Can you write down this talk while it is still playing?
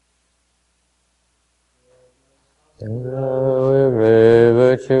and every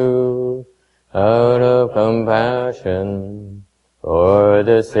virtue out of compassion for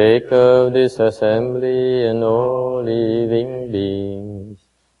the sake of this assembly and all living beings.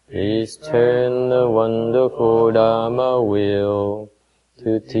 Please turn the wonderful Dharma wheel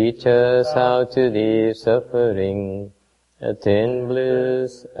to teach us how to leave suffering, attain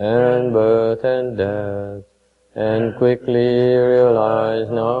bliss and birth and death, and quickly realize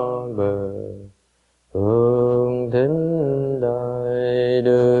non-birth. Hướng thính đại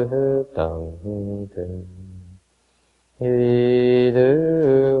đức tận tình, vì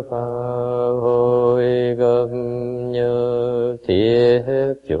thứ Pháp hội gặp nhớ thiết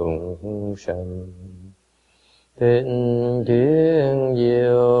chúng sanh. Tịnh chuyên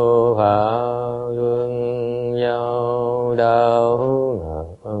diệu pháp luân nhau đạo ngã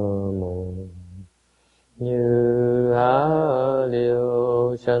môn, như há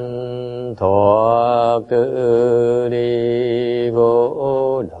liêu sanh thọ cử đi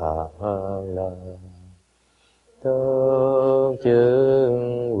vô đà la, tốc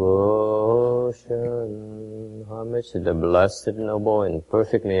chứng vô sanh. Homage to the blessed, noble, and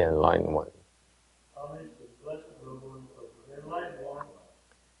perfectly enlightened one.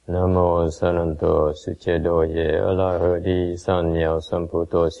 Namo Sananto Suchedoye Alahadi Sanyao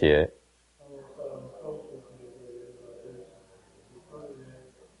Samputosye.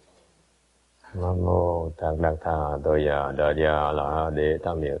 Namo Tạc Đạc Tha Doya Dadya Laha De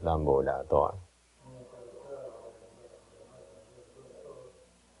Tam Yek Tam Bồ Đà Toa.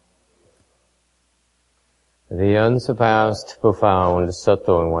 The unsurpassed, profound,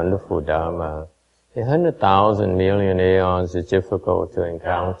 subtle, and wonderful Dharma, 100,000 million aeons is difficult to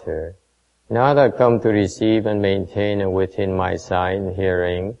encounter. Now that I come to receive and maintain it within my sight and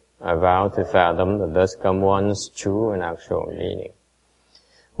hearing, I vow to fathom the thus come one's true and actual meaning.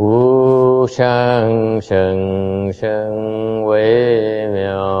 Wu shang sheng sheng wei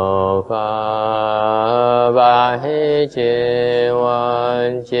miao fa bai jie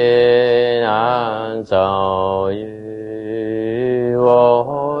wan jie nan zao yu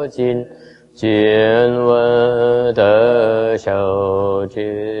wo jin jian wen de xiao zhi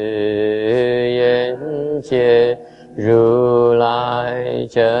yan jie ru lai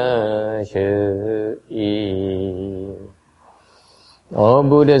zhen shu yi. All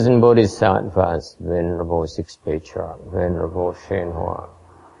Buddhas and Bodhisattvas, Venerable Sixth Patriarch, Venerable Shenhua,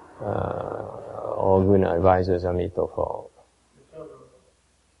 all good advisors, Amitabha.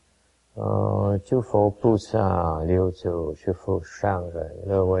 Chư Phật Bồ Tát, Liêu Trụ, Chư Phật Sang人,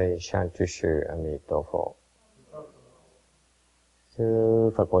 Lơ Vây Sang Chư Sư, Amitabha.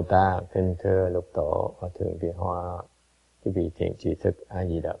 Chư Phật Bồ Tát, kính thưa Lục Tổ, Hòa Thượng Việt Hoa, quý vị thiện tri thức, A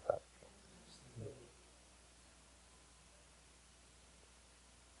Di Đà Phật.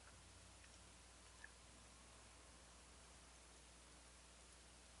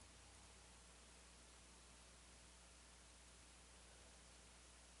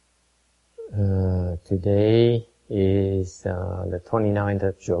 Today is the 29th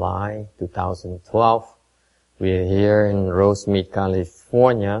of July, 2012. We are here in Rosemead,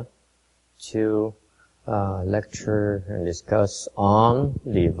 California to lecture and discuss on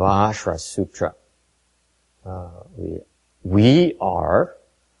the Vajra Sutra. We are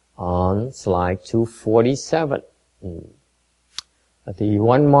on slide 247. The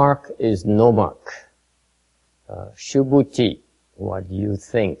one mark is no mark. Shubhuti, what do you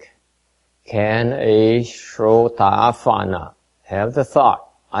think? Can a Shrotapana have the thought,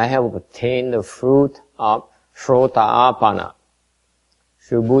 I have obtained the fruit of Shrotapana?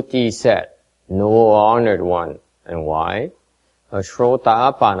 Subhuti said, no, honored one. And why? A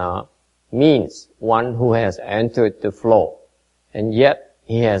Shrotapana means one who has entered the flow, and yet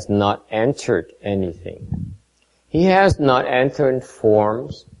he has not entered anything. He has not entered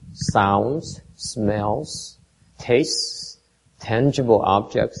forms, sounds, smells, tastes, tangible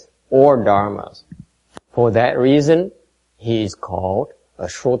objects, or dharmas. For that reason, he is called a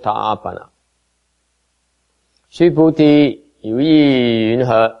Shrotapana. 须菩提有意云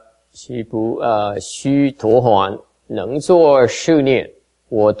何？须陀洹能作是念：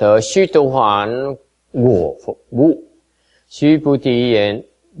我得须陀洹我无。须菩提言：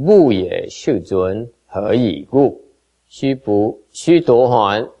不也，世尊，何以故？须陀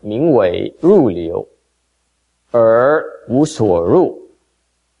洹名为入流，而无所入。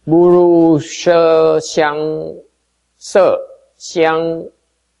不入声香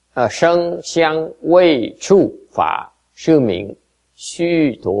味触法，是名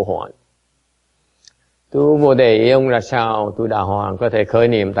须陀洹. Tu Bồ Đề ông là sao? Tu Đà Hoàng có thể khởi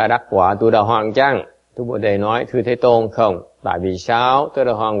niệm tại đắc quả Tu Đà Hoàng chăng? Tu Bồ Đề nói: thưa Thế Tôn, không. Tại vì sao? Tu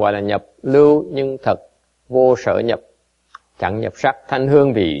Đà Hoàng gọi là nhập lưu, nhưng thật vô sở nhập, chẳng nhập sắc, thanh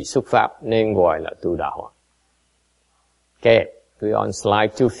hương vị, xúc pháp nên gọi là tu đà hoàng. Okay, we're on slide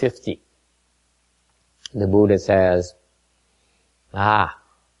 250. The Buddha says,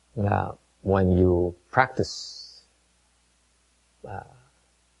 when you practice, when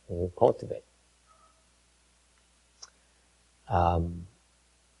you cultivate,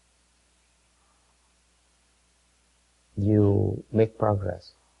 you make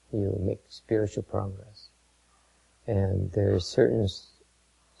progress, you make spiritual progress. And there are certain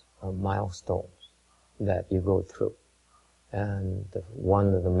milestones that you go through. And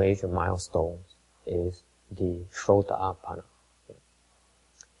one of the major milestones is the Srota-apana.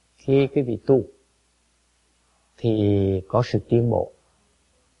 Khi quý vị tu thì có sự tiến bộ.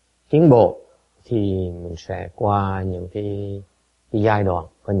 Tiến bộ thì mình sẽ qua những cái giai đoạn,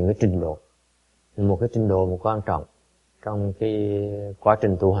 có những cái trình độ. Một cái trình độ quan trọng trong cái quá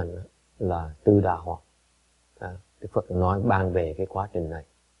trình tu hành là tư đà hoàng. Đức Phật nói bàn về cái quá trình này.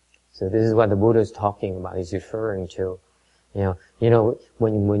 So this is what the Buddha is talking about. He's referring to, you know,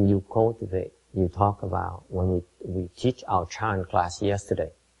 when you cultivate, you talk about, when we teach our chant class yesterday,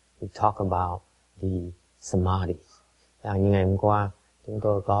 we talk about the samadhi. Như ngày hôm qua, chúng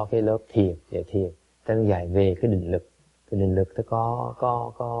tôi có cái lớp thiền, dạy thiền, ta dạy về cái định lực. Cái định lực nó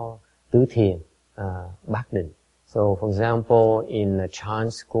có tứ thiền, bát định. So, for example, in the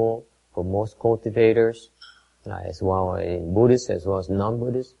chant school, for most cultivators, as well in Buddhists as well as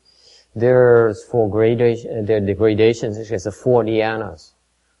non-Buddhists, there's the gradations such as the 4 dhyanas,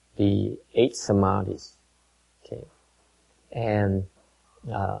 the 8 samadhis. Okay, and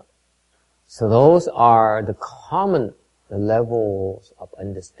so those are the common levels of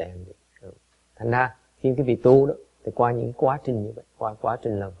understanding. Thành ra khi cái vị tu đó thì qua những quá trình như vậy, qua quá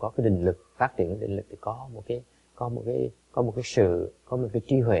trình là có cái định lực, phát triển định lực thì có một cái sự, có một cái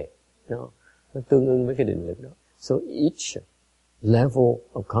trí huệ, nó tương ứng với cái định lực đó. So each level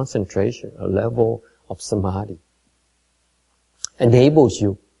of concentration, a level of samadhi, enables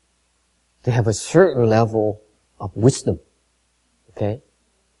you to have a certain level of wisdom. Okay?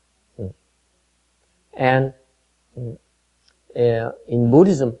 And in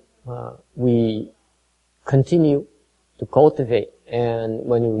Buddhism, we continue to cultivate, and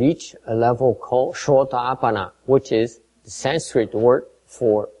when you reach a level called Srota-apana, which is the Sanskrit word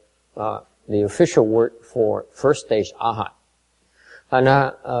for the official word for first stage Arhat.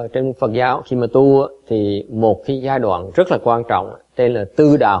 Trên Phật giáo khi mà tu thì một cái giai đoạn rất là quan trọng tên là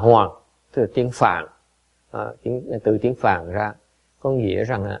tư đà hoàng, từ tiếng Phạn, từ tiếng Phạn ra có nghĩa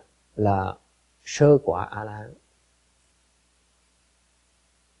rằng là sơ quả A-la-hán.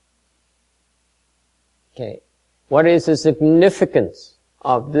 Okay, what is the significance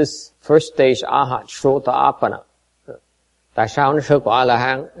of this first stage Arhat Srota-apana? Tại sao nó sơ quả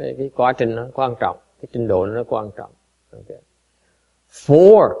A-la-hán? Cái quá trình nó quan trọng, cái trình độ nó quan trọng. Okay.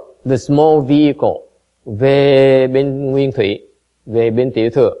 For the small vehicle, về bên nguyên thủy, về bên tiểu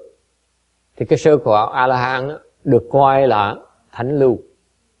thừa, thì cái sơ quả A-la-hán được coi là thánh lưu.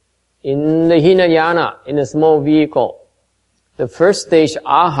 In the Hinayana, in a small vehicle, the first stage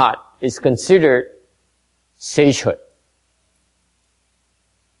Arhat is considered sagehood.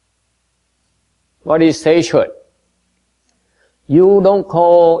 What is sagehood? You don't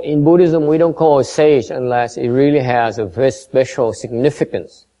call, in Buddhism, we don't call a sage unless it really has a very special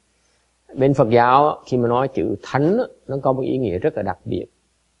significance. Bên Phật giáo, khi mà nói chữ thánh, nó có một ý nghĩa rất là đặc biệt.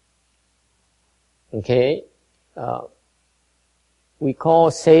 Okay? We call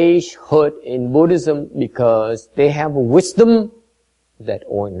sagehood in Buddhism because they have a wisdom that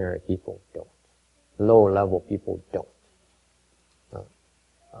ordinary people don't. Low level people don't.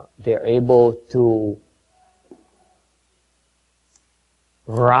 They're able to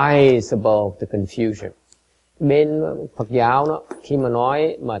rise above the confusion. Bên Phật giáo đó, khi mà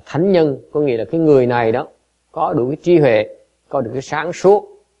nói mà thánh nhân, có nghĩa là cái người này đó có đủ cái trí huệ, có được cái sáng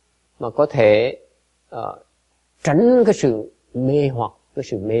suốt, mà có thể tránh cái sự mê hoặc, cái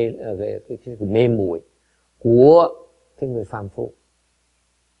sự mê muội của cái người phàm phu.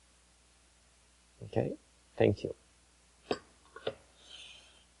 Okay, thank you.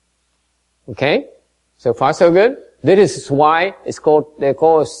 Okay, so far so good. This is why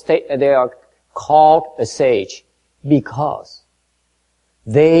they are called a sage, because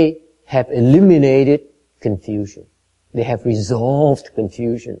they have eliminated confusion. They have resolved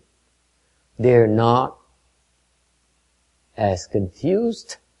confusion. They're not as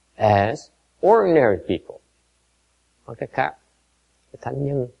confused as ordinary people. Nói cách khác, cái thánh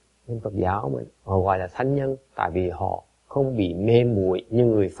nhân trong Phật giáo mình họ gọi là thánh nhân tại vì họ không bị mê muội như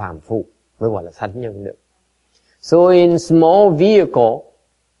người phàm phu mới gọi là thánh nhân được. So in small vehicle,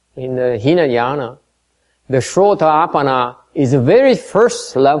 in the Hinayana, The Srota-apana is the very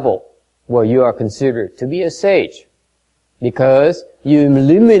first level where you are considered to be a sage, because you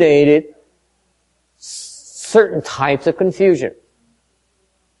eliminated certain types of confusion.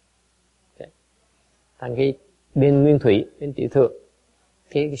 Okay. Thành cái bên nguyên thủy, bên tiểu thượng,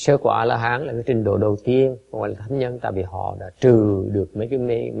 cái sơ quả A-la-hán là cái trình độ đầu tiên gọi là thánh nhân, tại vì họ đã trừ được mấy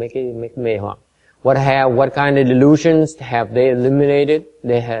cái mê hoặc. What kind of delusions have they eliminated?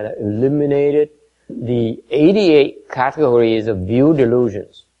 They had eliminated the 88 categories of view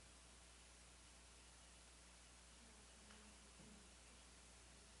delusions.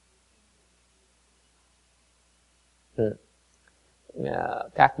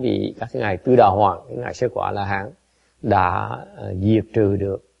 Các ngài Tứ Đà Hoàng, các ngài sơ quả A-la-hán đã diệt trừ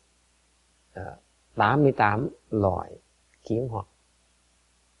được 88 loại kiến hoặc.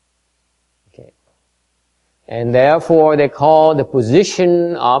 Okay. And therefore they call the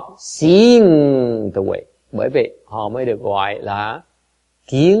position of seeing the way. Bởi vậy họ mới được gọi là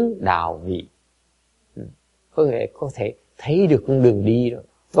kiến đạo vị. Có thể thấy được con đường đi rồi.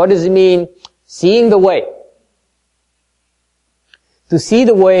 What does it mean? Seeing the way. To see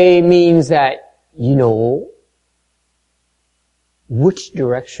the way means that you know which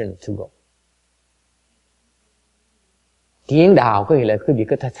direction to go. Kiến đạo có nghĩa là quý vị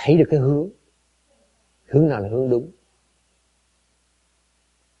có thể thấy được cái hướng. Hướng nào là hướng đúng.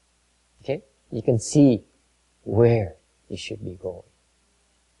 Okay? You can see where you should be going.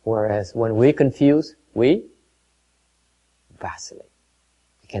 Whereas when we confuse, we vacillate.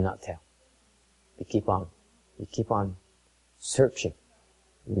 We cannot tell. We keep on searching.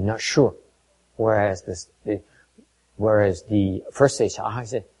 We're not sure. Whereas the first stage Arhat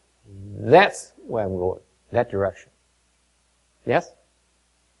said, that's where I'm going, that direction. Yes?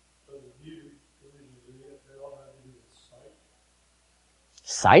 So the view delusions, they all have to do with sight.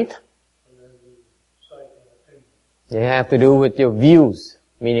 Sight? And then the sight and attention. They have to do with your views,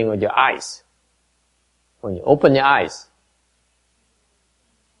 meaning with your eyes. When you open your eyes.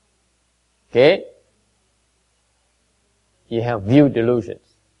 Okay? You have view delusions.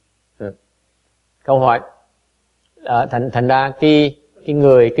 Câu hỏi. Thành ra cái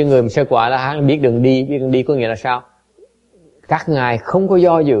người sơ quả A-la-hán biết đường đi có nghĩa là sao? Các ngài không có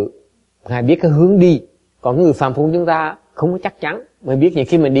do dự, ngài biết cái hướng đi. Còn người phàm phu chúng ta không có chắc chắn, mới biết những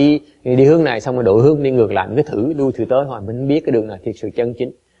khi mình đi hướng này xong rồi đổi hướng đi ngược lại, mình cứ thử tới thôi, mình biết cái đường này thiệt sự chân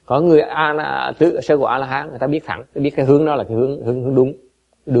chính. Có người sơ quả A-la-hán, người ta biết thẳng, biết cái hướng đó là cái hướng đúng,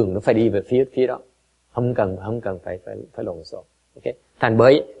 đường nó phải đi về phía đó, không cần phải lộn xộn. Okay? Thành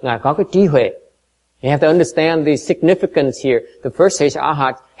bởi ngài có cái trí huệ. You have to understand the significance here. The first stage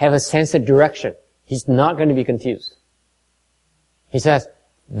Arhat have a sense of direction. He's not going to be confused. He says,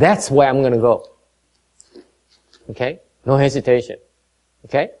 that's where I'm going to go. Okay? No hesitation.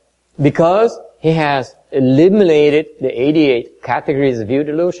 Okay? Because he has eliminated the 88 categories of view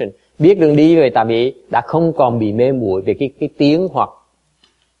delusion. Biết đường đi rồi tại vì đã không còn bị mê muội về cái tiếng hoặc.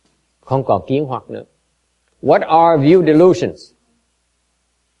 Không còn kiến hoặc nữa. What are view delusions?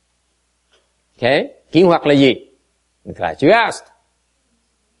 Okay? Kiến hoặc là gì? I'm glad you asked.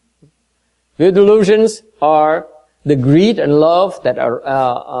 View delusions are the greed and love that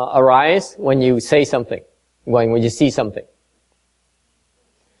arise when you say something, when you see something.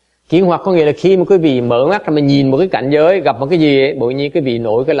 Kiến hoặc có nghĩa là khi mà quý vị mở mắt ra mình nhìn một cái cảnh giới, gặp một cái gì ấy, bỗng nhiên quý vị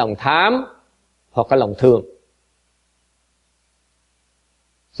nổi cái lòng tham hoặc cái lòng thương.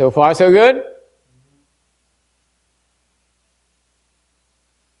 So far so good?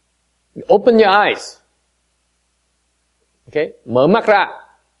 Open your eyes. Okay? Mở mắt ra.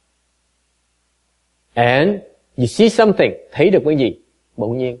 And you see something, thấy được cái gì,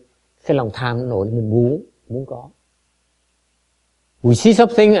 bỗng nhiên cái lòng tham nó nổi lên, mình muốn có. We see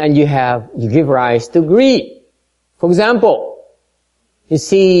something and you give rise to greed. For example, you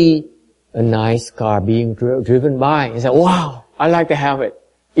see a nice car being driven by, you say, wow, I like to have it.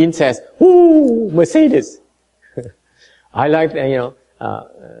 In says, whoo, Mercedes. I like,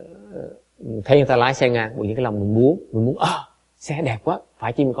 thấy người ta lái xe ngang, bỗng nhiên cái lòng mình muốn, xe đẹp quá,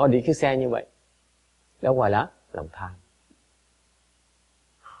 phải chi mình có đi chiếc xe như vậy. Đó gọi là lòng tham.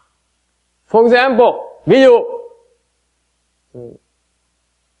 For example, ví dụ,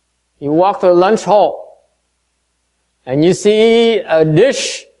 you walk to the lunch hall and you see a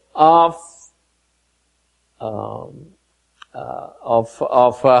dish of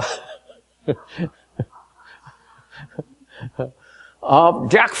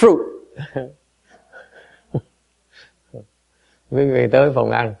jackfruit. Quý vị tới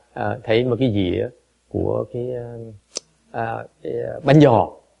phòng ăn, thấy một cái dĩa của cái bánh giò,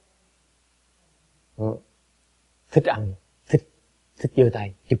 thích ăn, thích giơ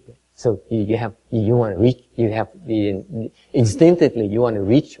tay chụp, So you want to reach, instinctively you want to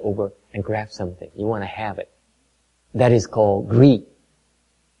reach over and grab something. You want to have it. That is called greed.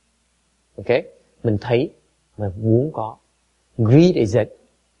 Okay? Mình thấy, mà muốn có. Greed is that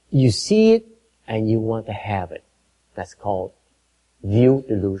you see it and you want to have it. That's called view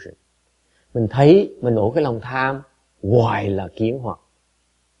delusion. Mình thấy, mình nổi cái lòng tham, hoài là kiến hoặc.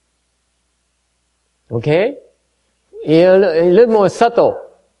 Okay? A little more subtle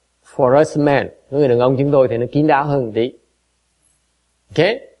for us men. Người đàn ông chúng tôi thì nó kín đáo hơn một tí.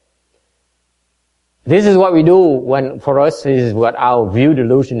 Okay? This is what we do when, for us, this is what our view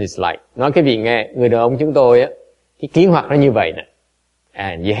delusion is like. Nói cái vị nghe, người đàn ông chúng tôi á, cái kiến hoặc nó như vậy nè.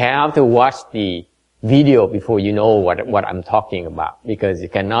 And you have to watch the video before you know what I'm talking about. Because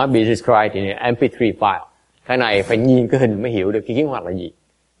it cannot be described in an MP3 file. Cái này phải nhìn cái hình mới hiểu được cái kiến hoặc là gì.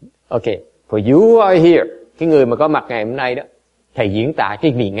 Okay, for you are here, cái người mà có mặt ngày hôm nay đó, thầy diễn tả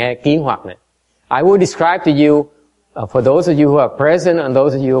cái vị nghe kiến hoặc này. I will describe to you, for those of you who are present and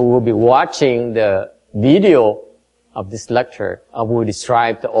those of you who will be watching the video of this lecture, I will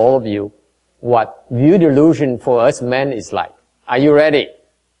describe to all of you what view delusion for us men is like. Are you ready?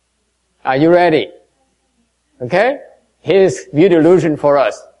 Are you ready? Okay? Here's view delusion for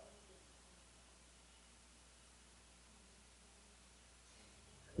us.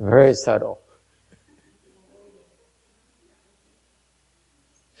 Very subtle.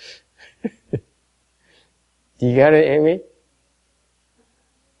 Do you get it, Amy?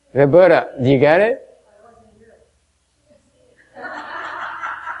 Roberta, do you get it?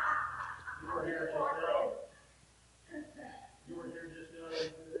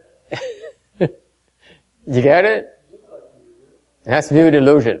 You get it? That's view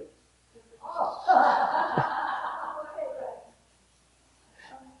delusion.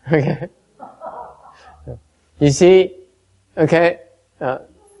 Okay. You see, okay,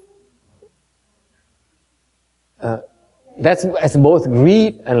 that's both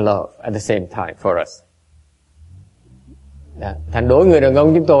greed and love at the same time for us. Thành đối người đàn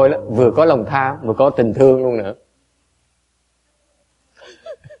ông chúng tôi đó, vừa có lòng tham, vừa có tình thương luôn nữa.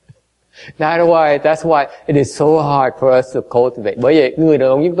 That's why it is so hard for us to cultivate. Bởi vậy người đàn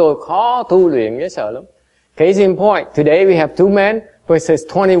ông chúng tôi khó tu luyện dễ sợ lắm. Case in point, today we have 2 men versus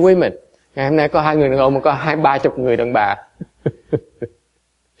 20 women. Ngày hôm nay có 2 người đàn ông mà có 20-30 người đàn bà.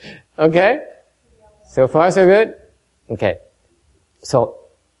 Okay? So far so good? Okay. So,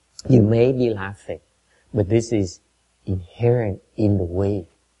 you may be laughing, but this is inherent in the way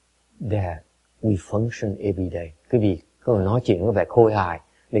that we function every day. Quý vị có nói chuyện có vẻ khôi hài,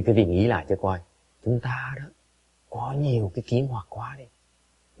 để quý vị nghĩ lại cho coi. Chúng ta đó, có nhiều cái kiến hoặc quá đi.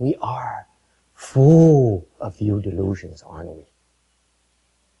 We are full of view delusions, aren't we?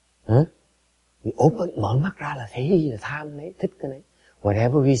 Huh? Mở mắt ra là thấy là tham đấy, thích cái đấy.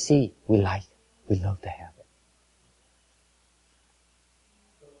 Whatever we see, we like, we love to have it.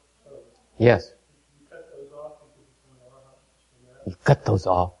 Yes. You cut those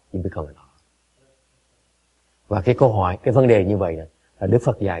off, you become an Arhat. Và cái câu hỏi, cái vấn đề như vậy là Đức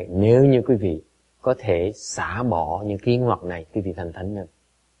Phật dạy, nếu như quý vị có thể xả bỏ những kiến hoặc này, quý vị thành thánh nhân.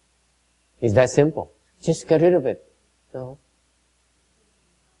 It's that simple. Just get rid of it. No.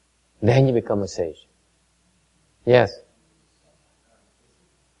 Then you become a sage. Yes.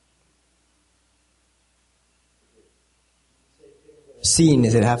 Seen,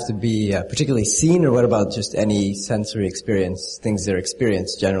 does it have to be particularly seen, or what about just any sensory experience, things that are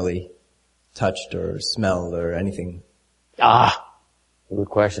experienced generally, touched or smelled or anything? Good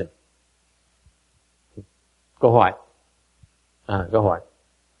question. Câu hỏi.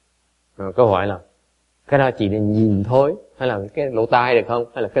 Câu hỏi là cái đó chỉ để nhìn thôi, hay là cái lỗ tai được không,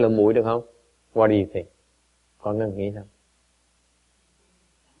 hay là cái lỗ mũi được không? What do you think? Con nên nghĩ sao?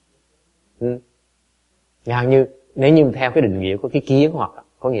 Chẳng như nếu như theo cái định nghĩa của cái kiến hoặc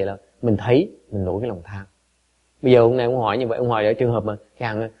có nghĩa là mình thấy mình nổi cái lòng tham. Bây giờ hôm nay ông hỏi như vậy, ông hỏi ở trường hợp mà cái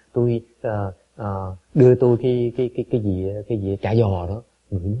hàng tôi đưa tôi cái gì chả giò đó,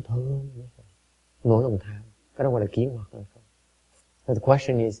 ngửi nó thơm, nổi lòng tham, cái đó gọi là kiến hoặc hay không? So the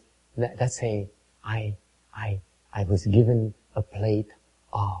question is, let's say I was given a plate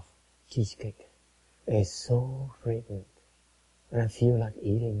of cheesecake. It's so fragrant, and I feel like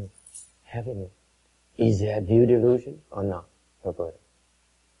eating it, having it. Is that view delusion or not, Roberta?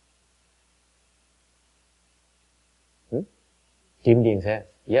 Jim Dean says,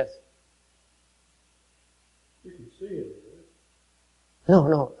 yes. You can see it.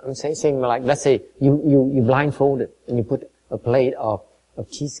 No, I'm saying like, let's say you blindfolded and you put a plate of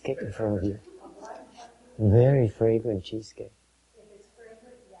cheesecake in front of you. Very fragrant cheesecake. If it's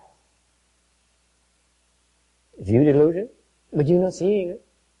fragrant, yes. View delusion? But you're not seeing it.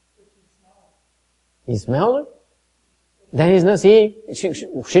 But You smell it? Then he's not seeing.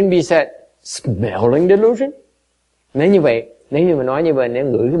 Shouldn't be said, smelling delusion. Nếu như mà nói như vậy, nếu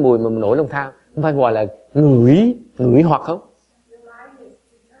ngửi cái mùi mà mình nổi lòng tham, không phải gọi là ngửi hoặc không?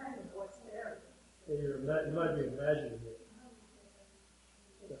 You might be imagining it.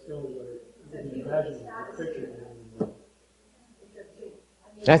 That's the only way. You imagine the picture.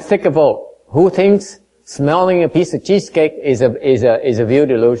 Let's think about who thinks smelling a piece of cheesecake is a view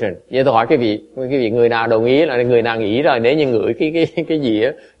delusion. Vậy tôi hỏi quý vị người nào đồng ý, là người nào nghĩ rồi nếu như ngửi cái gì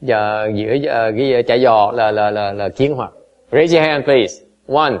á, cái chả giò là kiến hoặc. Raise your hand please.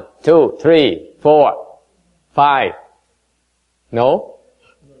 1, 2, 3, 4, 5. No?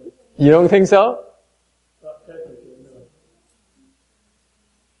 You don't think so? Not technically,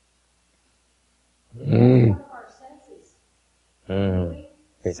 no.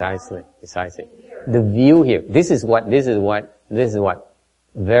 Precisely. The view here. This is what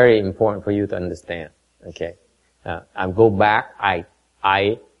very important for you to understand. Okay. I go back.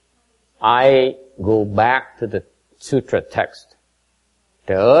 I go back to the Sutra text.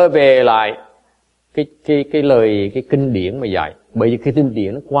 Trở về lại cái lời, cái kinh điển mà dạy. Bởi vì cái kinh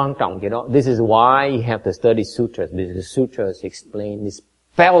điển nó quan trọng cái đó. This is why you have to study sutras. Because the sutras explain, they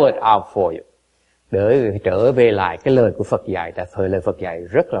spell it out for you. Để trở về lại cái lời của Phật dạy, tại thời lời Phật dạy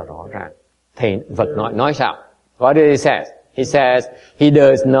rất là rõ ràng. Thầy Phật nói sao? What did he say? He says, he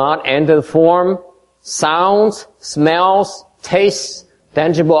does not enter the form, sounds, smells, tastes,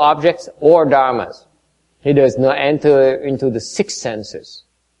 tangible objects, or dharmas. He does not enter into the six senses.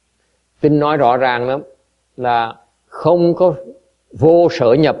 Kinh nói rõ ràng lắm, là không có vô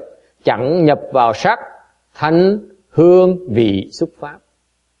sở nhập, chẳng nhập vào sắc, thanh, hương, vị, xúc pháp.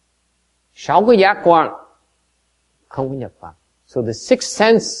 6 cái giác quan không có nhập vào. So the six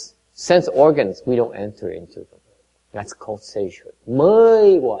sense organs, we don't enter into them. That's called sagehood.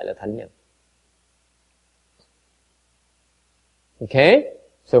 Mới gọi là thánh nhân. Okay?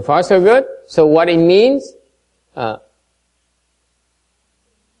 So far so good. So what it means?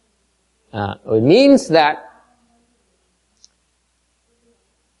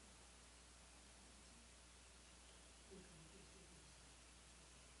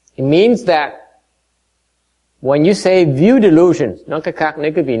 It means that when you say view delusions, nói cách khác,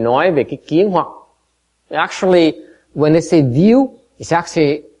 nếu quý vị nói về cái kiến hoặc, actually, when they say view, it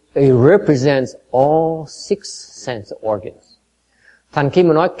represents all six sense organs. Thành khi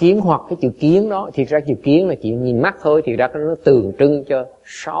mà nói kiến hoặc, cái chữ kiến đó, thì ra chữ kiến là chỉ nhìn mắt thôi, thì ra nó tượng trưng cho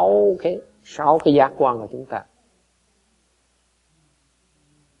sáu cái giác quan của chúng ta.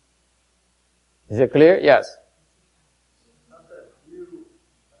 Is it clear? Yes.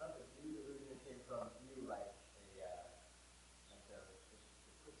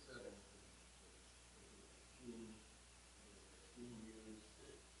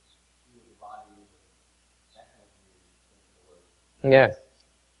 Yes.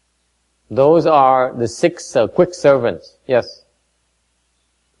 Those are the six quick servants. Yes.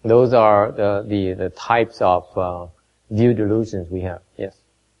 Those are the types of view delusions we have. Yes.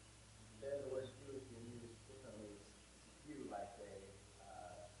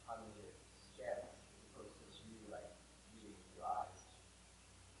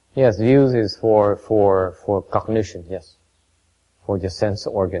 Yes, views is for cognition, yes. For your sense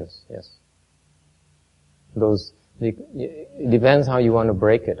organs, yes. It depends how you want to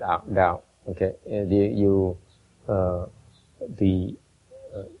break it down. Okay,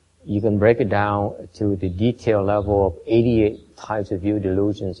 you can break it down to the detail level of 88 types of view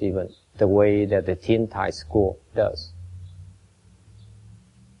delusions, even the way that the Thiên Thai school does.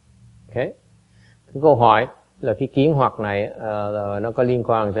 Okay, cái câu hỏi là cái kiến hoặc này nó có liên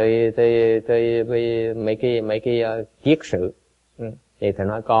quan tới mấy cái kiết sử. Thì thầy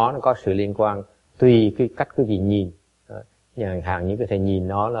nói nó có sự liên quan tùy cái cách quý vị nhìn. Chẳng hạn như có thể nhìn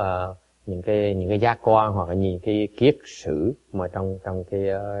nó là những cái giác quan, hoặc là nhìn cái kiết sử mà trong cái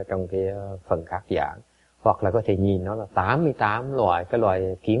phần khác giảng, hoặc là có thể nhìn nó là 88 loại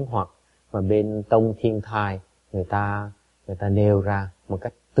kiến hoặc mà bên tông Thiên Thai người ta nêu ra một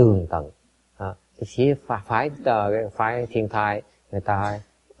cách tường tận. Cái phía phái Thiên Thai người ta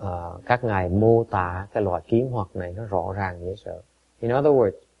các ngài mô tả cái loại kiến hoặc này nó rõ ràng dễ sợ. In other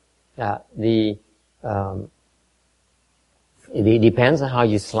words, it depends on how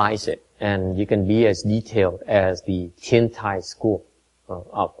you slice it, and you can be as detailed as the Thiên Thai school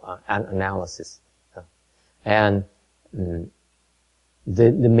of analysis. And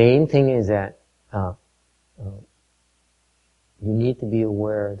the main thing is that you need to be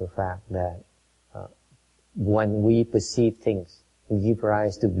aware of the fact that when we perceive things, we give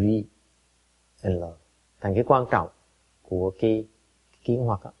rise to greed and love. Thành cái quan trọng của cái kiến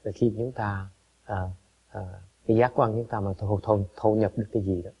hoặc là khi chúng ta cái giác quan chúng ta mà thâu nhập được cái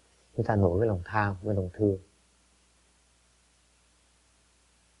gì đó, chúng ta nổi cái lòng tham với lòng thương.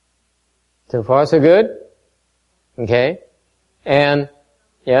 So far so good. Okay. And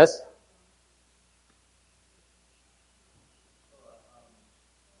yes.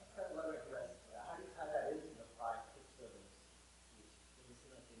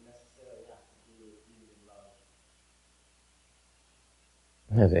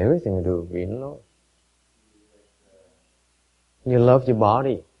 It has everything to do with being alone. You love your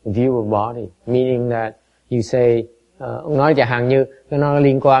body, view of body, meaning that you say, nói chẳng hạn như nó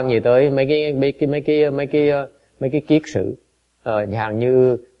liên quan gì tới mấy cái kiết sử, chẳng hạn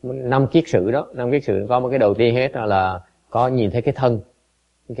như 5 kiết sử đó, 5 kiết sử có một cái đầu tiên hết là có nhìn thấy cái thân,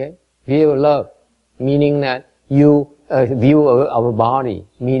 okay? View of love, meaning that you view of a body,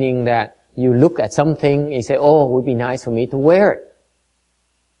 meaning that you look at something and say, oh, it would be nice for me to wear it.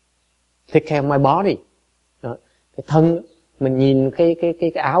 Take care of my body. Đó. Cái thân, mình nhìn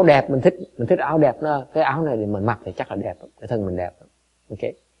cái áo đẹp, mình thích áo đẹp đó, cái áo này thì mình mặc thì chắc là đẹp, cái thân mình đẹp.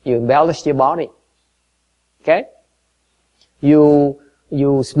 Okay? You embellish your body. Okay?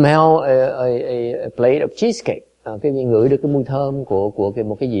 You smell a plate of cheesecake. Cái ngửi được cái mùi thơm của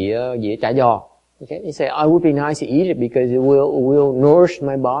một cái dĩa chả giò. Okay? You say, I would be nice to eat it because it will nourish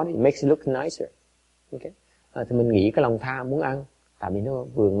my body, it makes it look nicer. Okay? Thì mình nghĩ cái lòng tham muốn ăn, tại vì nó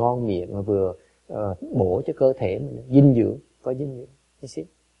vừa ngon miệng mà vừa bổ cho cơ thể mình dinh dưỡng, có dinh dưỡng. You see?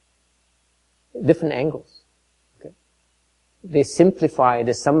 Different angles. Okay? They simplify,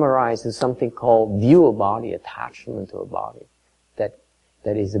 they summarize to something called view of body, attachment to a body.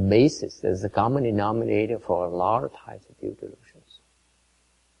 That is the basis, that is the common denominator for a lot of types of view delusions.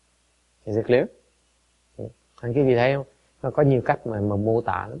 Is it clear? Anh quý vị thấy không? Nó có nhiều cách mà mô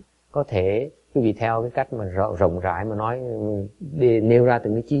tả lắm. Có thể quý vị theo cái cách mà rộng rãi mà nói, để nêu ra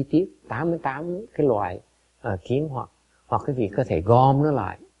từng cái chi tiết, 88 cái loại kiến hoặc quý vị có thể gom nó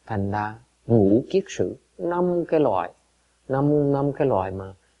lại thành ra ngũ kiết sử, 5 cái loại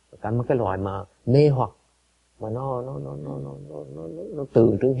mà mê hoặc, mà nó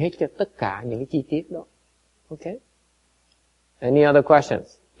tượng trưng hết cho tất cả những cái chi tiết đó. Okay? Any other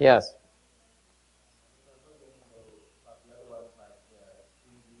questions? Yes.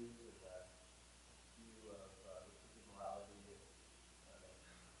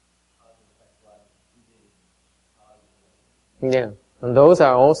 Yeah, and those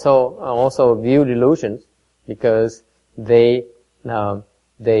are also view delusions because they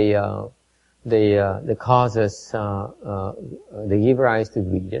cause us, they give rise to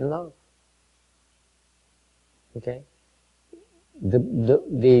greed and love. Okay,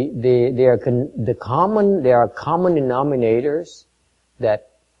 they are common denominators that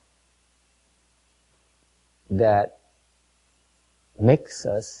makes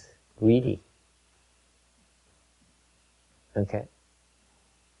us greedy. Okay,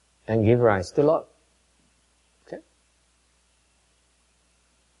 and give rise to love. Okay.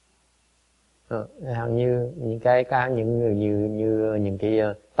 Hằng như những cái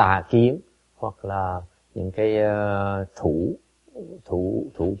tà kiến hoặc là những cái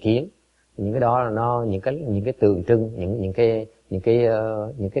thủ kiến, những cái đó là nó những cái tượng trưng,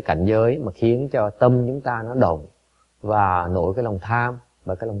 những cái cảnh giới mà khiến cho tâm chúng ta nó động và nổi cái lòng tham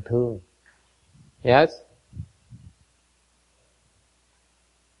và cái lòng thương. Yes.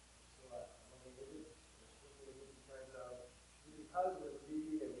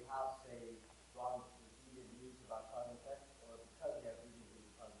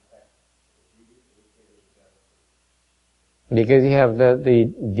 Because you have the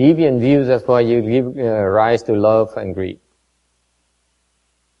deviant views, that's why you give rise to love and greed.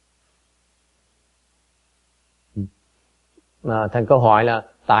 Thành câu hỏi là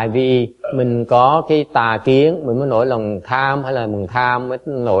tại vì mình có cái tà kiến, mình mới nổi lòng tham, hay là mình tham mới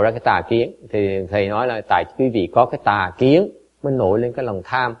nổi ra cái tà kiến? Thì thầy nói là tại quý vị có cái tà kiến mới nổi lên cái lòng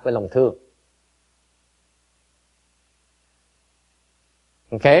tham với lòng thương.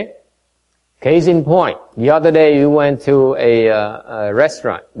 Okay? Case in point, the other day we went to a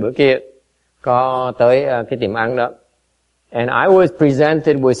restaurant. Bữa kia có tới cái tiệm ăn đó, and I was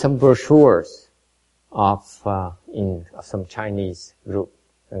presented with some brochures of some Chinese group.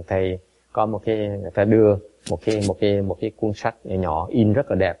 Thầy có người ta đưa một cái cuốn sách nhỏ nhỏ in rất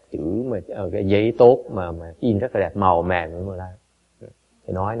là đẹp, chữ mà cái giấy tốt mà in rất là đẹp, màu mèn mà là.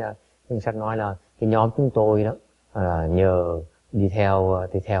 Thì nói là cuốn sách nói là cái nhóm chúng tôi đó nhờ đi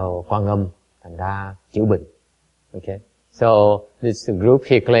theo Quan Âm thành ra chữa bệnh. Okay, so this group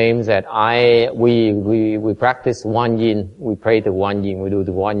here claims that we practice One Yin, we pray to One Yin, we do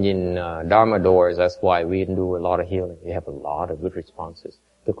the One Yin Dharma doors. That's why we can do a lot of healing. We have a lot of good responses.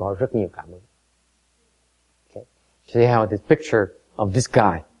 Tôi có rất nhiều cảm ơn. So they have this picture of this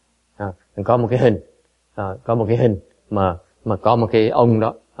guy. Có một cái hình, mà có một cái ông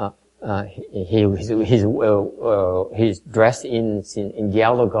đó. He's dressed in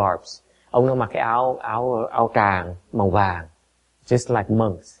yellow garbs. Ông nó mặc cái áo tràng màu vàng, just like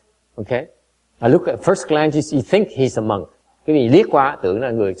monks. Okay? Look at first glance, you think he's a monk. Cái gì liếc qua tưởng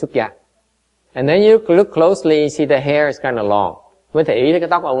là người xuất gia. And then you look closely, see the hair is kind of long. Mới thể ý thấy cái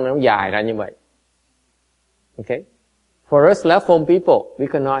tóc ông nó dài ra như vậy. Okay? For us left home people, we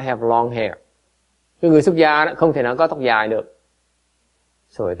cannot have long hair. Cái người xuất gia đó không thể nào có tóc dài được.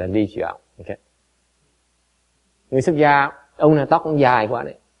 So that leaves you out. Okay? Người xuất gia, ông này tóc ông dài quá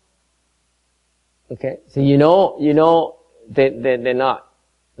đấy. Okay? So you know they're not.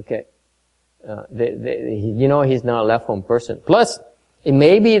 Okay? You know he's not a left home person. Plus, it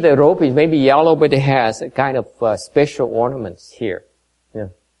may be the robe is maybe yellow, but it has a kind of special ornaments here. Yeah.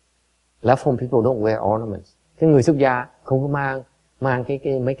 Left home people don't wear ornaments. Cái người xuất gia không có mang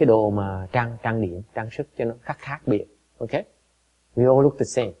cái mấy cái đồ mà trang điểm, trang sức cho nó khác biệt. Okay? We all look the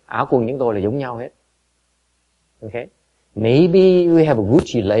same. Áo quần chúng tôi là giống nhau hết. Okay? Maybe we have a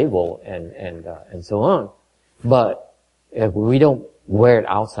Gucci label and so on, but we don't wear it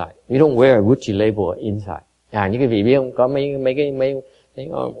outside. We don't wear a Gucci label inside. Như quý vị biết không, có mấy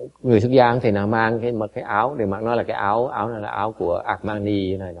người xuất gia thì nào mang cái áo để mà nói là cái áo này là áo của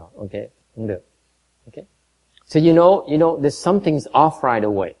Armani này nọ. Okay, không được. Okay. So you know there's something's off right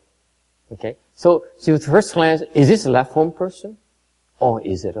away. Okay. So first glance, is this a left home person or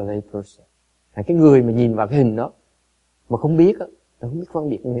is it a lay person? Cái người mà nhìn vào cái hình đó mà không biết phân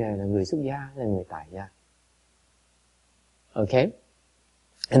biệt người này là người xuất gia hay là người tại gia. Okay.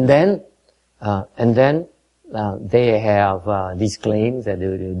 And then they have these claims that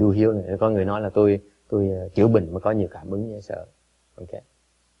they do healing. Có người nói là tôi chữa bệnh mà có nhiều cảm ứng dễ sợ. Okay.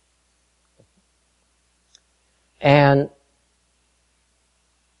 And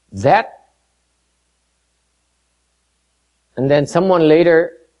then someone later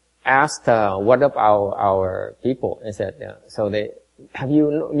asked, what about our people? And said, so have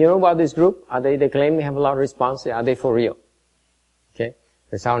you know about this group? They claim they have a lot of responses. Are they for real? Okay.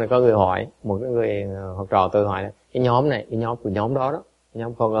 Rồi sau này có người hỏi, một cái người học trò tôi hỏi là, cái nhóm này, cái nhóm của nhóm đó, cái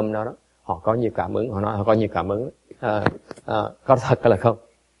nhóm con âm đó, họ có nhiều cảm ứng, họ nói họ có nhiều cảm ứng, có thật hay là không?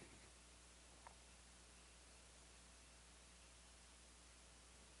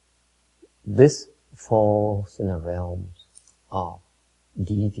 This falls in the realms of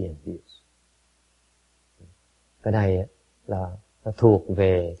deviant views. Cái này là nó thuộc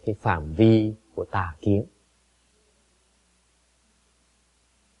về cái phạm vi của tà kiến.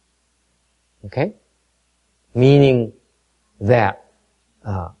 Okay? Meaning that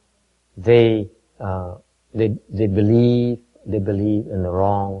they believe in the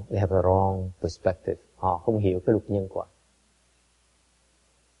wrong, they have a wrong perspective. Họ không hiểu cái luật nhân quả.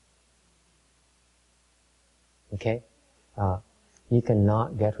 Okay? You cannot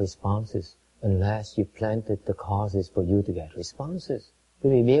get responses unless you planted the causes for you to get responses. Quý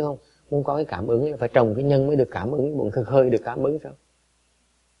vị biết không? Muốn có cái cảm ứng là phải trồng cái nhân mới được cảm ứng, muốn khơi được cảm ứng sao?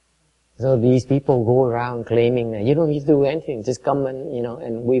 So these people go around claiming that you don't need to do anything, just come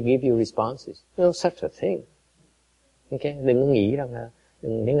and we give you responses. No such a thing. Okay? Đừng có nghĩ rằng là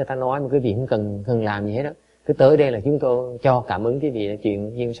nếu người ta nói mà quý vị không cần làm gì hết đó. Cứ tới đây là chúng tôi cho cảm ứng quý vị là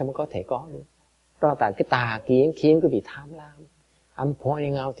chuyện gì sao mới có thể có được. Đó là cái tà kiến khiến quý vị tham lam. I'm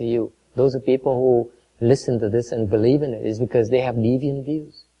pointing out to you, those are people who listen to this and believe in it is because they have deviant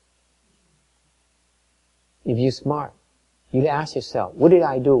views. If you're smart, you ask yourself, what did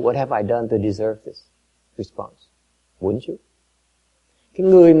I do? What have I done to deserve this response? Wouldn't you? Cái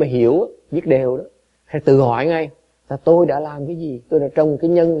người mà hiểu, biết đều đó, phải tự hỏi ngay, là tôi đã làm cái gì? Tôi đã trồng cái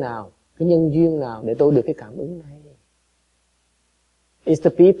nhân nào? Cái nhân duyên nào để tôi được cái cảm ứng này? It's the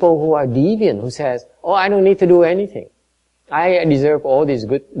people who are deviant who says, oh, I don't need to do anything. I deserve all these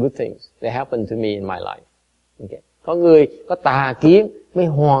good things that happen to me in my life. Okay. Có người có tà kiến mới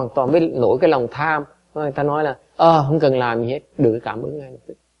hoàn toàn mới nổi cái lòng tham. Người ta nói là không cần làm gì hết, được cái cảm ứng ngay lập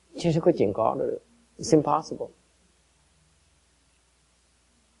tức. Chứ không có chuyện có được. It's impossible.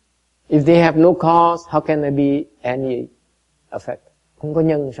 If they have no cause, how can there be any effect? Không có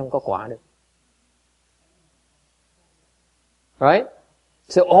nhân, không có quả được. Right?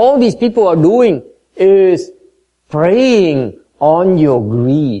 So all these people are doing is preying on your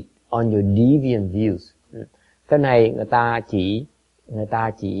greed, on your deviant views. Cái này người ta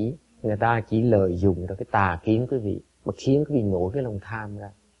chỉ lợi dụng cho cái tà kiến quý vị, mà khiến quý vị nổi cái lòng tham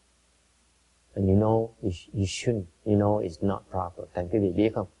ra. And you know you shouldn't, you know it's not proper. Tại quý vị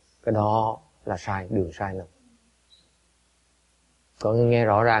biết không? Cái đó là sai, đường sai lầm. Có nghe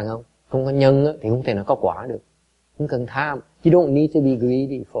rõ ràng không? Không có nhân thì không thể nào có quả được. Không cần tham. You don't need to be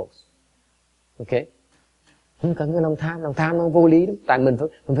greedy, folks. Okay? Không cần cái lòng tham nó vô lý lắm. Tại mình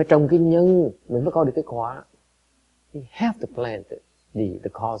phải trồng cái nhân, mình phải có được cái quả. You have to plant the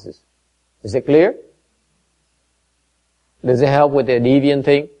causes. Is it clear? Does it help with the deviant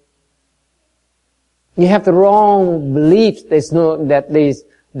thing? You have the wrong belief.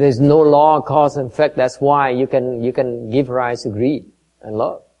 There's no law, cause and effect. That's why you can give rise to greed and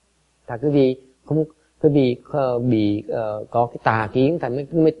love. Tại quý vị bị có cái tà kiến, tại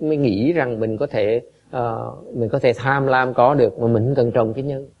mới nghĩ rằng mình có thể tham lam có được mà mình không cần trồng cái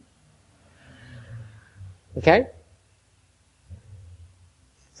nhân. Okay?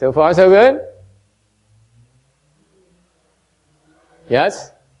 So far so good?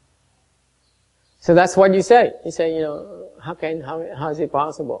 Yes? So that's what you say. You say, how is it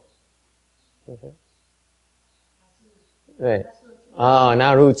possible? Okay. Right.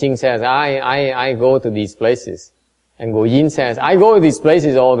 Now Ru Ching says, I go to these places. And Ngô Yin says, I go to these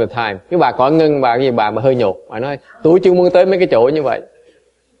places all the time. Cái bà có ngưng, bà hơi nhột. Bà nói, tôi chưa muốn tới mấy cái chỗ như vậy.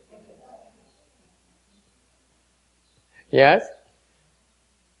 Yes?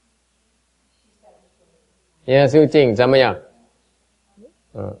 Yes, Ru Ching, sao bây giờ?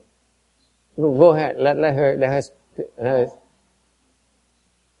 Go ahead, let her,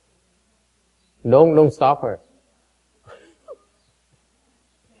 don't stop her.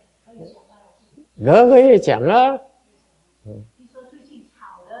 Gỡ cái chẳng đó.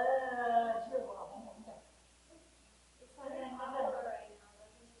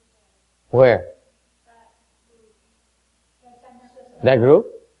 Where? That group?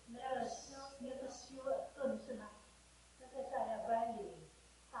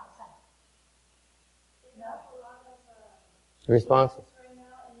 Responses.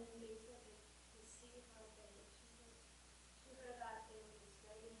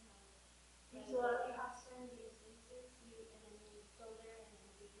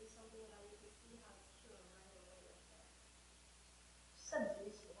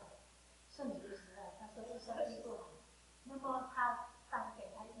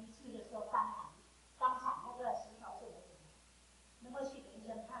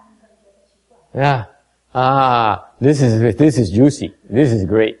 Yeah. This is juicy. This is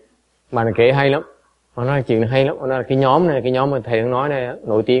great. Mà nó kể hay lắm. Mà nói chuyện hay lắm. Nó cái nhóm mà thầy đang nói này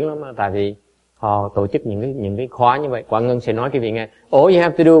nổi tiếng lắm. Tại vì họ tổ chức những cái khóa như vậy. Quảng Ngân sẽ nói cái việc nghe. All you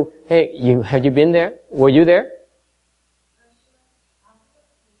have to do, hey, have you been there? Were you there?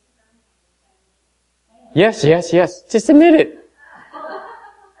 Yes. Just admit it.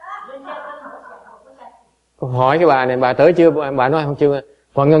 Hỏi cái bà này, bà tới chưa? Bà nói không chưa.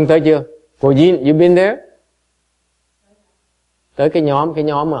 Quảng Ngân tới chưa? Cô Yin, you been there? Tới cái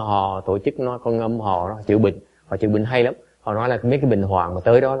nhóm mà họ tổ chức nó con âm họ chữa bệnh hay lắm. Họ nói là mấy cái bệnh hoạn mà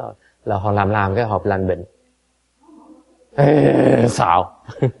tới đó là họ làm cái hộp lành bệnh. Xạo.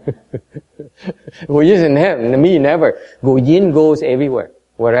 Cô Yin me never. Cô Yin goes everywhere.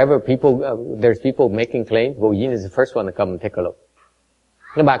 Wherever there's people making claims, Cô Yin is the first one to come and take a look.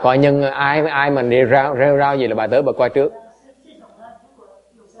 Nếu bà coi nhân ai mà đi rao gì là bà tới bà coi trước.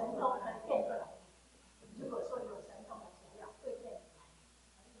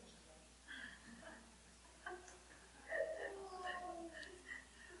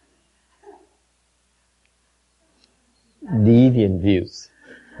 Deviant views.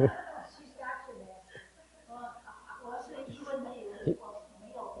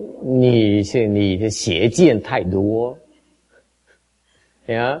你的邪见太多。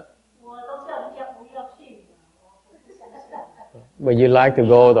Yeah? But you like to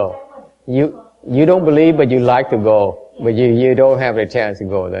go though. You don't believe but you like to go. But you don't have the chance to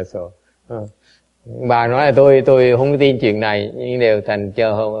go, that's all. Bà nói là tôi không có tin chuyện này, nhưng đều thành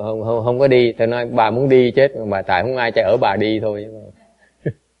chờ không có đi. Tôi nói bà muốn đi chết, mà bà tại không ai cho ở bà đi thôi.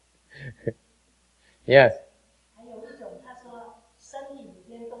 Yes.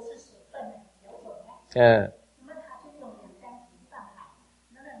 Yeah.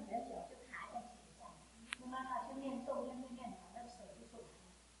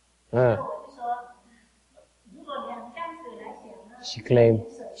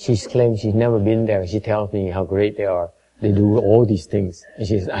 She claims she's never been there. She tells me how great they are. They do all these things. And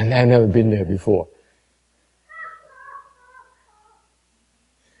she says, I've never been there before.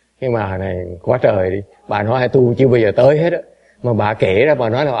 Cái bà này quá trời đi. Bà nói tôi chưa bao giờ tới hết á. Mà bà kể ra, bà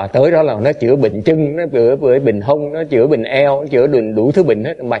nói là tới đó là nó chữa bệnh chân, nó chữa bệnh hông, nó chữa bệnh eo, nó chữa đủ thứ bệnh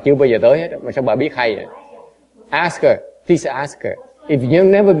hết. Bà chưa bao giờ tới hết á. Mà sao bà biết hay vậy? Ask her. Please ask her. If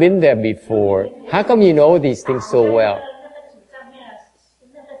you've never been there before, how come you know these things so well?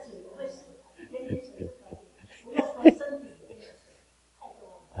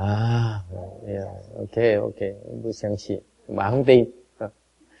 Yeah. ok, tôi相信. Bà không tin.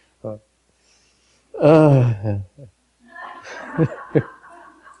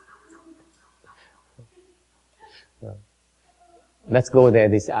 Let's go there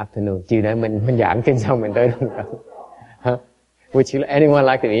this afternoon. Chiều nay mình giảng trên xong mình tới đâu cả. Would anyone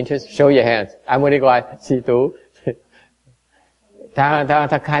like to be interested? Show your hands. ไม่ได้过来吸毒。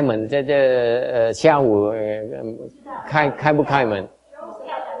他开门，下午开不开门？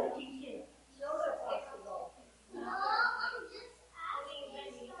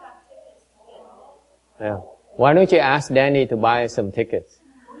 Yeah. Why don't you ask Danny to buy some tickets?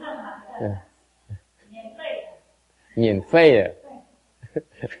 Yeah. 免费的。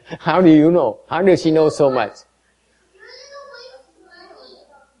How do you know? How does she know so much?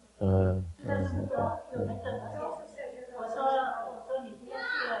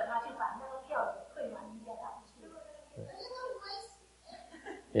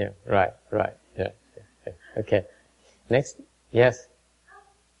 Yeah, right. Yeah. Okay. Next. Yes.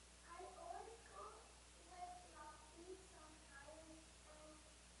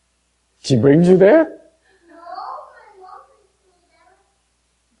 She brings you there?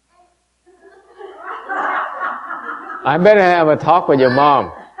 I better have a talk with your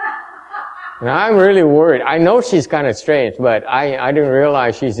mom. And I'm really worried. I know she's kind of strange, but I didn't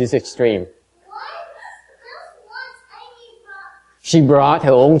realize she's this extreme. She brought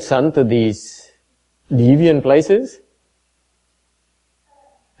her own son to these deviant places?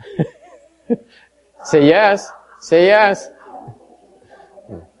 Say yes. Say yes.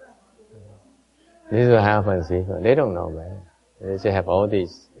 This is what happens. They don't know, man. They just have all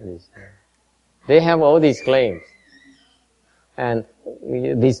these. They have all these claims. And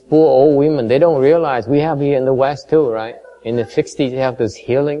these poor old women, they don't realize, we have here in the West too, right? In the 60s, they have this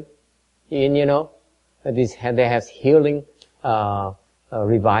healing, they have healing,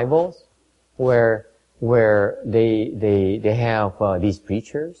 revivals, where they have, these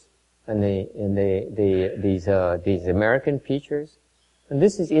preachers, and these American preachers. And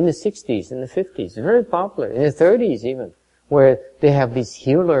this is in the 60s, in the 50s, very popular, in the 30s even, where they have these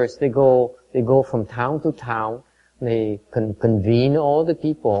healers, they go from town to town, they convene all the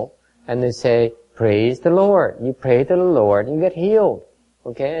people, and they say, praise the Lord. You pray to the Lord, you get healed.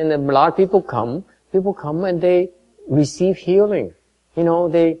 Okay? And a lot of people come and they receive healing. They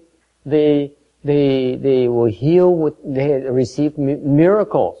will heal they receive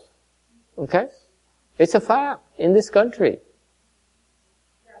miracles. Okay? It's a fact in this country.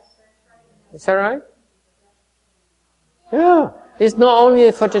 Is that right? Yeah. It's not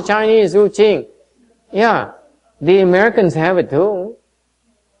only for the Chinese, Wu Qing. Yeah. The Americans have it too.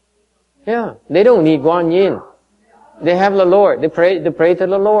 Yeah. They don't need Guan Yin. They have the Lord. They pray to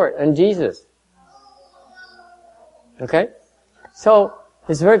the Lord and Jesus. Okay? So,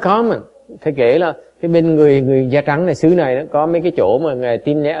 it's very common. Phải kể là cái bên người da trắng này, xứ này đó, có mấy cái chỗ mà người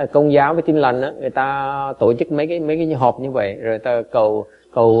tin Công giáo với tin lành đó, người ta tổ chức mấy cái họp như vậy, rồi ta cầu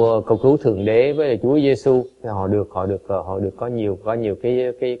cứu thượng đế với Chúa Giêsu, thì họ được có nhiều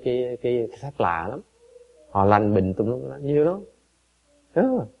cái phép lạ lắm. Họ lành bệnh tùm lum nhiều lắm.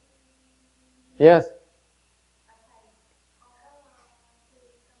 Yeah. Yes.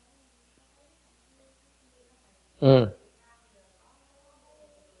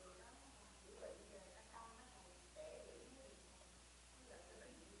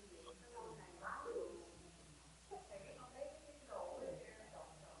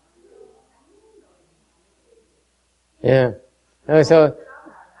 Yeah. So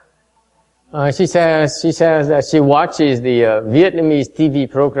she says that she watches the Vietnamese TV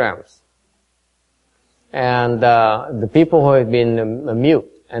programs, and the people who have been mute,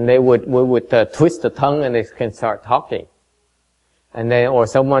 and they would twist the tongue and they can start talking, and or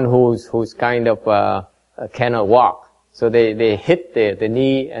someone who's kind of cannot walk, so they hit the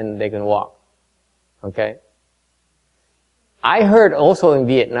knee and they can walk. Okay. I heard also in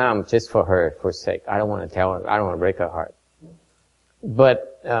Vietnam, just for her sake. I don't want to tell her. I don't want to break her heart.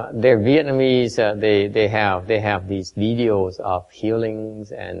 But they're Vietnamese. They have these videos of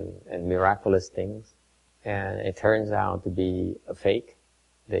healings and miraculous things, and it turns out to be a fake.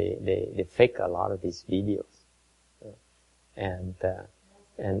 They fake a lot of these videos, and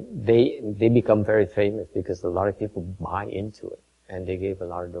they become very famous because a lot of people buy into it, and they give a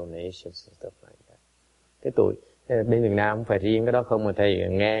lot of donations and stuff like that. Cái tuổi bên Việt Nam không phải riêng cái đó không, mà thầy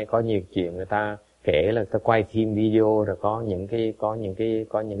nghe có nhiều chuyện người ta kể là ta quay phim video rồi có những cái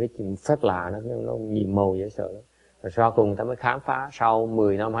phép lạ nó nhiều màu dễ sợ lắm. Rồi sau cùng người ta mới khám phá, sau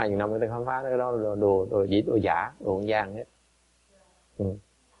 10 năm 20 năm người ta khám phá cái đó là đồ giả, đồ con gian hết.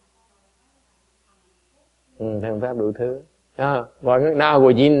 Thằng phép đủ thứ. Well, now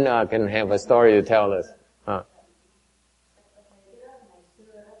Gojin can have a story to tell us.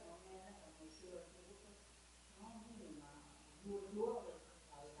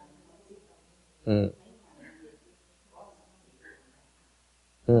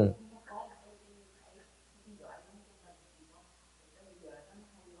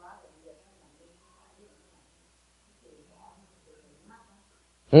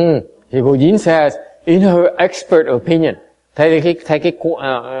 Thì Gojin says, in her expert opinion, theo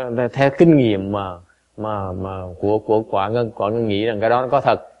kinh nghiệm của quả ngân nghĩ rằng cái đó nó có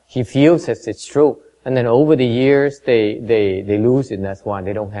thật. She feels that it's true, and then over the years they lose it. That's why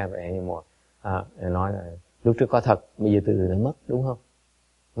they don't have it anymore. Nói là lúc trước có thật, bây giờ từ từ nó mất, đúng không?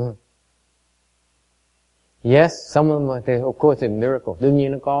 Yes, some of them, of course, it's a miracle. Đương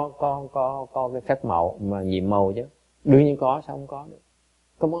nhiên nó có cái phép màu mà nhiệm màu chứ. Đương nhiên có, sao không có được?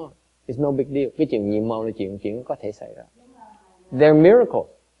 Come on, it's no big deal. Cái chuyện nhiệm màu là chuyện có thể xảy ra. They're miracles.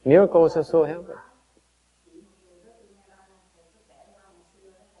 Miracles are so helpful.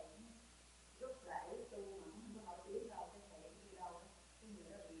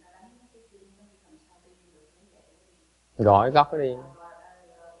 Gọi góc đi.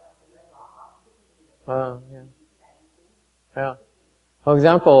 Yeah. For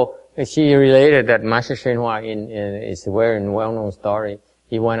example, she related that Master Shenhua is a very well-known story.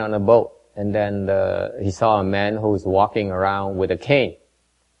 He went on a boat, and then he saw a man who was walking around with a cane.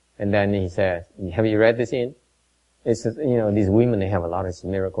 And then he said, have you read this in? It's, these women, they have a lot of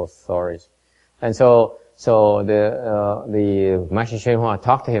miracle stories. And so the Master Shenhua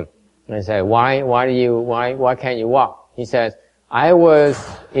talked to him and said, why can't you walk? He says, I was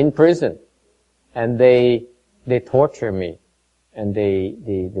in prison, and they tortured me, and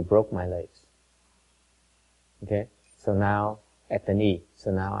they broke my legs. Okay? So now, at the knee,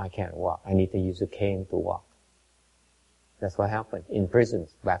 so now I can't walk. I need to use a cane to walk. That's what happened in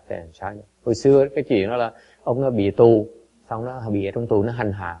prisons back then in China. Hồi xưa cái chuyện đó là ông nó bị tù, xong nó bị ở trong tù nó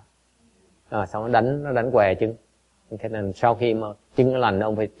hành hạ, xong nó đánh què chân. Thế nên sau khi mà chân nó lành,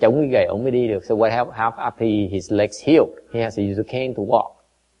 ông phải chống cái gậy ông mới đi được. So what happened after his legs healed? He has to use a cane to walk.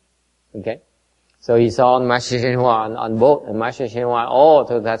 Okay? So he saw Master Shenhua on boat, and Master Shenhua,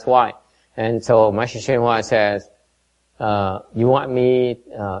 so that's why. And so Master Shenhua says, you want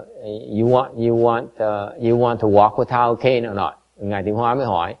to walk without a cane or not? Ngài Tiến Hóa mới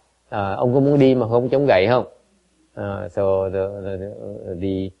hỏi, ông có muốn đi mà không chống gậy không? So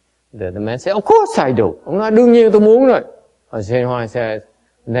the man said, of course I do. Ông nói, đương nhiên tôi muốn rồi. Shenhua says,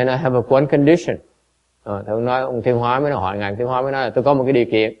 then I have one condition. Thì ông nói, ông Tiến Hóa mới hỏi, Ngài Tiến Hóa mới nói là tôi có một cái điều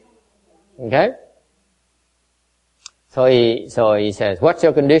kiện. Okay? So he says, what's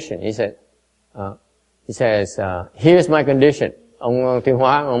your condition? He says, here's my condition. Ông Tiến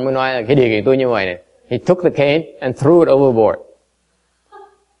Hóa, ông mới nói là cái điều kiện tôi như vậy này. He took the cane and threw it overboard.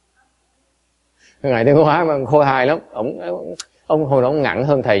 Ngài Tiến Hóa mà khôi hài lắm. Ông hồi đó ông ngẳng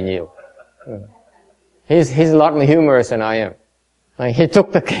hơn thầy nhiều. He's a lot more humorous than I am. He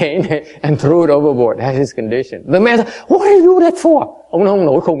took the cane and threw it overboard. That's his condition. The man said, what do you do that for? Ông nói ông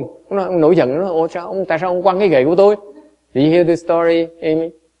nổi khùng. Ông nổi giận. Tại sao ông quăng cái gậy của tôi? Did you hear this story, Amy?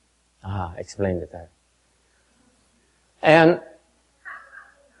 Explain it there.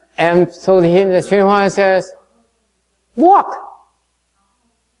 And so the Shenhua says, walk.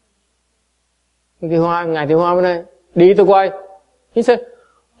 Ngài Tiến Hóa bên đây, đi tôi quay. He said,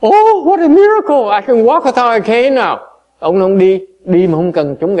 oh, what a miracle! I can walk without a cane now. Ông đi mà không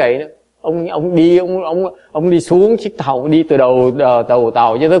cần chống gậy nữa. Ông đi xuống chiếc tàu, đi từ đầu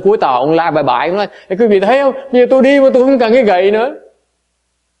tàu cho tới cuối tàu, ông la bại, ông nói, quý vị thấy không? Bây giờ tôi đi mà tôi không cần cái gậy nữa.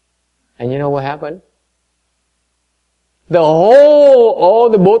 And you know what happened? All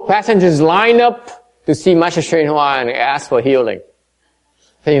the boat passengers lined up to see Master Shenhua and ask for healing.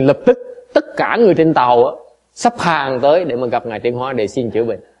 Thì lập tức tất cả người trên tàu sắp hàng tới để mà gặp Ngài Tiến Hóa để xin chữa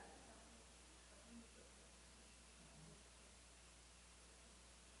bệnh.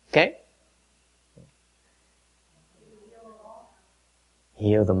 Okay?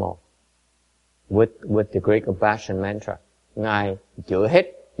 Heal them all. With the Great Compassion Mantra. Ngài chữa hết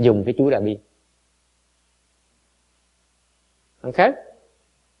dùng cái chú Đại Bi. Okay?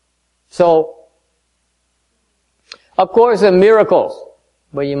 So, of course, the miracles.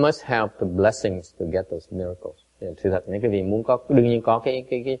 But you must have the blessings to get those miracles. Sự thật nếu quý vị muốn có, đương nhiên có cái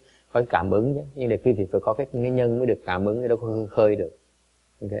cảm ứng chứ. Nhưng để quý vị phải có cái nhân mới được cảm ứng, đâu có khơi được.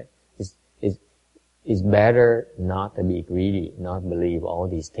 Okay? It's better not to be greedy, not believe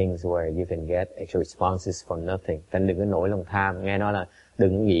all these things where you can get actual responses from nothing. Thành đừng có nổi lòng tham. Nghe nói là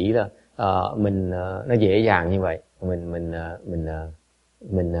đừng nghĩ là nó dễ dàng như vậy. Mình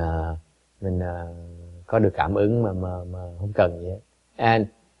có được cảm ứng mà không cần gì hết. And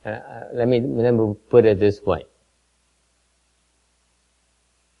let me put it this way.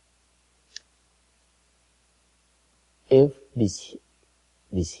 If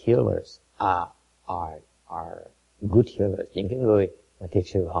these healers are good healers, những cái người mà thực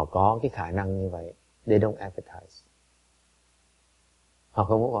sự họ có cái khả năng như vậy, they don't advertise. Họ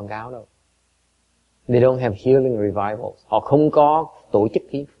không có quảng cáo đâu. They don't have healing revivals. Họ không có tổ chức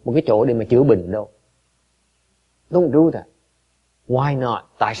một cái chỗ để mà chữa bệnh đâu. Don't do that. Why not?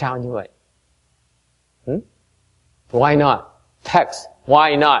 Tại sao như vậy? Why not? Text.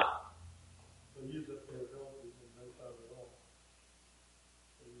 Why not?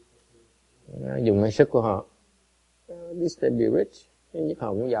 Dùng cái sức của họ. This they be rich. Nhưng họ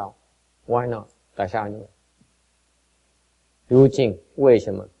cũng giàu. Why not? Tại sao như vậy? 究竟为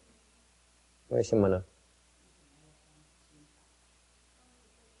什么？为什么呢？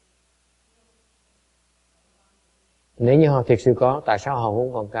 Nếu như họ thực sự có, tại sao họ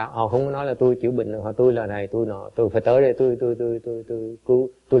không quảng cáo? Họ không nói là tôi chữa bệnh, họ tôi là này, tôi nọ, tôi phải tới đây, tôi cứu,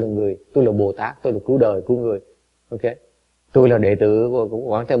 tôi là người, tôi là Bồ Tát, tôi là cứu đời, cứu người. Ok? Tôi là đệ tử của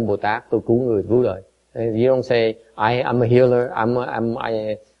Quán Thế Âm Bồ Tát, tôi cứu người, cứu đời. You don't say I'm a healer,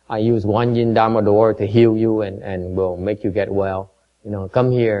 I use one yin dharma door to heal you and will make you get well. You know, come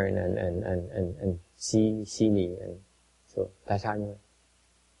here and see me. And so, tại sao như vậy?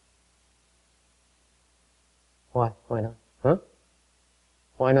 Why not? Huh?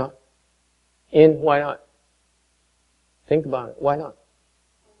 Why not? Why not? Think about it. Why not?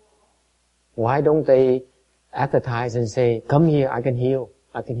 Why don't they advertise and say, come here, I can heal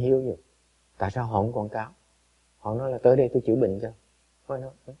you. Tại sao họ không quảng cáo? Họ nói là tới đây tôi chữa bệnh cho. Why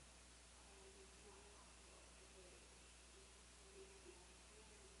not? Huh?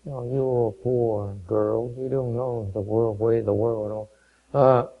 Oh, you're a poor girl. You don't know the world, way the world.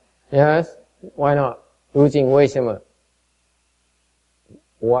 Yes. Why not? 究竟为什么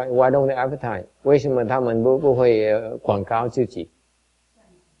Why don't they advertise? 为什么他们不会广告自己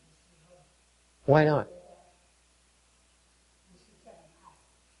Why not?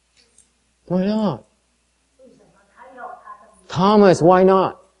 Why not? Thomas, why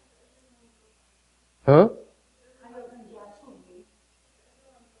not? Huh?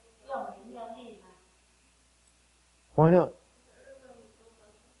 Why not?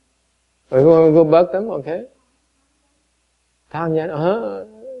 Go back them, okay? Tham nhãn,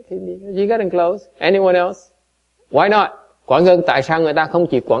 you getting close. Anyone else? Why not? Quảng ngân, tại sao người ta không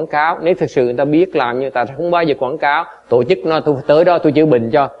chỉ quảng cáo? Nếu thực sự người ta biết làm như ta không bao giờ quảng cáo. Tổ chức nó, tôi tới đó tôi chữa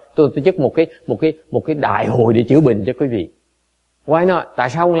bệnh cho. Tôi tổ chức một cái đại hội để chữa bệnh cho quý vị. Why not? Tại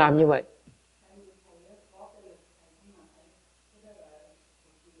sao không làm như vậy?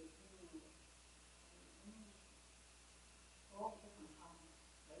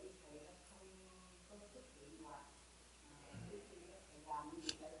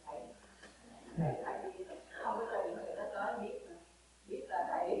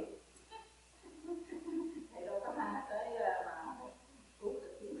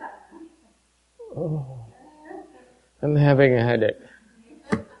 Oh, I'm having a headache.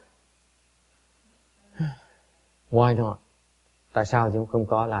 Why not? Tại sao chúng không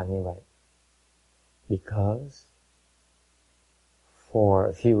có làm như vậy? Because for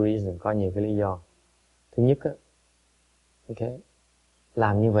a few reasons, có nhiều cái lý do. Thứ nhất á, okay,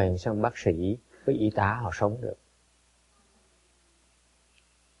 làm như vậy sao bác sĩ với y tá họ sống được?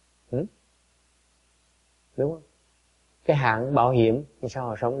 Đúng không? Cái hãng bảo hiểm sao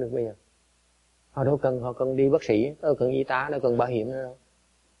họ sống được bây giờ? Họ cần đi bác sĩ, đâu cần y tá, đâu cần bảo hiểm nữa đâu.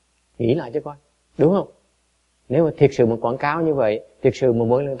 Nghĩ lại chứ coi, đúng không? Nếu mà thiệt sự mà quảng cáo như vậy, thiệt sự mà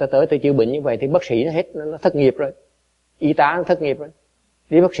mỗi lần ta tới tôi chữa bệnh như vậy thì bác sĩ nó hết, nó thất nghiệp rồi, y tá nó thất nghiệp rồi,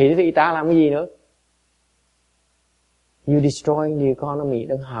 đi bác sĩ thì y tá làm cái gì nữa? You destroy the economy,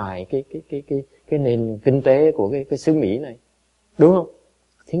 đang hại cái nền kinh tế của cái xứ Mỹ này, đúng không?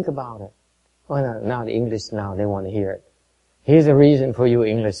 Think about it. Oh, now the English now they want to hear it. Here's a reason for you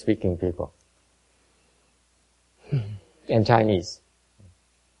English speaking people. And Chinese.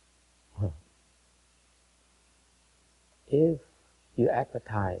 If you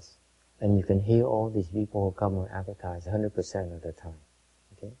advertise and you can hear all these people who come and advertise 100% of the time,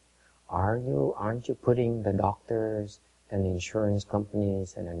 okay? Aren't you putting the doctors and the insurance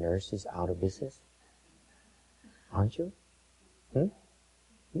companies and the nurses out of business? Aren't you?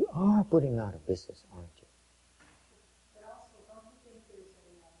 You are putting out of business, aren't you? But also, don't you think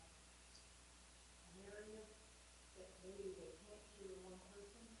there's an area that maybe they can't cure one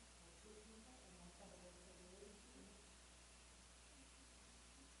person or two people, and then somebody else will do it?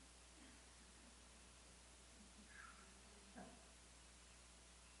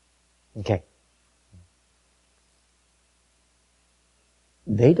 Okay.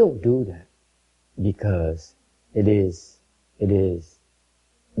 they don't do that because it is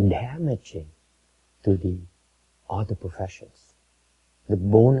damaging to the other professions, the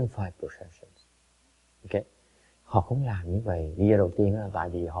bona fide professions. Okay? Họ không làm như vậy. Lý do đầu tiên là tại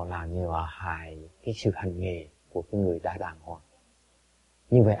vì họ làm như là hại cái sự hành nghề của cái người đã đàng hoàng.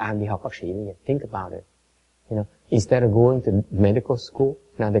 Như vậy ai đi học bác sĩ bây giờ? Think about it. You know, instead of going to medical school,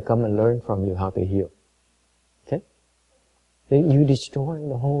 now they come and learn from you how to heal. Okay? Then you're destroying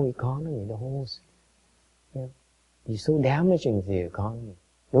the whole economy, the whole, you know, you're so damaging the economy.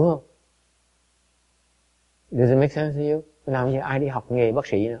 Đúng không? Does it make sense to you? Nào bây giờ ai đi học nghề bác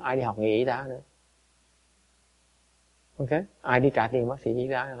sĩ nữa, ai đi học nghề y tá nữa? Okay? Ai đi trả tiền bác sĩ y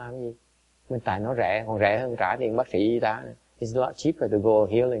tá làm gì? Mình tại nó rẻ, còn rẻ hơn trả tiền bác sĩ y tá nữa. It's a lot cheaper to go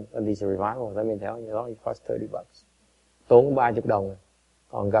healing on these revivals. Let me tell you, it only costs $30. Tốn $30.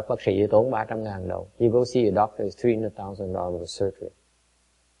 Còn gặp bác sĩ thì tốn $300,000. You go see a doctor, it's $300,000 of surgery.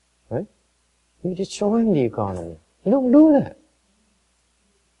 Right? You're destroying the economy. You don't do that.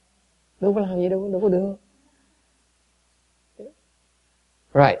 Đâu có làm gì đâu có được.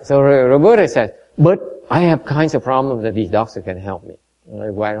 Right, so Roberta says, but I have kinds of problems that these doctors can help me.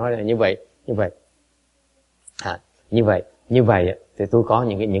 Ngoài nói là như vậy thì tôi có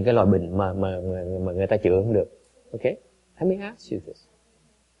những cái loại bệnh mà người ta chữa không được. Okay? Let me ask you this.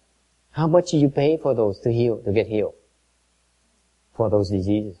 How much do you pay for those to heal, to get healed? For those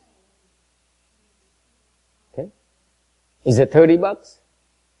diseases? Okay? Is it $30?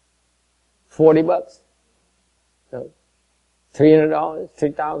 $40? No. $300?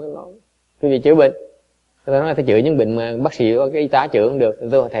 $3,000? Quý vị chữa bệnh. Tôi nói tôi chữa những bệnh mà bác sĩ có cái y tá chữa không được.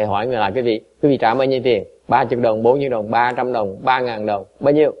 Tôi thầy hỏi người lại quý vị trả bao nhiêu tiền? $30, $40, $300, $3,000,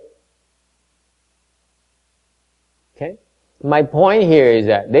 bao nhiêu? Okay? My point here is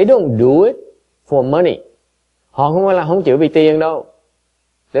that they don't do it for money. Họ không chữa vì tiền đâu.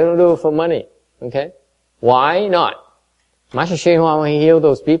 They don't do it for money. Okay? Why not? Master Shen Hoa, he healed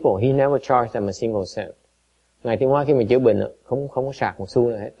those people, he never charged them a single cent. Ngài Tiên Hoa khi mình chữa bệnh không có sạc một xu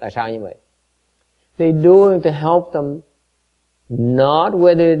nào hết. Tại sao như vậy? They do it to help them, not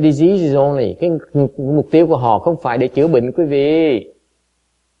with the diseases only. Cái mục tiêu của họ không phải để chữa bệnh quý vị.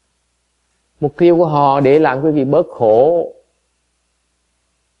 Mục tiêu của họ để làm quý vị bớt khổ.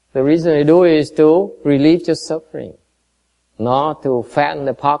 The reason they do it is to relieve your suffering, not to fatten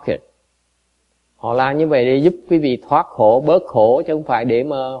the pocket. Họ làm như vậy để giúp quý vị thoát khổ, bớt khổ, chứ không phải để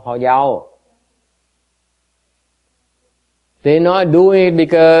mà họ giàu. They're not doing it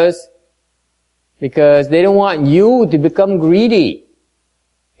because they don't want you to become greedy.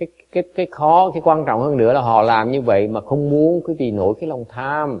 Cái quan trọng hơn nữa là họ làm như vậy mà không muốn quý vị nổi cái lòng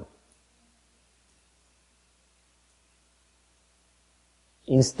tham.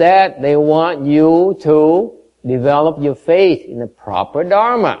 Instead, they want you to develop your faith in the proper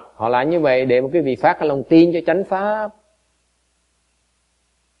dharma. Họ làm như vậy để mà quý vị phát cái lòng tin cho chánh pháp.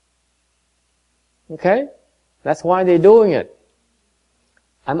 Okay? That's why they're doing it.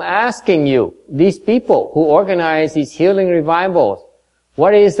 I'm asking you, these people who organize these healing revivals,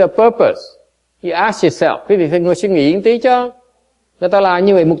 what is the purpose? You ask yourself. Quý vị phải ngồi suy nghĩ một tí chứ. Người ta làm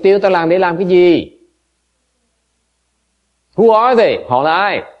như vậy, mục tiêu ta làm để làm cái gì? Who are they? Họ là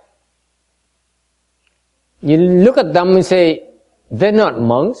ai? You look at them and say, they're not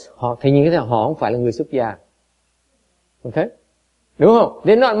monks. Thì những cái họ không phải là người xuất gia. Okay? Đúng không?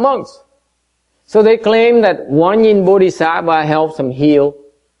 They're not monks. So they claim that one yin bodhisattva helps them heal.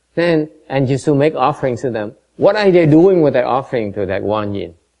 Then, and you should make offerings to them. What are they doing with their offering to that one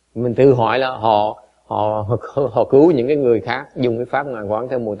yin? Mình tự hỏi là họ cứu những cái người khác dùng cái pháp ngoan quán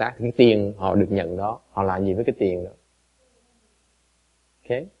theo Bồ Tát, cái tiền họ được nhận đó, họ làm gì với cái tiền đó?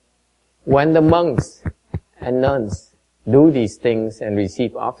 Okay? When the monks and nuns do these things and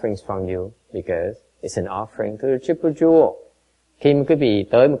receive offerings from you, because it's an offering to the triple jewel. Khi mà quý vị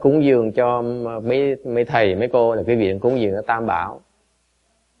tới mà cúng dường cho mấy thầy, mấy cô là quý vị cúng dường cho Tam Bảo.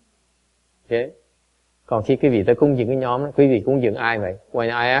 Okay? Còn khi quý vị tới cúng dường cái nhóm đó, quý vị cúng dường ai vậy? When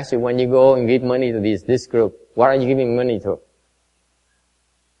I ask you, when you go and give money to this group, what are you giving money to?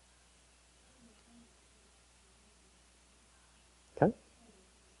 Okay?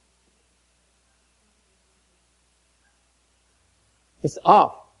 It's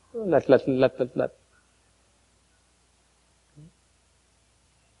off. Let.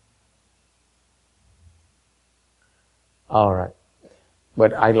 All right.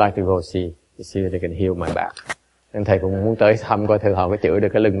 But I'd like to go see if they can heal my back. Nên thầy cũng muốn tới thăm coi thử họ có chữa được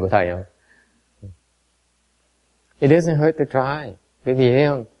cái lưng của thầy không. It doesn't hurt to try. Quý vị thấy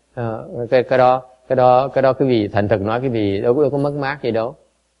không? Cái đó quý vị thành thực nói quý vị đâu có mất mát gì đâu.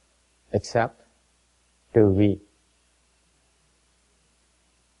 Except trừ vì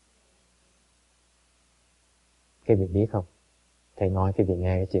Cái vị biết không? Thầy nói cái vị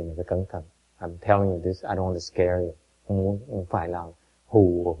nghe cái chuyện này phải cẩn thận. I'm telling you this, I don't want to scare you. Không phải là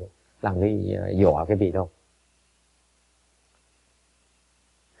hù, làm cái dọa cái vị đâu.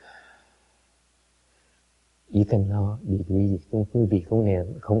 You cannot be greedy. Quý vị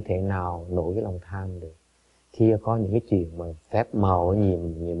không thể nào nổi cái lòng tham được. Khi có những cái chuyện mà phép màu nhiều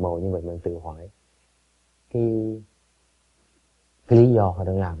màu như vậy, mình tự hỏi cái lý do họ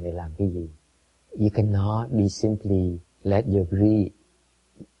đang làm để làm cái gì. You cannot be simply let your greed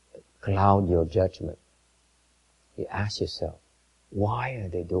cloud your judgment. You ask yourself, why are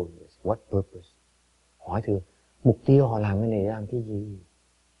they doing this? What purpose? Hỏi thử, mục tiêu họ làm cái này làm cái gì?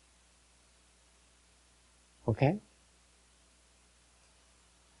 Ok?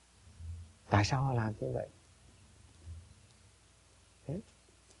 Tại sao họ làm như vậy? Okay?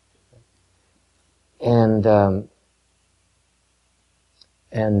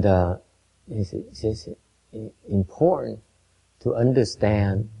 It's important to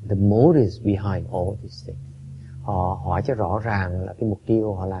understand the motives behind all these things. Họ hỏi cho rõ ràng là cái mục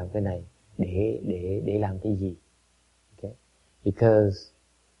tiêu họ làm cái này để làm cái gì. Okay? Because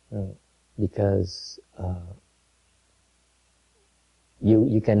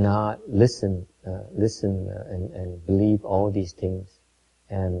you cannot listen and believe all these things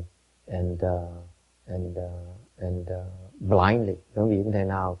and blindly. Quý vị không thể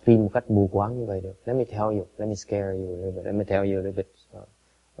nào tin một cách mù quáng như vậy được. Let me tell you, let me scare you a little bit. Let me tell you a little bit,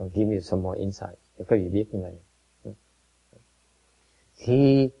 give you some more insight. Để quý vị biết như vậy.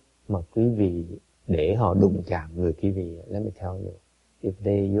 Khi mà quý vị để họ đụng chạm người quý vị, let me tell you, if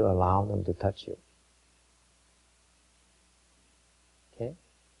you allow them to touch you. Okay?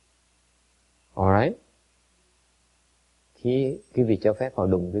 Alright? Khi quý vị cho phép họ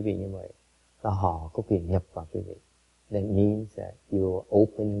đụng quý vị như vậy, là họ có quyền nhập vào quý vị. That means that you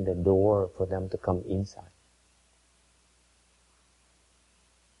open the door for them to come inside.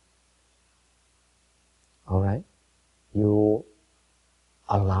 Alright? You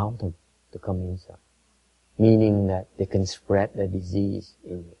allow them to come inside. Meaning that they can spread the disease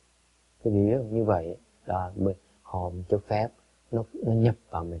in you. Quý vị biết không? Như vậy là họ cho phép nó nhập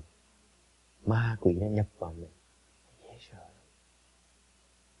vào mình. Ma quỷ nó nhập vào mình. Dễ sợ.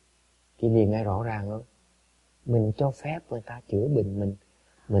 Cái gì nghe rõ ràng không? Mình cho phép người ta chữa bệnh mình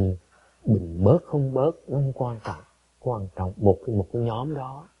bệnh bớt không bớt nó không quan trọng. Quan trọng một cái nhóm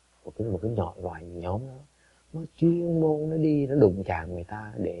đó, một cái loại nhóm đó, nó chuyên môn nó đi nó đụng chạm người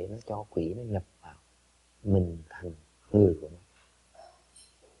ta để nó cho quỷ nó nhập vào mình thành người của nó.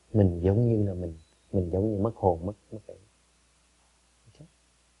 Mình giống như là mình giống như mất hồn mất cái.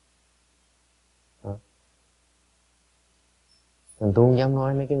 Tôi không dám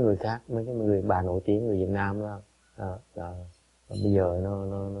nói mấy cái người khác, mấy cái người bà nổi tiếng người Việt Nam đó, bây giờ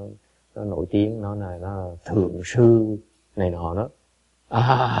nó nổi tiếng, nó là thượng sư này nọ đó.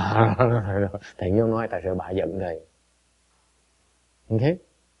 Thầy nhau nói tại sao bà giận thầy. Ok?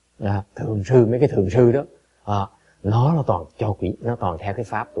 Thượng sư, mấy cái thượng sư đó, nó là toàn cho quỷ, nó toàn theo cái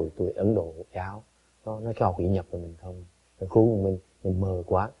pháp tụi Ấn Độ giáo, nó cho quỷ nhập vào mình không. Mình mờ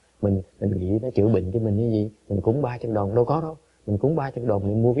quá, mình nghĩ nó chữa bệnh cho mình cái gì, mình cúng 300 đồng đâu có đâu. Mình cúng 300 đồng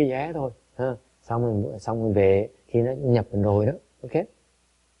mình mua cái vé thôi, ha. Xong mình về khi nó nhập mình rồi đó, ok?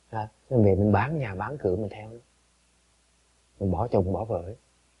 Mình về mình bán nhà bán cửa mình theo nó, mình bỏ chồng bỏ vợ,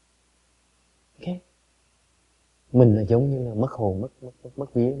 ok? Mình là giống như là mất hồn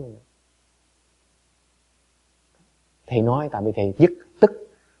mất vía luôn. Thầy nói tại vì thầy tức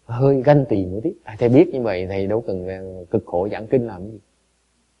hơi ganh tị một tí, thầy biết như vậy thầy đâu cần cực khổ giảng kinh làm gì.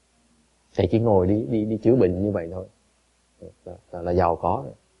 Thầy chỉ ngồi đi chữa bệnh như vậy thôi. Là giàu có,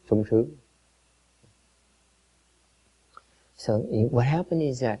 sung sướng. So what happened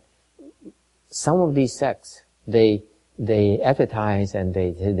is that some of these sects they advertise and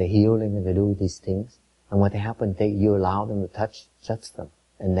they healing and they do these things, and what happens you allow them to touch them,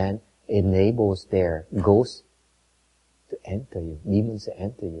 and then enables their ghosts to enter you, demons to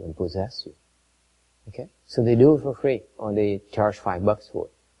enter you and possess you. Okay, so they do it for free, or they charge $5 for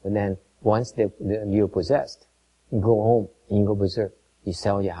it. But then once you're possessed, you go home and you go berserk. You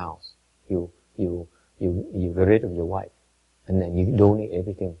sell your house. You get rid of your wife, and then you donate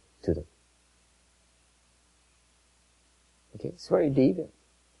everything to them. Okay, it's very deviant.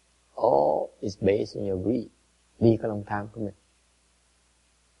 All is based on your greed. Vì cái lòng tham của mình.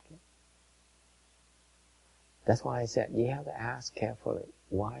 Okay. That's why I said you have to ask carefully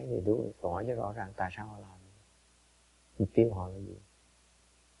why they do it. Hỏi cho rõ ràng tại sao họ làm. Mục tiêu họ là gì?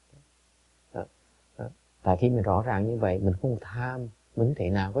 Tại khi mình rõ ràng như vậy, mình không tham, mình không thể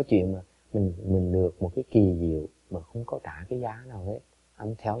nào có chuyện mà mình được một cái kỳ diệu mà không có trả cái giá nào hết.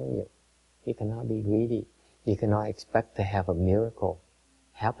 I'm telling you, you cannot be greedy. You cannot expect to have a miracle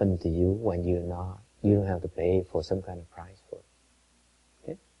happen to you when you don't have to pay for some kind of price for it.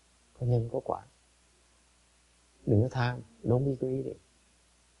 Okay? Có nhân có quả. Đừng có tham. Don't be greedy.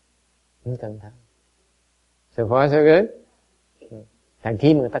 Không cần tham. So far so good. Thằng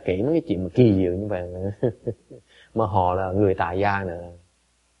khi mà người ta kể mấy cái chuyện mà kỳ diệu như vậy mà họ là người tại gia nữa.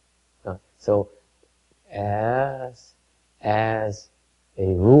 So as a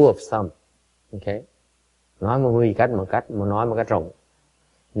rule of thumb, okay, nói một cách rộng.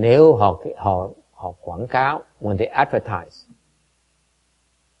 Nếu họ quảng cáo, when they advertise,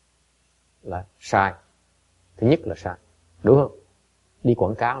 là sai. Thứ nhất là sai, đúng không? Đi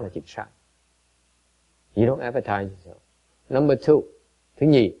quảng cáo là chuyện sai. You don't advertise yourself. Number two, thứ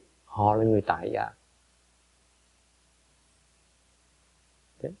nhì, họ là người tại gia.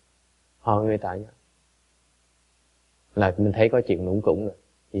 Okay? Họ là người tại gia. Là mình thấy có chuyện lủng củng rồi.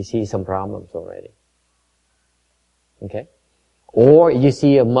 You see some problems already. Okay? Or you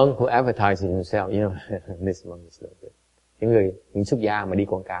see a monk who advertises himself, you know, this monk is no good. Những xuất gia mà đi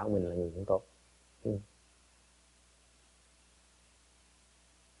quảng cáo mình là người không tốt.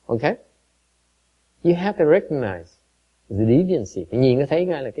 Okay? You have to recognize the deviancy. Tự nhiên nó thấy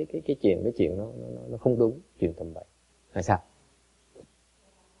ngay là cái chuyện nó không đúng, chuyện tầm bậy. Là sao?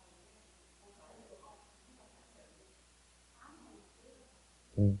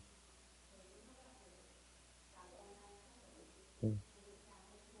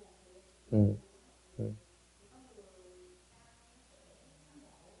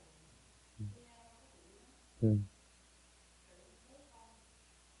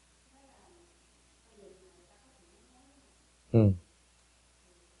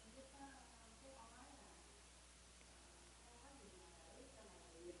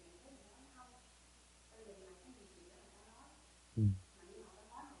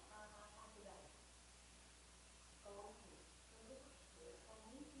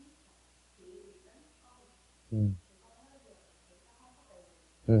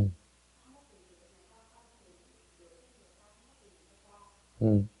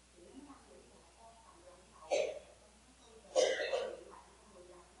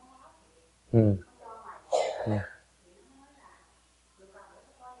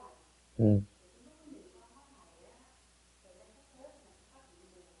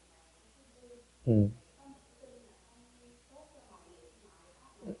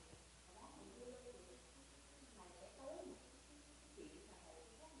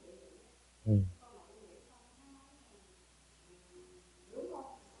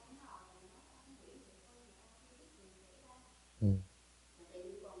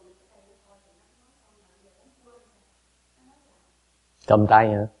 Cầm tay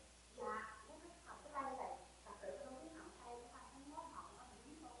hả?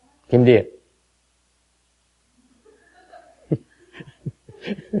 Kim Điệp.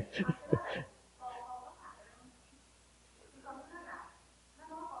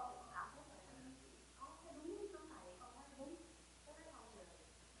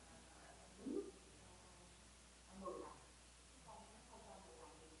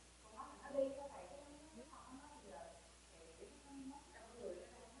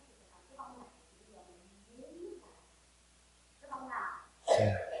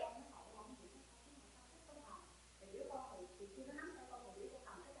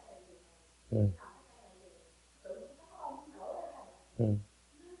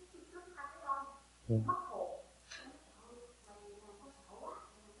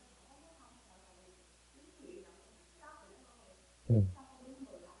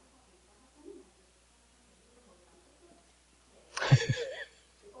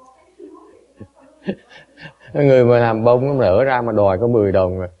 Người mà làm bông nó nở ra mà đòi có 10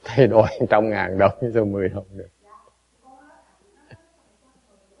 đồng rồi, thầy đòi 100.000 đồng cho 10 đồng được.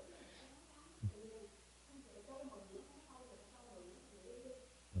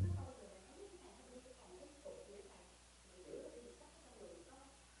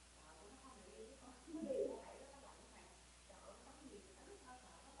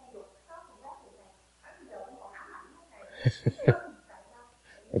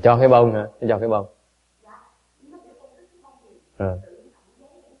 Cho cái bông hả? Cho cái bông.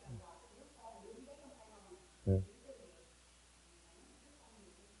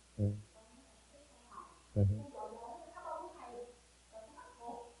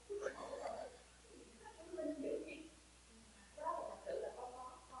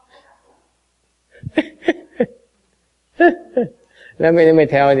 Let me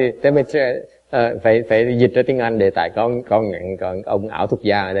tell you, phải dịch ra tiếng Anh để tại con ông ảo thuật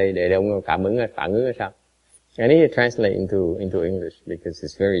gia ở đây để ông phản ứng là sao? I need to translate into English because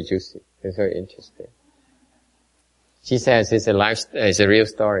it's very juicy. It's very interesting. She says it's a real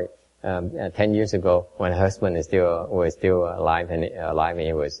story. 10 years ago, when her husband was still alive and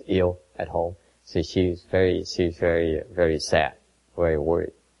he was ill at home, so she's very sad, very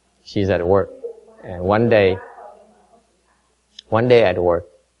worried. She's at work, and one day at work,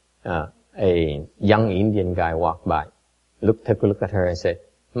 a young Indian guy walked by, took a look at her and said,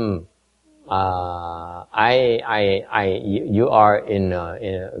 you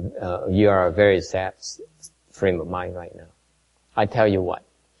are a very sad frame of mind right now. I tell you what,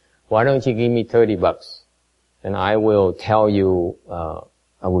 why don't you give me $30 and I will tell you,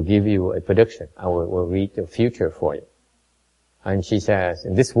 I will give you a prediction. I will read the future for you. And she says,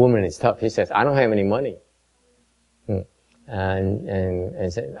 and this woman is tough. She says, I don't have any money.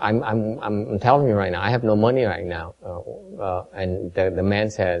 And said, I'm telling you right now, I have no money right now. And the man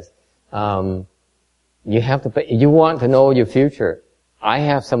says, you have to pay, you want to know your future. I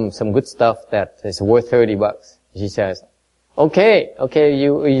have some good stuff that is worth $30. She says, okay,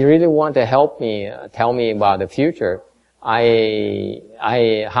 you really want to help me, tell me about the future. How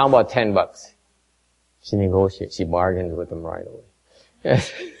about $10? She negotiates, she bargains with them right away.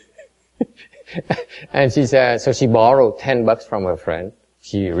 And she said, so she borrowed $10 from her friend.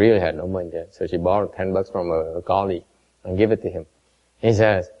 She really had no money yet. So she borrowed $10 from her colleague and gave it to him. He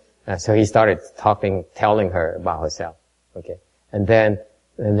says, so he started telling her about herself. Okay. And then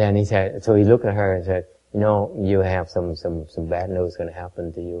he said, so he looked at her and said, you have some bad news gonna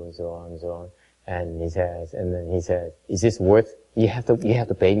happen to you and so on and so on. And then he says, is this worth, you have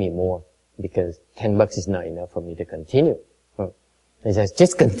to pay me more because $10 is not enough for me to continue. He says,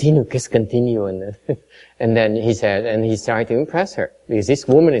 just continue. And then he said, and he's trying to impress her because this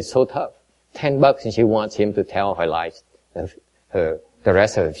woman is so tough. $10 and she wants him to tell her life, the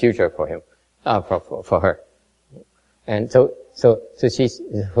rest of the future for him, for her. And so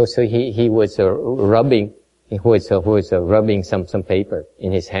he was rubbing some paper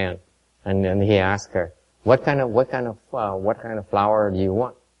in his hand. And then he asked her, what kind of flower do you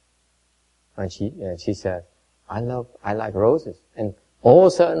want? And she said, I like roses. And all of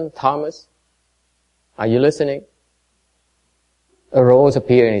a sudden, Thomas, are you listening? A rose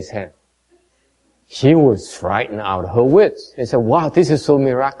appeared in his hand. She was frightened out of her wits. She said, wow, this is so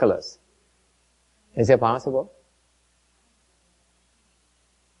miraculous. Is it possible?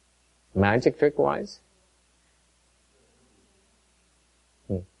 Magic trick wise?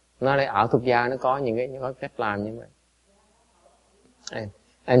 Nó đây ảo thuật gia nó có những cái cách làm như vậy.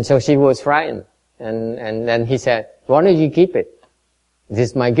 And so she was frightened. And then he said, why don't you keep it? This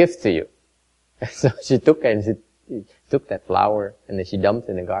is my gift to you. So she took that flower and then she dumped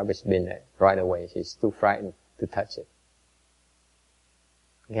it in the garbage bin right away. She's too frightened to touch it.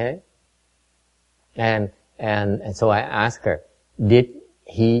 Okay? And so I asked her, did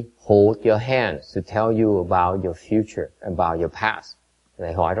he hold your hands to tell you about your future, about your past?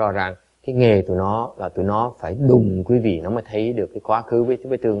 Lại hỏi rõ ràng, cái nghề tụi nó là tụi nó phải đùng quý vị nó mới thấy được cái quá khứ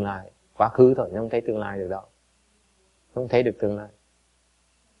với tương lai. Quá khứ thôi, nó không thấy tương lai được đâu. Nó không thấy được tương lai.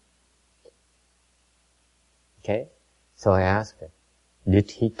 Okay? So I asked her,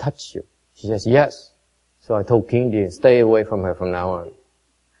 did he touch you? She says, yes. So I told King Dean, stay away from her from now on.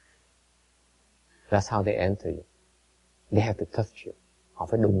 That's how they enter you. They have to touch you. Họ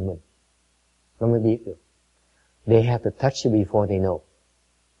phải đụng mình. Nó mới biết được. They have to touch you before they know.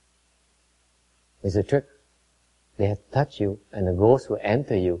 It's a trick. They have to touch you and the ghost will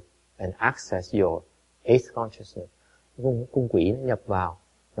enter you and access your eighth consciousness. Con quỷ nó nhập vào,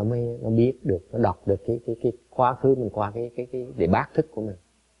 nó biết được, nó đọc được cái quá khứ mình qua cái để bác thức của mình.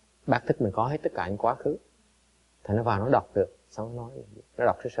 Bác thức mình có hết tất cả những quá khứ. Thì nó vào nó đọc được, xong nó nói, nó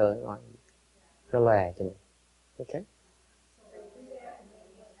đọc sơ nó nói, nó lòe cho mình. Okay?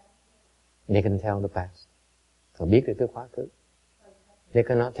 They can tell the past. Họ biết được cái quá khứ. They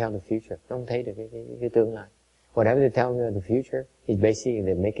cannot tell the future. Nó không thấy được cái tương lai. Whatever they tell you the future is basically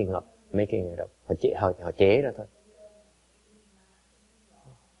they're making it up. Họ chế ra thôi.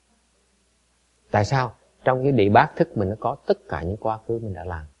 Tại sao? Trong cái địa bát thức mình nó có tất cả những quá khứ mình đã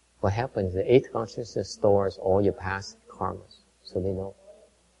làm. What happens? The eighth consciousness stores all your past karmas, so they know.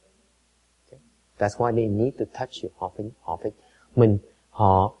 Okay? That's why they need to touch you.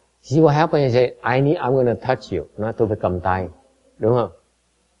 See what happens? They say, I'm going to touch you. Nói tôi phải cầm tay, đúng không?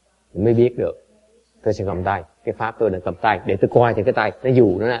 Mình mới biết được. Tôi sẽ cầm tay. Cái pháp tôi là cầm tay. Để tôi coi thì cái tay. Nó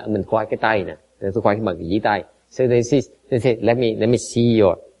dù nó là mình coi cái tay nè. Để tôi coi bằng cái dĩ tay. So they say, let me see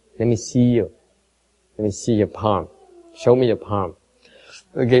your palm. Show me your palm.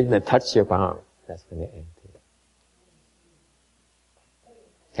 Okay, they touch your palm. That's when they enter.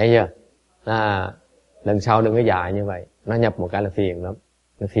 Thấy chưa? Lần sau đừng có dài như vậy. Nó nhập một cái là phiền lắm.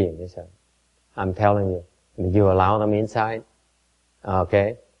 Nó phiền chứ sao? I'm telling you. Did you allow them inside?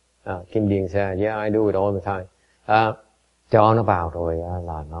 Okay. Kim Điền said, yeah, I do it all the time. Cho nó vào rồi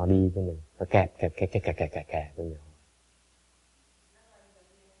là nó đi với mình. Nó kẹp với mình.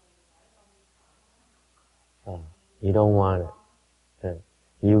 You don't want it.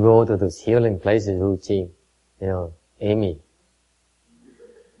 You go to those healing places routine. You know, Amy.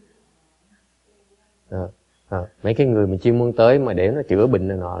 Mấy cái người mình chuyên môn tới mà để nó chữa bệnh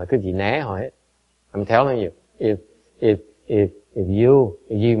này nọ là cái gì né họ hết. I'm telling you, if you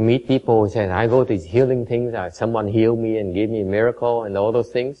meet people who say, I go to these healing things, someone heal me and give me a miracle and all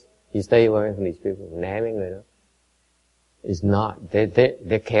those things, you stay away from these people. Né mấy người đó. It's not.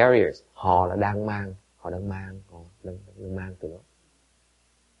 They're carriers. Họ là đang mang từ nó.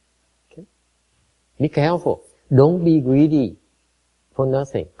 Okay. Be careful. Don't be greedy for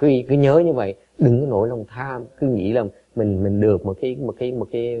nothing. Cứ nhớ như vậy, đừng có nổi lòng tham, cứ nghĩ là mình được một cái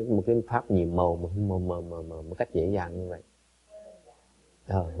pháp nhiệm màu một cách dễ dàng như vậy.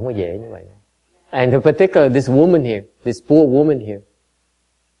 Không có dễ như vậy. And in particular, this woman here, this poor woman here,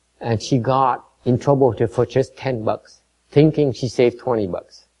 and she got in trouble for just $10, thinking she saved $20.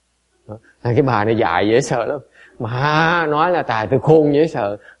 Cái bà này dại dễ sợ lắm. Mà nói là tài tôi khôn dễ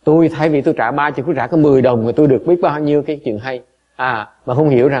sợ. Tôi thay vì tôi trả 30, tôi trả có 10 đồng mà tôi được biết bao nhiêu cái chuyện hay. Mà không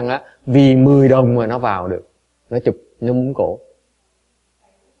hiểu rằng á, vì 10 đồng mà nó vào được. Nó chụp, nó muốn cổ.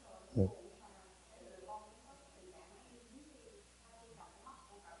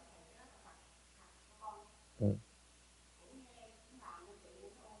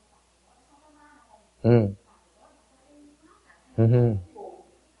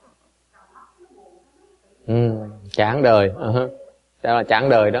 Chán đời. Đó là chán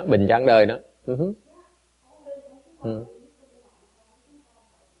đời đó, bệnh chán đời đó.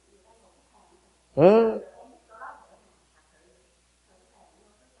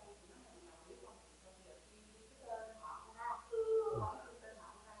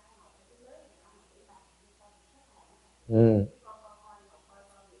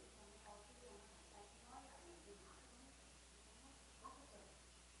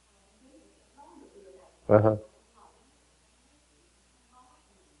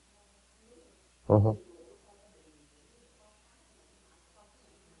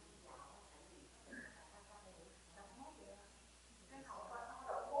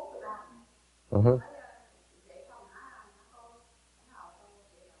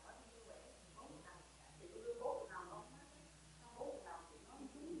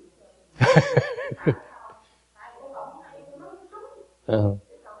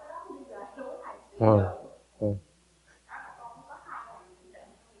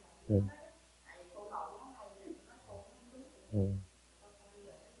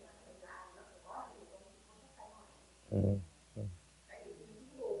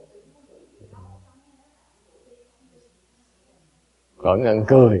 Có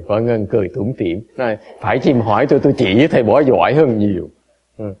ngân cười tủm tỉm. Phải chim hỏi tôi chỉ với thầy bói giỏi hơn nhiều.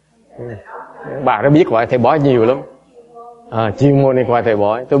 Bà đã biết gọi thầy bói nhiều lắm. Chuyên môn đi qua thầy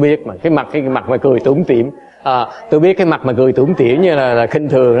bói. Tôi biết mà cái mặt mà cười tủm tỉm. Tôi biết cái mặt mà cười tủm tỉm như là khinh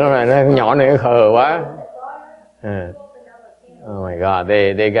thường nó nhỏ này nó khờ quá. Oh my God,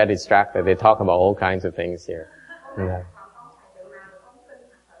 they got distracted. They talk about all kinds of things here. Yeah,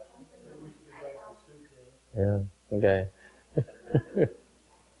 okay.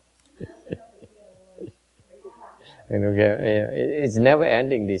 And okay, it's never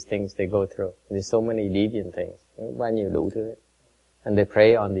ending, these things they go through. There's so many deviant things. Bao nhiêu đủ thứ. And they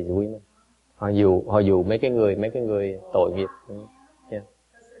prey on these women. Họ dụ mấy cái người tội nghiệp. Yeah.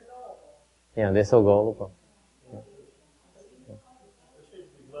 Yeah, they're so gullible.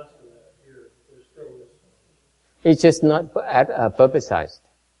 It's just not purposized.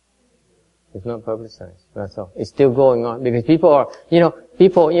 It's not publicized. That's all. It's still going on because people are,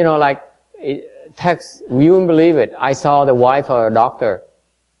 like, text, you wouldn't believe it. I saw the wife of a doctor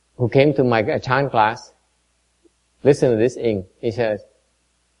who came to my Chan class. Listen to this ink. He says,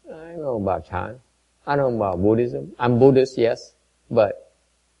 I don't know about Chan. I don't know about Buddhism. I'm Buddhist, yes, but,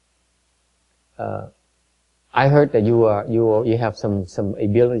 I heard that you have some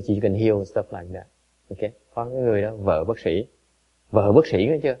ability, you can heal and stuff like that. Okay? Có cái người đó, vợ bác sĩ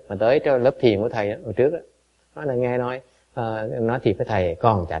nghe chưa, mà tới cho lớp thiền của thầy hồi trước á, nói là nghe nói thiệt với thầy,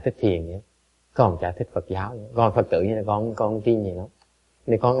 con chả thích thiền vậy, con chả thích Phật giáo vậy, con Phật tử như là con tin gì nó,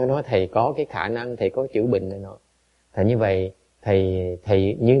 thì con nói thầy có cái khả năng, thầy có chữa bệnh này nọ, thầy như vậy, thầy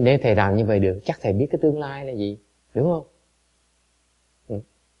nếu thầy làm như vậy được, chắc thầy biết cái tương lai là gì, đúng không?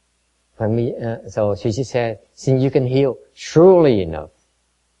 So she said, since you can heal surely enough,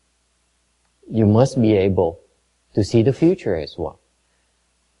 you must be able to see the future as well.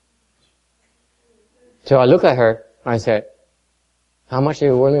 So I look at her, I said, how much are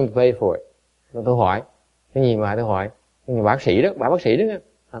you willing to pay for it? Rồi tôi hỏi, cái gì mà tôi hỏi? Cái người bác sĩ đó, bà bác sĩ đó.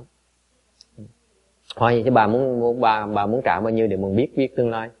 Hỏi gì chứ bà muốn trả bao nhiêu để mình biết tương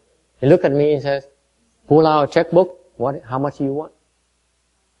lai? He looked at me and says, pull out a checkbook. How much do you want?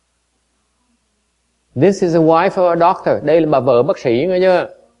 This is the wife of a doctor. Đây là bà vợ bác sĩ nghe chưa?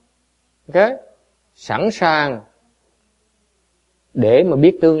 Okay? Sẵn sàng để mà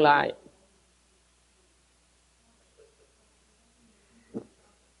biết tương lai.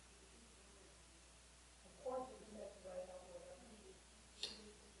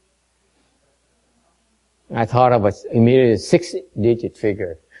 I thought of immediately 6-digit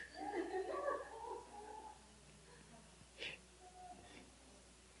figure.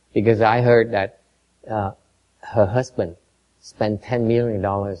 Because I heard that her husband spent $10 million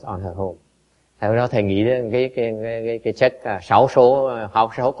on her home. Theo đó thầy nghĩ đến cái check 6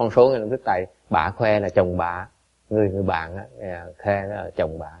 con số ngay lập tức tại bà khoe là chồng bà, người bạn á, khoe là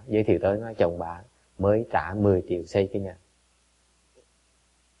chồng bà, giới thiệu tới nói chồng bà mới trả 10 triệu xây cái nhà.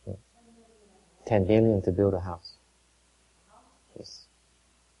 10 million to build a house. Yes.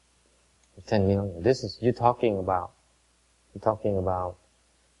 10 million. This is you're talking about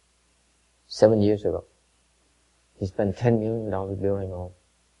 7 years ago. He spent $10 million building a home.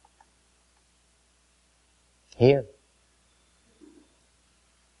 Here.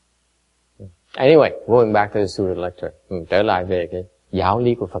 Anyway, going back to the Sutra lecture. Trở lại về cái giáo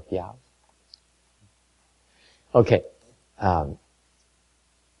lý của Phật giáo. Okay.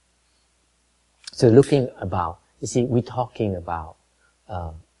 So looking about, you see, we're talking about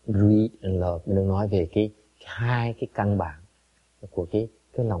greed and love. Mình đang nói về cái hai cái căn bản của cái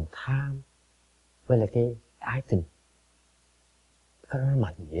lòng tham với lại cái ái tình. Cái đó nó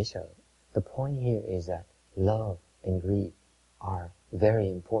mạnh dễ sợ. The point here is that love and greed are very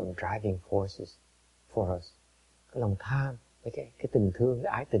important driving forces for us. Cái lòng tham với cái tình thương,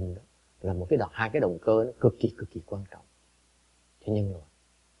 cái ái tình đó là một hai cái động cơ nó cực kỳ quan trọng cho nhân loại.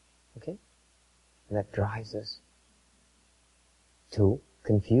 Okay? That drives us to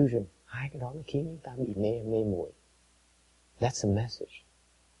confusion. Hai cái đó nó khiến chúng ta bị mê muội. That's the message.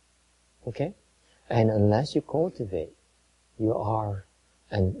 Okay? And unless you cultivate,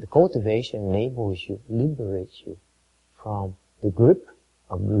 and the cultivation enables you, liberates you from the grip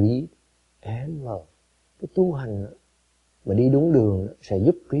of greed and love. Cái tu hành mà đi đúng đường sẽ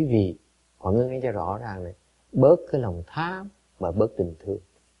giúp quý vị, mọi người nghe cho rõ ràng này, bớt cái lòng tham và bớt tình thương.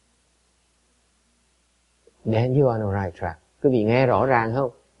 Then you are on the right track. Quý vị nghe rõ ràng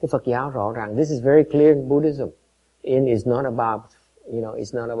không? Cái Phật giáo rõ ràng. This is very clear in Buddhism. And it's not about,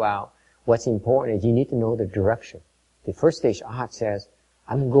 it's not about what's important is you need to know the direction. The first stage Arhat says,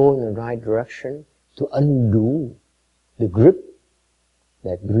 I'm going in the right direction to undo the grip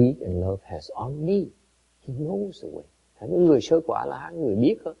that greed and love has on me. He knows the way. Những người sơ quả là người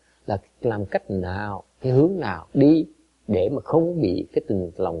biết là làm cách nào, cái hướng nào đi để mà không bị cái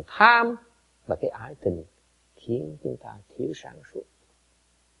lòng tham và cái ái tình khiến chúng ta thiếu sáng suốt.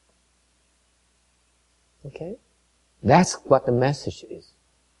 Okay? That's what the message is.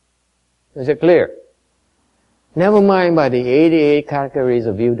 Is it clear? Never mind by the 88 categories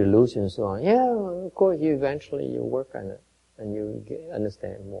of view, delusion, and so on. Yeah, of course, you work on it and you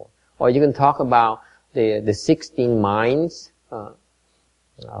understand more. Or you can talk about the 16 minds,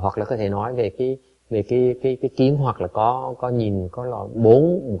 hoặc là có thể nói về cái kiến, hoặc là có nhìn,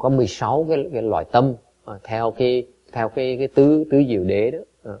 có 16 cái loại tâm, theo cái tứ diệu đế đó.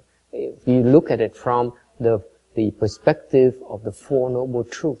 If you look at it from the perspective of the Four Noble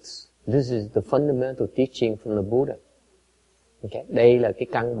Truths, this is the fundamental teaching from the Buddha. Okay? Đây là cái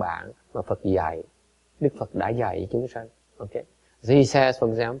căn bản mà Phật dạy, Đức Phật đã dạy chúng sanh. Okay? So he says, for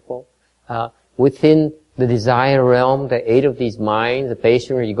example, within the desire realm, the 8 of these minds, the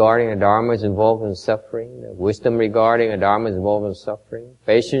patience regarding a dharma is involved in suffering, the wisdom regarding a dharma is involved in suffering,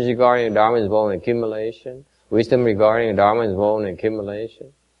 patience regarding a dharma is involved in accumulation, wisdom regarding a dharma is involved in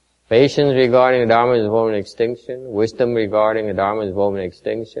accumulation, patience regarding a dharma is involved in extinction, wisdom regarding a dharma is involved in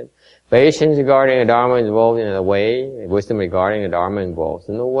extinction, patience regarding a dharma is involved in the way, wisdom regarding a dharma involved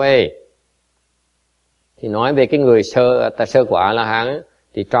in the way. Thì nói về cái người sơ quả A-la-hán,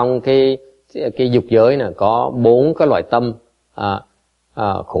 thì trong cái dục giới này có 4 cái loại tâm,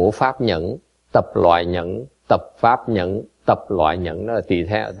 khổ pháp nhẫn, tập loại nhẫn, tập pháp nhẫn, tập loại nhẫn, đó là tùy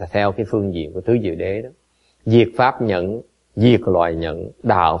theo cái phương diện của tứ diệu đế đó. Diệt pháp nhẫn, diệt loại nhẫn,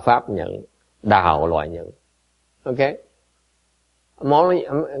 đạo pháp nhẫn, đạo loại nhẫn. Okay?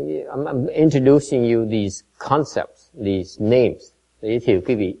 I'm introducing you these concepts, these names, để giới thiệu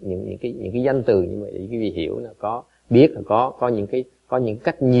quý vị những cái danh từ như vậy để quý vị hiểu là có biết là có những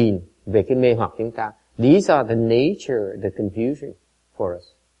cách nhìn về cái mê hoặc chúng ta These are the nature, the confusion for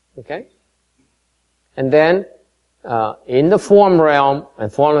us. Okay? And then, in the form realm,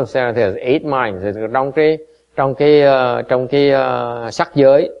 and form realm there's 8 minds. Trong cái sắc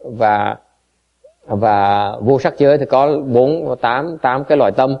giới và vô sắc giới thì có 8 cái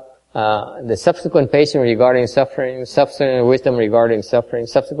loại tâm. The subsequent patient regarding suffering, subsequent wisdom regarding suffering,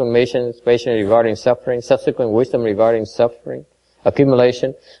 subsequent patient regarding suffering, subsequent wisdom regarding suffering,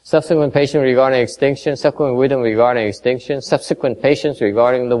 accumulation, subsequent patient regarding extinction, subsequent wisdom regarding extinction, subsequent patience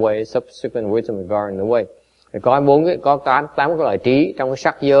regarding the way, subsequent wisdom regarding the way. Thì có 8 cái loại trí trong cái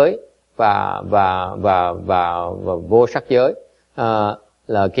sắc giới và vô sắc giới.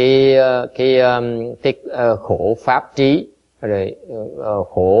 Là cái khổ pháp trí, rồi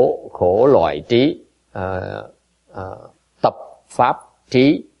khổ loại trí, tập pháp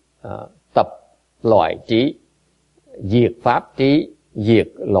trí, tập loại trí, diệt pháp trí, diệt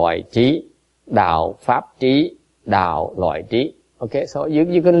loại trí, đạo pháp trí, đạo loại trí. Okay, so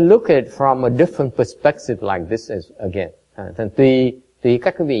you can look at it from a different perspective like this again. Thành tùy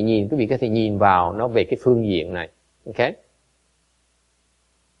cách quý vị nhìn, quý vị có thể nhìn vào nó về cái phương diện này. Okay?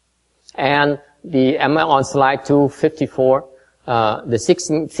 And I'm on slide 254. The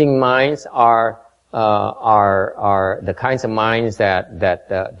 16 minds are the kinds of minds that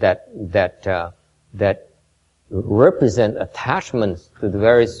represent attachments to the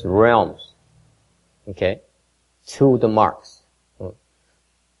various realms. Okay? To the marks.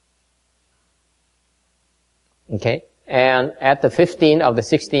 Okay? And at the 15th of the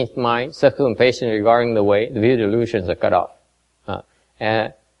 16th mind, subsequent patient regarding the way, the view delusions are cut off.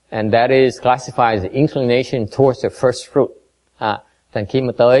 And that is classified as the inclination towards the first fruit. Thành khi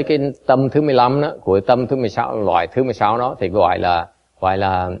mà tới cái tâm thứ 15 đó, của tâm thứ 16, loại thứ 16 đó, thì gọi là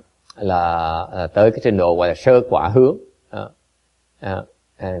tới cái trình độ gọi là sơ quả hướng.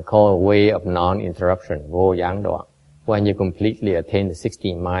 And called a way of non-interruption, vô gián đoạn. When you completely attain the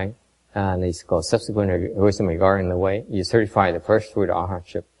 16th mind, and it's called subsequent wisdom regarding the way, you certify the first fruit of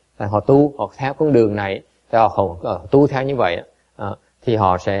hardship. Họ tu, họ theo con đường này, họ tu theo như vậy, thì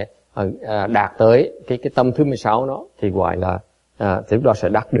họ sẽ đạt tới cái tâm thứ 16 đó, thì gọi là thì lúc đó sẽ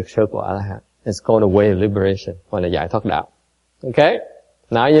đắc được sơ quả A-la-hán. It's called a way of liberation, gọi là giải thoát đạo. Okay?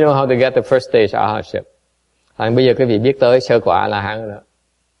 Now you know how to get the first stage of hardship. Bây giờ quý vị biết tới sơ quả A-la-hán rồi đó.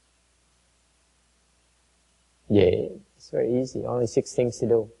 Yeah, it's very easy, only 6 things to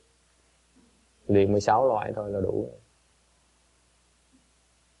do. Luyện 16 loại thôi là đủ.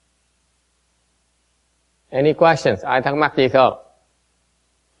 Any questions? Ai thắc mắc gì không?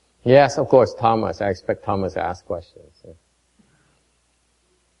 Yes, of course, Thomas. I expect Thomas to ask questions.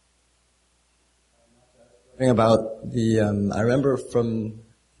 About the, I remember from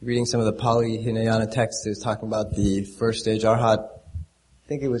reading some of the Pali Hinayana texts, it was talking about the first stage Arhat. I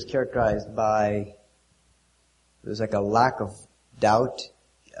think it was characterized by, there's like a lack of doubt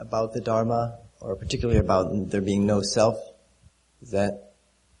about the Dharma, or particularly about there being no self. Is that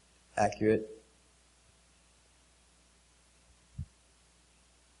accurate?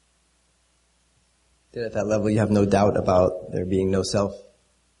 That at that level you have no doubt about there being no self?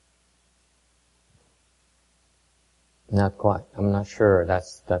 Not quite. I'm not sure. It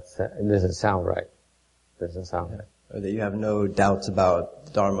doesn't sound right. Doesn't sound right. Or that you have no doubts about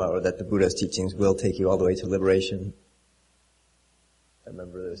the Dharma, or that the Buddha's teachings will take you all the way to liberation. I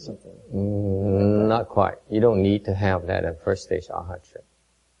remember there was something. Not quite. You don't need to have that at first stage arhatship.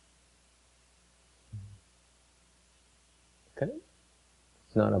 Okay?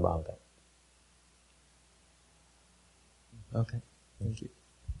 It's not about that. Okay. Thank you.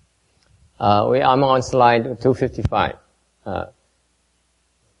 I'm on slide 255.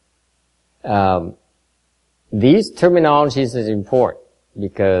 These terminologies is important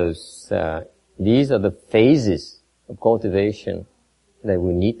because these are the phases of cultivation that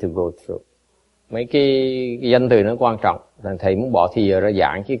we need to go through. Mấy cái danh từ nó quan trọng. Thầy muốn bỏ thì giờ ra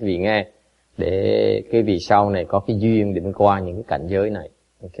giảng cho quý vị nghe để quý vị sau này có cái duyên để qua những cái cảnh giới này.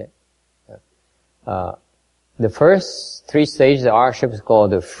 Okay. The first 3 stages of arhatship is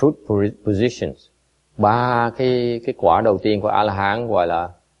called the fruit positions. 3 cái quả đầu tiên của A-la-hán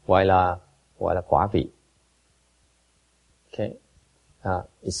gọi là quả vị. Okay.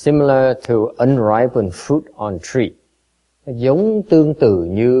 It's similar to unripened fruit on tree. Nó giống tương tự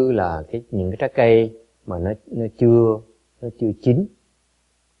như là những cái trái cây mà nó chưa chín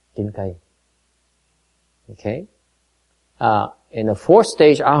cây. Okay. In the 4th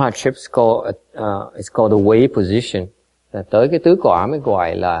stage arhatship it's called the way position. Là tới cái tứ quả mới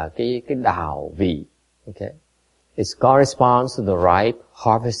gọi là cái đạo vị. Okay. It corresponds to the ripe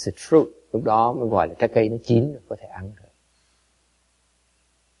harvested fruit. Lúc đó mới gọi là trái cây nó chín có thể ăn rồi.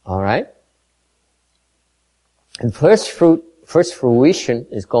 Alright. And first fruition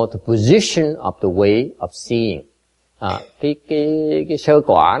is called the position of the way of seeing. Cái sơ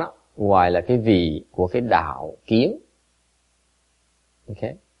quả đó gọi là cái vị của cái đạo kiến.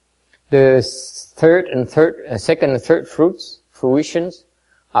 Okay. The second and third fruitions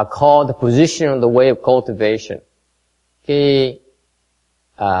are called the position of the way of cultivation.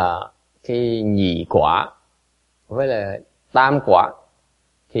 Cái nhị quả với là tam quả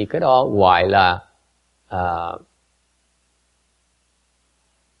thì cái đó gọi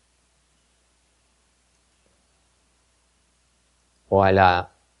là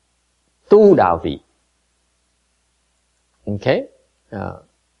tu đạo vị. Okay?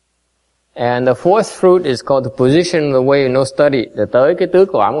 And the fourth fruit is called the position of the way of no study. Rồi tới cái tứ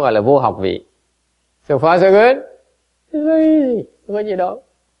quả gọi là vô học vị. So far so good? It's very easy. Không có gì đâu.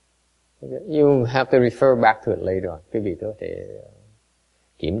 You have to refer back to it later on. Quý vị có thể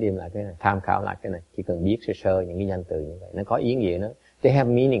kiểm điểm lại cái này, tham khảo lại cái này. Chỉ cần biết sơ sơ những cái danh từ như vậy. Nó có ý nghĩa nữa. They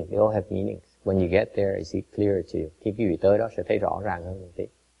have meaning. They all have meanings. When you get there, it's clear to you. Khi quý vị tới đó sẽ thấy rõ ràng hơn một tí.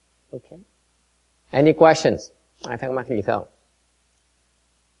 Okay. Any questions? Ai thắc mắc gì không?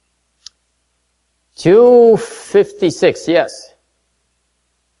 256, yes.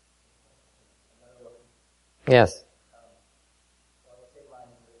 Yes.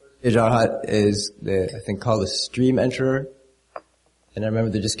 Stage Arhat is, I think, called a stream enterer. And I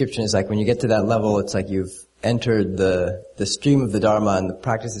remember the description is like when you get to that level, it's like you've entered the stream of the Dharma, and the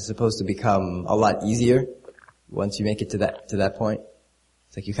practice is supposed to become a lot easier once you make it to that point.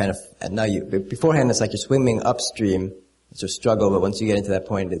 It's like you kind of, and now beforehand it's like you're swimming upstream. It's a struggle, but once you get into that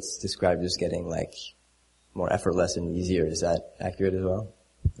point, it's described as getting like more effortless and easier. Is that accurate as well,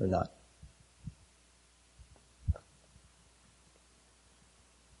 or not?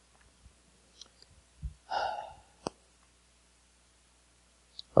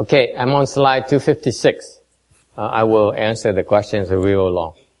 Okay, I'm on slide 256. I will answer the questions as we go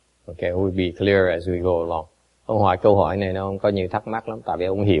along. Okay, we'll be clear as we go along. Ông hỏi câu hỏi này nó có nhiều thắc mắc lắm, tại vì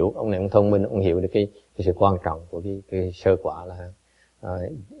ông hiểu, ông này ông thông minh, ông hiểu được cái sự quan trọng của cái sơ quả là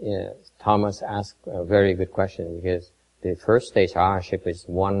Thomas asked a very good question because the first stage arhatship is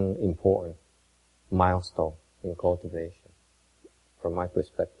one important milestone in cultivation from my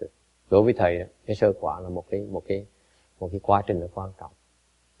perspective. Đối với thầy, cái sơ quả là một cái quá trình rất quan trọng.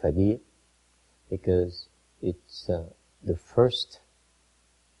 Phải biết, because it's the first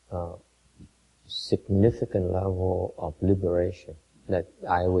significant level of liberation that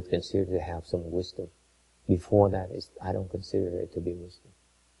I would consider to have some wisdom. Before that, I don't consider it to be wisdom.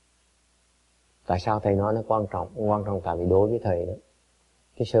 Tại sao thầy nói nó quan trọng? Quan trọng tại vì đối với thầy đó,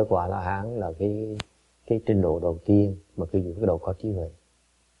 cái sơ quả La Hán là cái trình độ đầu tiên mà cái đầu có trí huệ.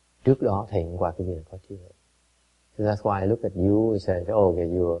 Trước đó thầy cũng qua cái gì là có trí huệ. So that's why I look at you and say, oh, okay,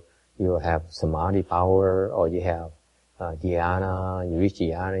 you have samadhi power, or you have dhyana, you reach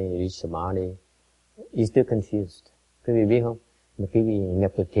dhyana, you reach samadhi. You're still confused. Quý vị biết không? Mà quý vị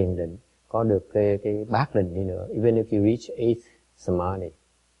nhập được thiền định, có được cái bát định đi nữa, even if you reach 8th samadhi,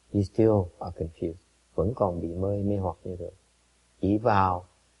 you still are confused. Vẫn còn bị mê hoặc như vậy. Chỉ vào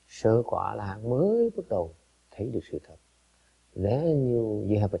sơ quả là mới bắt đầu thấy được sự thật. Then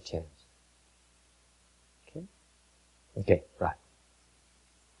you have a chance. Okay, right.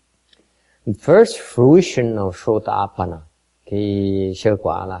 The first fruition of Srota-appana, cái sơ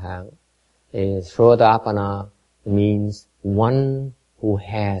quả La Hán, is Srota-appana means one who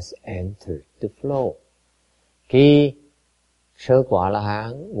has entered the flow. Cái sơ quả La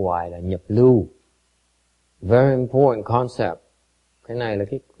Hán gọi là nhập lưu. Very important concept. Cái này là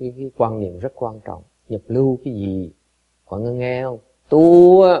cái quan niệm rất quan trọng. Nhập lưu cái gì? Mọi người nghe không?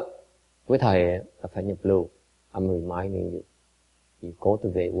 Tu với thầy là phải nhập lưu. I'm reminding you. You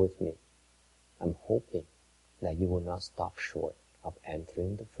cultivate with me. I'm hoping that you will not stop short of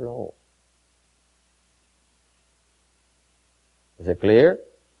entering the flow. Is it clear?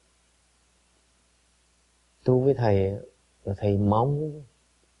 Tu với thầy là thầy mong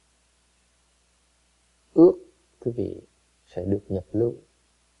ước quý vị sẽ được nhập lưu.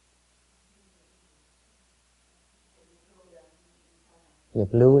 Nhập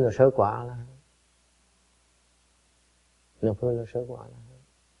lưu là sơ quả là nhập lưu là sơ quả là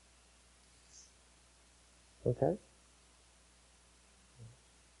okay.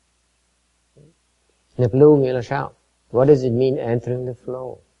 Nhập lưu nghĩa là sao? What does it mean entering the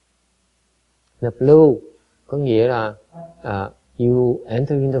flow? Nhập lưu có nghĩa là you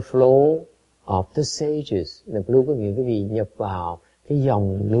enter in the flow of the sages. Nhập lưu có nghĩa cái gì? Nhập vào cái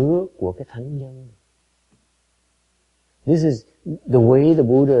dòng nước của cái thánh nhân. This is the way the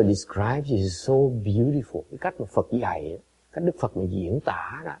Buddha describes it is so beautiful. Cái cách mà Phật dạy, cách Đức Phật mà diễn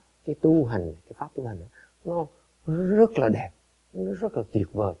tả đó, cái tu hành, cái pháp tu hành đó, rất là đẹp, rất là tuyệt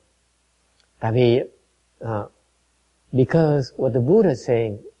vời. Tại vì because what the Buddha is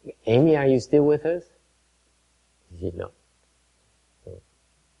saying, Amy, are you still with us? She's not.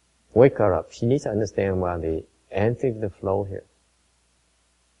 Wake her up. She needs to understand about the entering the flow here.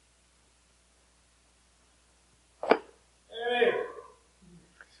 Hey!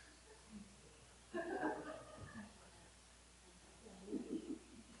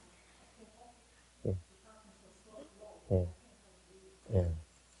 Yeah.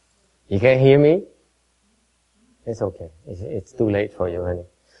 You can't hear me? It's okay. It's too late for you, honey.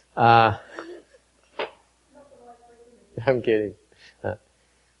 I'm kidding.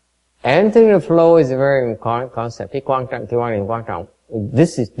 Entering the flow is a very important concept. Cái quan niệm quan trọng.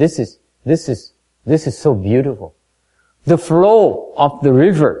 This is so beautiful. The flow of the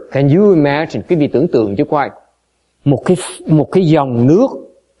river. Can you imagine? Quý vị tưởng tượng chứ quay. Một cái dòng nước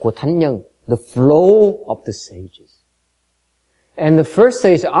của thánh nhân. The flow of the sages. And the first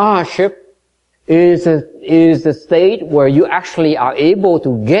stage arhatship is the state where you actually are able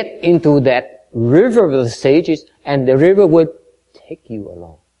to get into that river of the sages, and the river will take you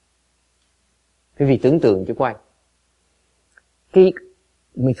along. Quý vị tưởng tượng chứ quay. Quý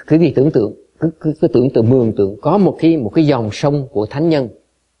vị tưởng tượng, cứ tưởng tượng mường tượng có một cái dòng sông của thánh nhân.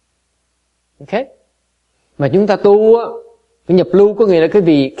 Ok? Mà chúng ta tu á, cái nhập lưu có nghĩa là quý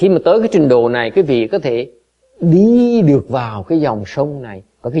vị khi mà tới cái trình độ này, quý vị có thể đi được vào cái dòng sông này,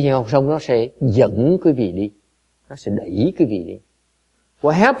 và cái dòng sông nó sẽ dẫn quý vị đi, nó sẽ đẩy quý vị đi.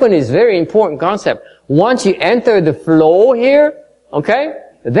 What happened is very important concept. Once you enter the flow here, okay,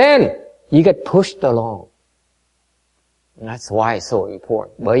 then you get pushed along. That's why it's so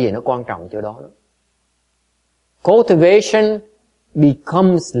important. Bởi vì nó quan trọng chỗ đó. Cultivation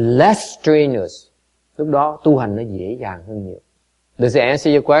becomes less strenuous. Lúc đó tu hành nó dễ dàng hơn nhiều. Does it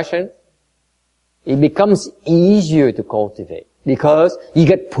answer your question? It becomes easier to cultivate because you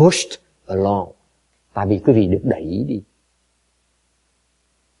get pushed along. Tại vì quý vị được đẩy đi.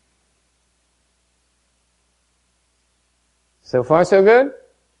 So far so good?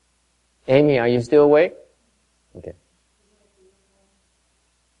 Amy, are you still awake? Okay.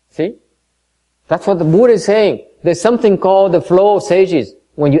 See? That's what the Buddha is saying. There's something called the flow of sages.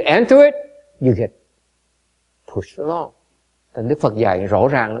 When you enter it, you get pushed along. Thành Đức Phật dạy rõ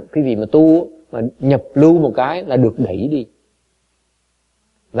ràng, quý vị mà tu, mà nhập lưu một cái là được đẩy đi.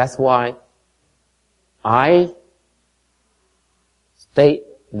 That's why I state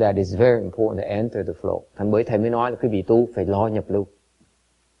that it's very important to enter the flow. Thành bởi Thầy mới nói là quý vị tu phải lo nhập lưu.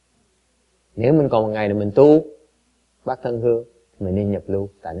 Nếu mình còn một ngày là mình tu, bát thân hương, thì mình nên nhập lưu,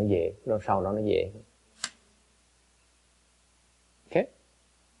 tại nó dễ, sau đó nó dễ. Ok?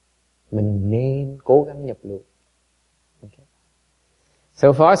 Mình nên cố gắng nhập lưu. Okay.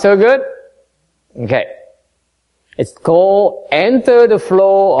 So far so good? Okay. It's called enter the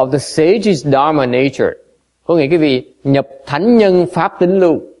flow of the sage's dharma nature. Có nghĩa quý vị nhập thánh nhân pháp tín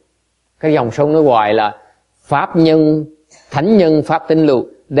lưu. Cái dòng sông nó gọi là pháp nhân, thánh nhân pháp tín lưu.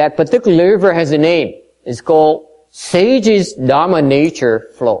 That particular river has a name. It's called sage's dharma nature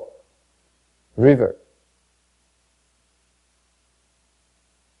flow. River.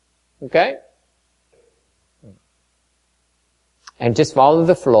 Okay? And just follow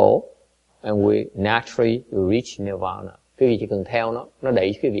the flow, and we naturally reach nirvana. Quý vị chỉ cần theo nó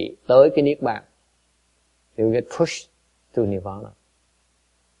đẩy quý vị tới cái niết bàn. You get pushed to nirvana.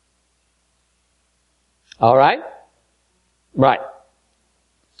 All right? Right.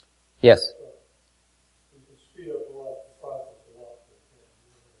 Yes. You can speed up a lot the process a lot.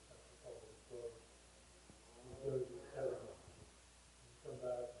 Come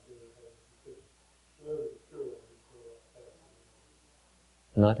back and do it. Whatever the true one is.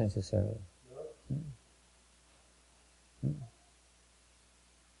 Not necessarily.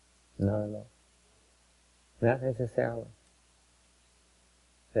 No. Not necessarily.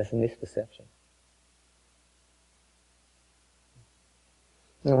 That's a misperception.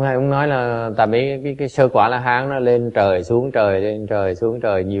 Hôm nay ông nói là tại vì cái sơ quả La Hán nó lên trời xuống trời, lên trời xuống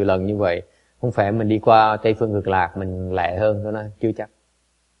trời nhiều lần như vậy. Không phải mình đi qua Tây Phương Cực Lạc mình lẹ hơn, nó nói chưa chắc.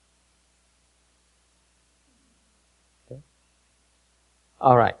 Okay.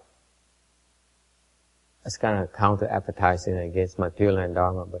 All right. That's kind of counter-appetizing against my Pure Land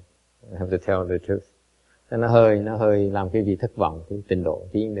Dharma, but I have to tell the truth. Nó hơi làm quý vị thất vọng cái trình độ,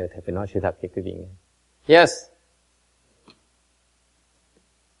 tí nữa thầy phải nói sự thật cho quý vị nghe. Yes.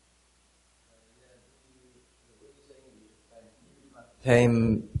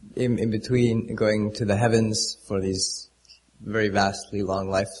 Time in between going to the heavens for these very vastly long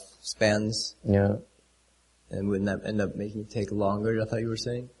lifespans. Yeah. And wouldn't that end up making it take longer, I thought you were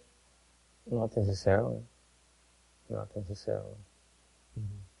saying? Not necessarily. Not necessarily.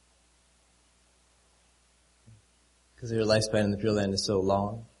 Because your lifespan in the Pure Land is so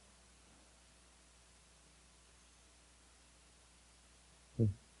long.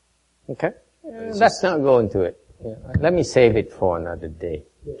 Okay? Let's not go into it. Yeah. Let me save it for another day.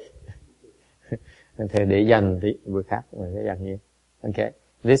 Thế để dành bữa khác mình sẽ dành như. Okay?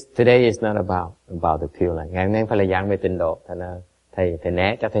 Today is not about the Pure Land. Ngày hôm nay phải là giảng về tịnh độ. Thành ra thầy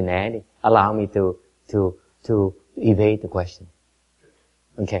né, cho thầy né đi. Allow me to evade the question.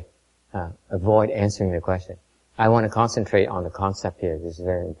 Okay? Avoid answering the question. I want to concentrate on the concept here. This is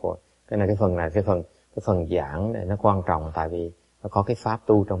very important. Cái này cái phần giảng này nó quan trọng tại vì nó có cái pháp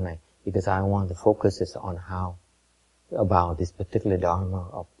tu trong này. Because I want to focus on how about this particular dharma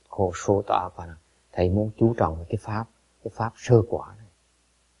of called Sotapana. Thầy muốn chú trọng về cái pháp sơ quả này.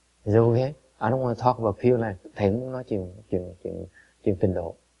 Is it okay? I don't want to talk about Pure Land. Thầy muốn nói chuyện tịnh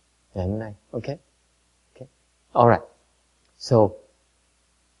độ ngày hôm nay. Okay? Okay. All right. So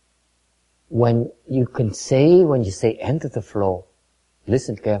when you say enter the flow,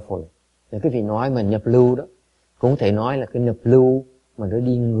 listen carefully. Nếu cái vị nói mà nhập lưu đó, cũng có thể nói là cái nhập lưu mà nó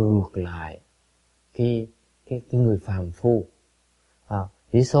đi ngược lại cái người phàm phu.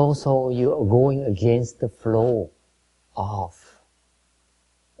 It's also you are going against the flow of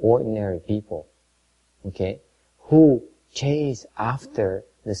ordinary people, okay, who chase after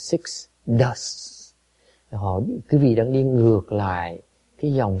the six dusts. Quý vị đang đi ngược lại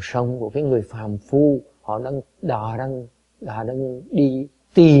cái dòng sông của cái người phàm phu. Họ đang đi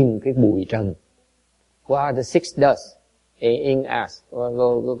tìm cái bụi trần. What are the six dusts? In ask.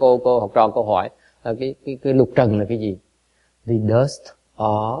 Cô học trò câu hỏi là cái lục trần là cái gì? The dust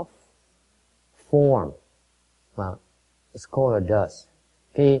of form. It's called a dust.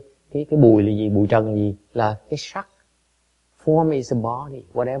 Cái bụi là gì? Bụi trần là gì? Là cái sắc. Form is a body.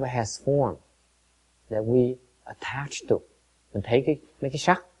 Whatever has form that we attach to. Mình thấy mấy cái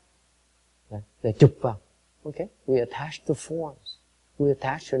sắc là chụp vào. Okay? We attach to forms. We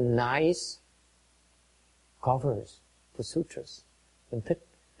attach to nice covers for sutras. Mình thích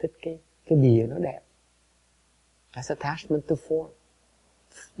cái bìa nó đẹp. That's attachment to form.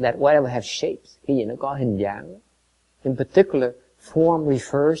 That whatever has shapes. Cái gì nó có hình dáng. In particular, form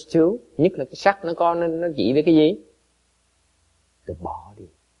refers to, nhất là cái sắc nó chỉ về cái gì? The body.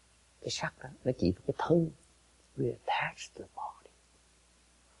 Cái sắc đó, nó chỉ về cái thân. We attach to the body.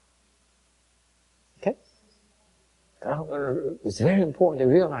 Okay? It's very important to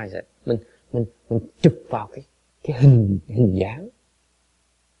realize that. Mình chụp vào cái hình dáng.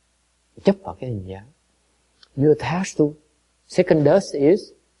 Chấp vào cái hình dáng. You attach to, second dust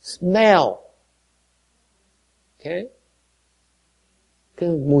is smell. Okay? Cái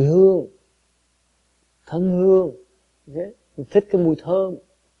mùi hương. Thân hương. Okay? Mình thích cái mùi thơm.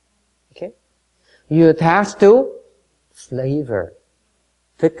 Okay? You attach to flavor.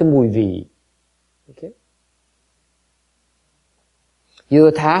 Thích cái mùi vị. Okay? You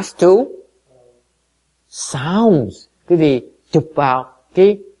attach to sounds. Cái gì chụp vào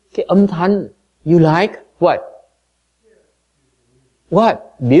cái âm thanh. You like what? What?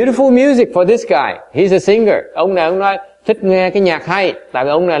 Beautiful music for this guy. He's a singer. Ông nói thích nghe cái nhạc hay, tại vì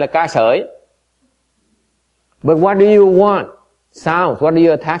ông này là ca sởi. But what do you want? Sounds. What do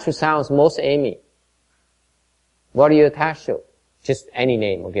you attach to sounds most, Amy? What do you attach to? Just any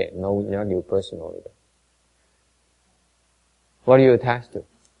name, okay? No, not you personally. What do you attach to?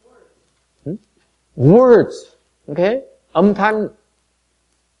 Words. Okay? Âm thanh.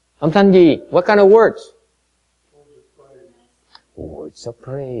 Âm thanh gì? What kind of words? Words of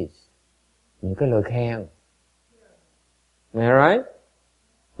praise. Những cái lời khen. Am I right?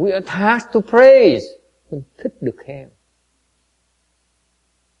 We attach to praise. Mình thích được khen.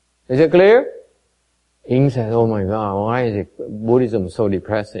 Is it clear? Ying says, oh my God, why is Buddhism so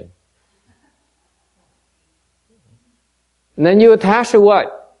depressing? And then you attach to what?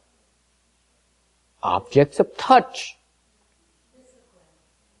 Objects of touch.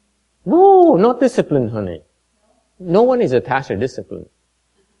 No, not discipline, honey. No one is attached to discipline.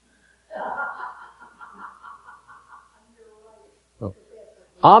 No.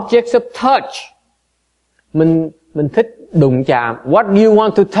 Objects of touch. Mình thích đụng chạm. What do you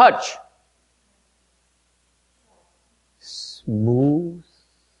want to touch? Smooth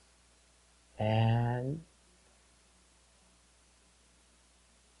and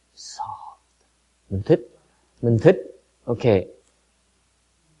soft. Mình thích. Okay.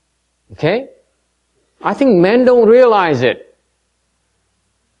 Okay? I think men don't realize it.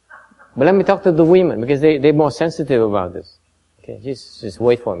 But let me talk to the women because they're more sensitive about this. Okay, just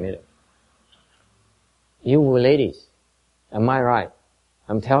wait for a minute. You ladies, am I right?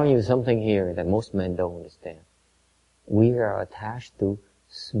 I'm telling you something here that most men don't understand. We are attached to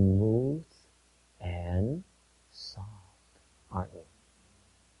smooth and soft, aren't we?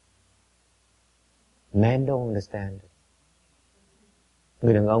 Men don't understand it.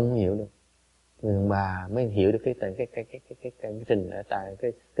 Người đàn ông không hiểu được. Người đàn bà mới hiểu được cái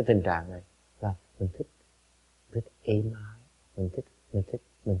tình trạng này. Là mình thích êm ái,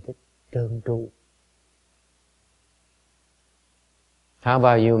 mình thích trơn tru. How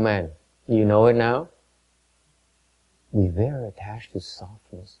about you men? You know it now? We're very attached to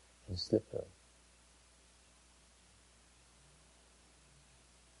softness and slippery.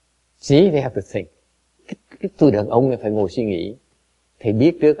 See, they have to think. Cái tôi đàn ông này phải ngồi suy nghĩ. Thầy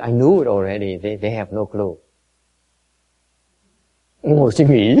biết trước, I knew it already, they have no clue. Ngồi suy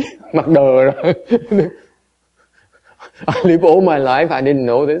nghĩ, mặt đờ rồi. I live all my life, I didn't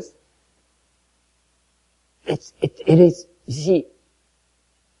know this. It is, you see,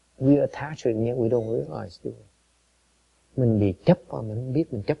 we attach it and yet we don't realize, do we? Mình bị chấp và mình không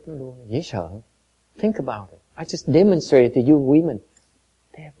biết mình chấp nó luôn, dễ sợ. Think about it. I just demonstrated to you women.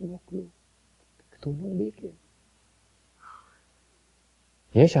 They have no clue. Tôi không biết kìa.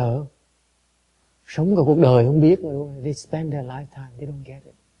 Dễ sợ. Sống cả cuộc đời không biết mà luôn. They spend their lifetime, they don't get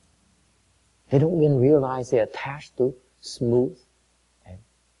it. They don't even realize they're attached to smooth and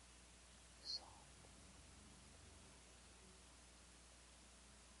soft.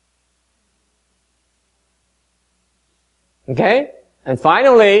 Okay? And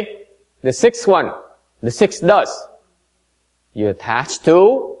finally, the sixth one, the sixth does. You're attached to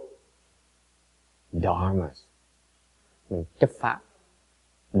dharmas. Mình chấp pháp.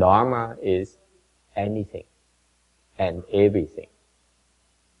 Dharma is anything and everything.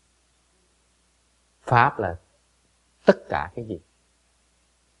 Pháp là tất cả cái gì.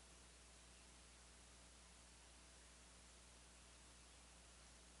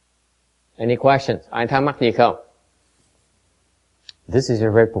 Any questions? Ai thắc mắc gì không? This is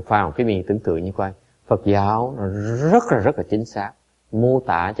very profound. Cái mình tưởng tượng như coi. Phật giáo nó rất là chính xác. Mô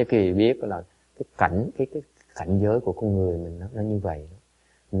tả cho cái biết là cái cảnh giới của con người mình nó như vậy.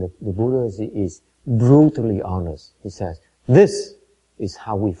 The Buddha is brutally honest. He says, this is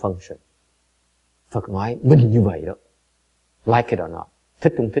how we function. Phật nói, mình như vậy đó. Like it or not.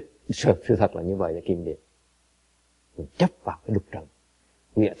 Thích không thích, sự thật là như vậy là kim điệp. Mình chấp vào cái lục trần.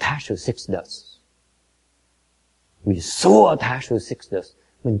 We attach to six dusts. We so attached to six dusts.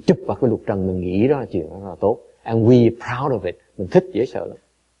 Mình chấp vào cái lục trần, mình nghĩ đó là chuyện đó là tốt. And we are proud of it. Mình thích, dễ sợ lắm.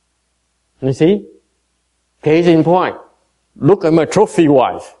 You see? Case in point. Look at my trophy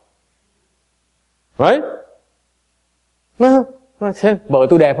wife. Right? Nó xem, vợ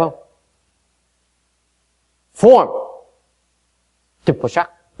tôi đẹp không? Form. Chụp vào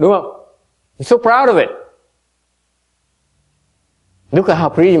sắc, đúng không? I'm so proud of it. Look at how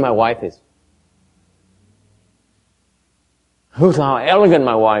pretty my wife is. Look how elegant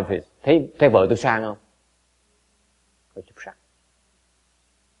my wife is. Thấy vợ tôi sang không? Rồi chụp sắc.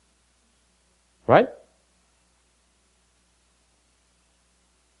 Right?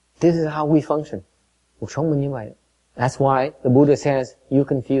 This is how we function. Cuộc sống mình như vậy. That's why the Buddha says, you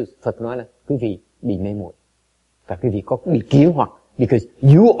confused. Phật nói là quý vị bị mê muội. Và quý vị có bị kiến hoặc. Because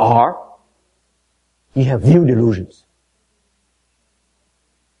you have view delusions.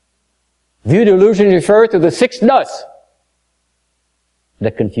 View delusions refer to the six dusts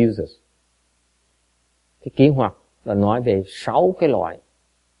that confuse us. Cái kiến hoặc là nói về 6 cái loại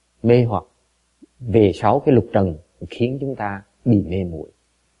mê hoặc, về 6 cái lục trần khiến chúng ta bị mê muội.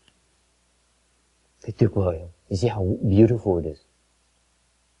 Thế tuyệt vời không? You see how beautiful it is.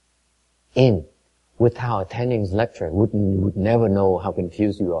 And without attending his lecture, you would never know how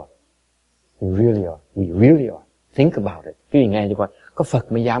confused you are. You really are. We really are. Think about it. Quý vị nghe cho coi, có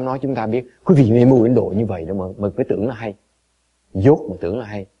Phật mới dám nói chúng ta biết, quý vị mê muội đến độ như vậy đó mà cứ tưởng là hay. Dốt mà tưởng là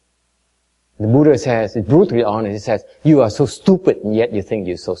hay. The Buddha says, it's brutally honest, he says, you are so stupid and yet you think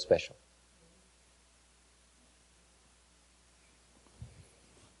you're so special.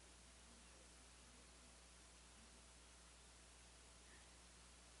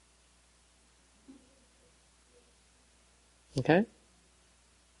 Okay?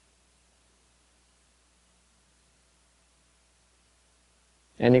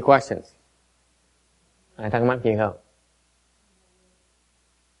 Any questions? Ai thắc mắc gì không?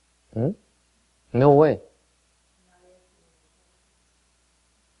 No way.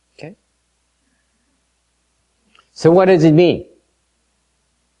 Okay. So what does it mean?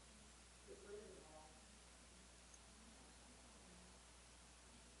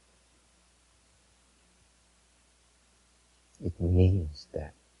 It means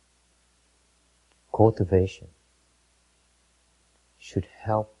that cultivation should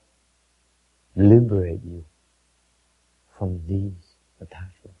help liberate you from these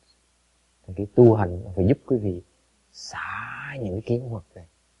attachments. Thì cái tu hành phải giúp quý vị xả những cái kiến hoặc này.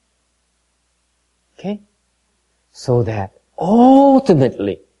 Okay? So that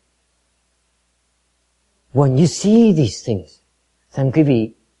ultimately, when you see these things, xem quý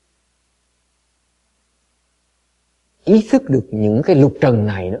vị ý thức được những cái lục trần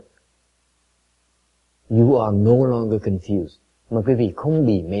này đó, you are no longer confused, mà quý vị không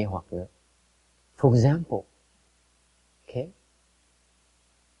bị mê hoặc nữa. For example, okay?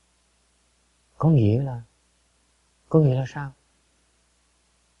 Có nghĩa là sao?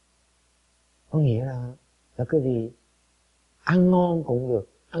 Có nghĩa là quý vị ăn ngon cũng được,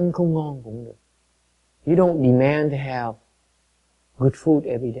 ăn không ngon cũng được. You don't demand to have good food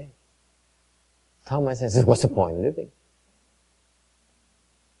every day. Thomas says, what's the point of living?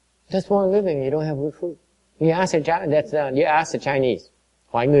 Just point of living, you don't have good food. You ask the Chinese.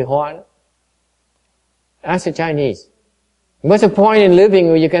 Hỏi người Hoa đó. Ask the Chinese. What's the point in living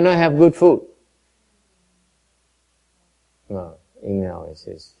when you cannot have good food? No, email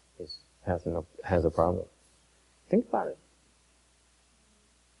has a problem. Think about it.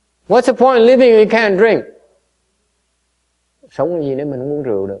 What's the point in living when you can't drink? Sống gì nếu mình không uống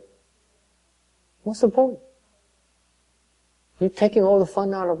rượu được? What's the point? You're taking all the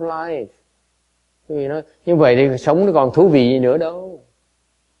fun out of life. You know, như vậy thì sống nó còn thú vị gì nữa đâu.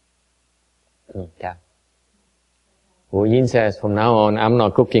 Yeah. Well, Yin says, from now on, I'm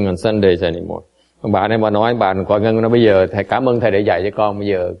not cooking on Sundays anymore. Bà này bà nói, bà coi Ngân nó bây giờ, thầy cảm ơn thầy đã dạy cho con, bây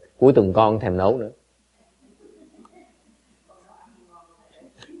giờ cuối tuần con không thèm nấu nữa.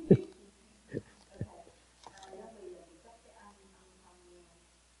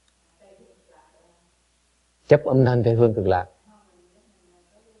 Chấp âm thanh Tây Phương Cực Lạc.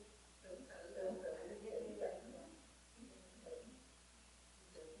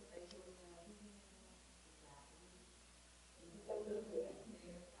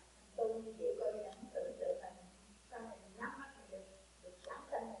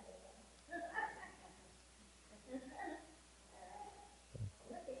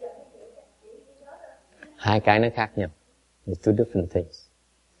 Hai cái nó khác nhau. It's two different things.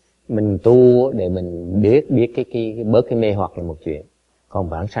 Mình tu để mình biết cái bớt cái mê hoặc là một chuyện, còn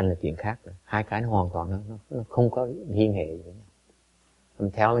vãng sanh là chuyện khác. Hai cái nó hoàn toàn nó không có liên hệ với nhau. I'm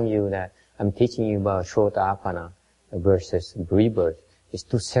telling you that I'm teaching you about Shrotapana versus rebirth. It's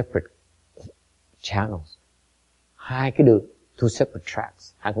two separate channels. Hai cái đường, two separate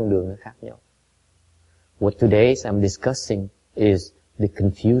tracks. Hai con đường nó khác nhau. What today I'm discussing is the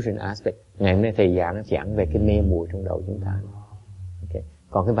confusion aspect. Ngày hôm nay thầy giảng nó giảng về cái mê muội trong đầu chúng ta. Okay.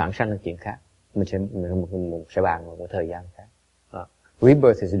 Còn cái vãng sanh là chuyện khác. Mình sẽ bàn vào một thời gian khác.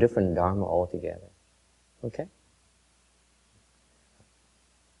 Rebirth is a different dharma altogether. Okay.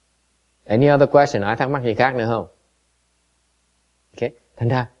 Any other question? Ai thắc mắc gì khác nữa không? Okay. Thành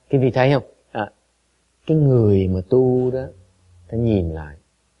ra, cái vị thấy không? Cái người mà tu đó, ta nhìn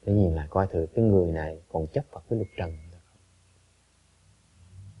lại coi thử cái người này còn chấp vào cái lục trần.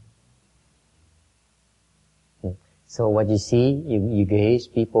 So what you see, you gauge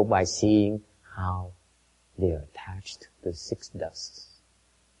people by seeing how they are attached to the six dusts.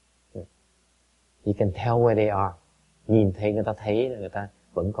 You can tell where they are. Nhìn thấy người ta thấy là người ta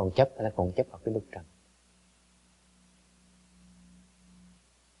vẫn còn chấp, người ta còn chấp vào cái lục trần.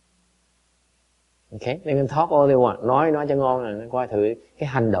 Okay, they can talk all they want. Nói cho ngon là coi thử cái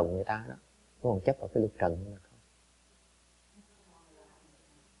hành động người ta đó, nó còn chấp vào cái lục trần nữa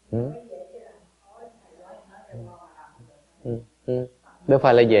không? Đâu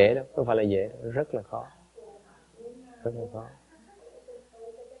phải là dễ đâu, rất là khó.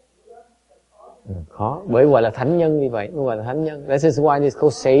 Khó, bởi gọi là thánh nhân như vậy, gọi là thánh nhân. This is why it's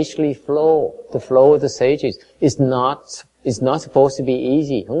called sagely flow. The flow of the sages is not supposed to be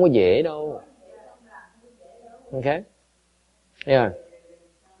easy. Không có dễ đâu. Okay? Yeah.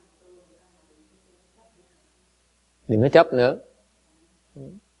 Đừng có chấp nữa.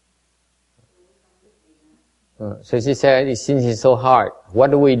 So she said, since it's so hard,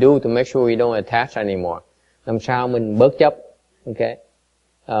 what do we do to make sure we don't attach anymore? Làm sao mình bớt chấp? Okay.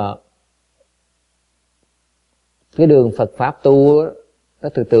 Cái đường Phật Pháp tu nó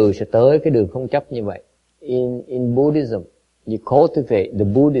từ từ sẽ tới cái đường không chấp như vậy. In Buddhism, you cultivate the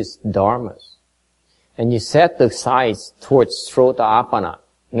Buddhist dharmas. And you set the sights towards Shrotapana.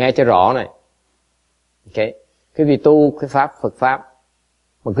 Nghe cho rõ này. Okay. Cái vị tu cái Pháp, Phật Pháp,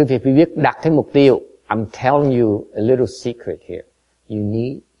 mà quý vị phải biết đặt cái mục tiêu. I'm telling you a little secret here. You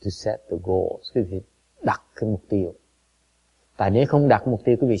need to set the goals. Quý vị đặt cái mục tiêu. Tại nếu không đặt mục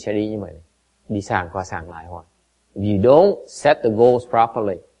tiêu, quý vị sẽ đi như vậy. Đi sàng qua sàng lại hoài. If you don't set the goals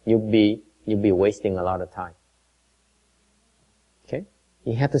properly, you'll be wasting a lot of time.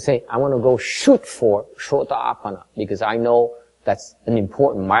 You have to say, I want to go shoot for Sotapana because I know that's an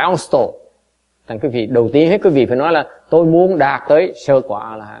important milestone. Thành quý vị, đầu tiên hết quý vị phải nói là tôi muốn đạt tới sơ quả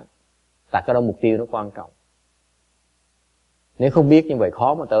A-la-hán. Tại cái đó mục tiêu nó quan trọng. Nếu không biết như vậy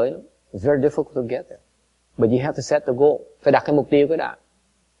khó mà tới lắm. It's very difficult to get there. But you have to set the goal. Phải đặt cái mục tiêu cái đã.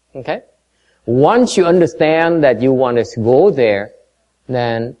 Okay? Once you understand that you want to go there,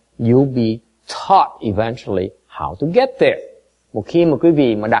 then you'll be taught eventually how to get there. Một khi mà quý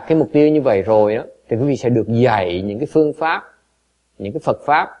vị mà đặt cái mục tiêu như vậy rồi đó, thì quý vị sẽ được dạy những cái phương pháp, những cái Phật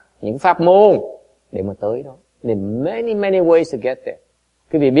pháp, những cái pháp môn để mà tới đó. There are many ways to get there.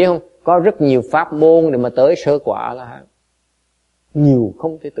 Quý vị biết không? Có rất nhiều pháp môn để mà tới sơ quả là nhiều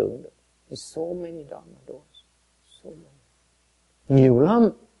không thể tưởng được. There's so many Dharma doors. So many. Nhiều lắm.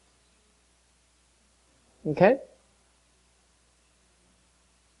 Okay?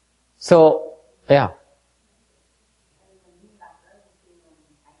 So, yeah.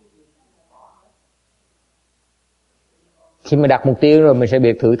 Khi mà đặt mục tiêu rồi mình sẽ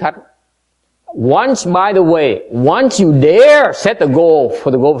bị thử thách. Once, by the way, once you dare set the goal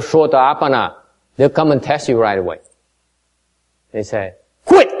for the goal of Sotapana, they'll come and test you right away. They say,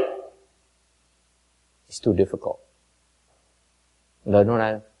 quit! It's too difficult. Rồi nó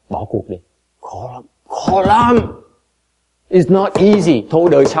nói, bỏ cuộc đi. Khó lắm. It's not easy. Thôi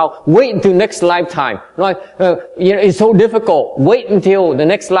đời sau, wait until next lifetime. Nói, it's so difficult. Wait until the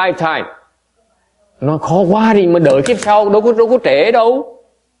next lifetime. Nó khó quá đi mà đợi kiếp sau đâu có trễ đâu.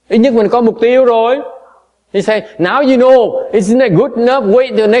 Ít nhất mình có mục tiêu rồi. He say, now you know, isn't that good enough? Wait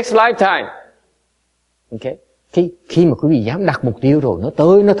till the next lifetime. Okay. Khi mà quý vị dám đặt mục tiêu rồi, nó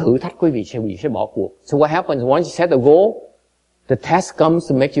tới, nó thử thách quý vị sẽ bỏ cuộc. So what happens once you set the goal? The test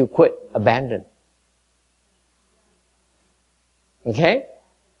comes to make you quit, abandon. Okay?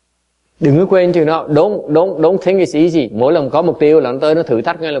 Đừng có quên chuyện đó. Don't think it's easy. Mỗi lần có mục tiêu là nó tới, nó thử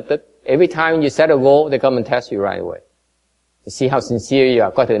thách ngay lập tức. Every time you set a goal, they come and test you right away. You see how sincere you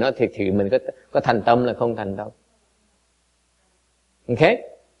are. Coi thử nó thiệt mình có thành tâm là không thành tâm. Okay?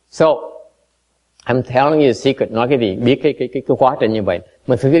 So, I'm telling you a secret. Nói cái gì? Biết cái quá trình như vậy.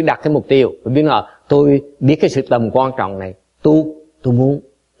 Mình phải biết đặt cái mục tiêu. Mình biết là tôi biết cái sự tầm quan trọng này. Tôi muốn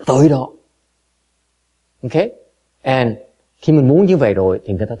tới đó. Okay? And khi mình muốn như vậy rồi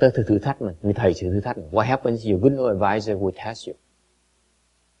thì người ta tới thử thách mình. Vì thầy sự thử thách mình. What happens? Your good advisor will test you.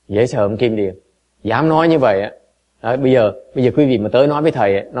 Dễ sợ ông Kim Điền. Dám nói như vậy á. Bây giờ quý vị mà tới nói với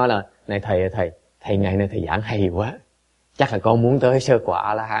thầy, nói là này thầy ngày nay thầy giảng hay quá, chắc là con muốn tới sơ quả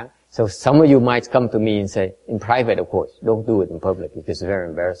A-la-hán. So some of you might come to me and say, in private of course, don't do it in public because it's very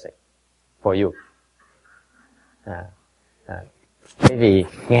embarrassing for you. Bởi vì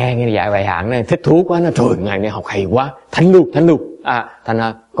nghe dạy bài giảng này thích thú quá, nó trời ngày nay học hay quá, thánh lưu. Thành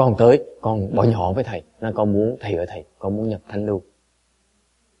ra con tới, con bỏ nhỏ với thầy, nên con muốn thầy ở thầy, con muốn nhập thánh lưu.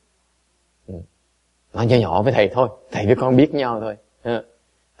 Nói nhỏ với thầy thôi, thầy với con biết nhau thôi.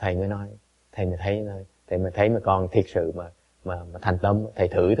 Thầy mới nói, thầy mới thấy mà con thiệt sự mà thành tâm, thầy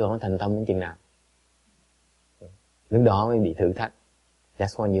thử tôi không thành tâm đến chừng nào. Lúc đó mới bị thử thách.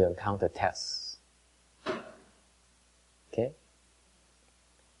 That's when you encounter tests. Okay?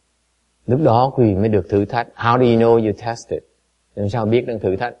 Lúc đó quý vị mới được thử thách. How do you know you tested? Làm sao biết đang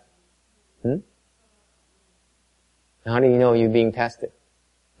thử thách? How do you know you're being tested?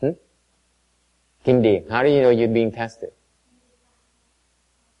 Kim Điền, how do you know you're being tested?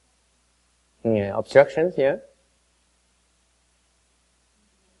 Yeah, obstructions, yeah?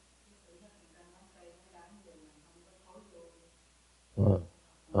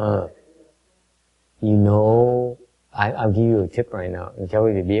 You know, I'll give you a tip right now. Cho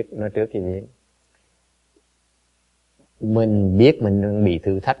quý vị biết, nói trước quý vị biết. Mình biết mình đang bị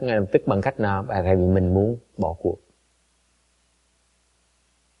thử thách ngay lập tức bằng cách nào? Tại vì mình muốn bỏ cuộc.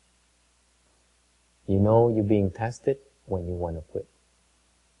 You know you're being tested when you want to quit.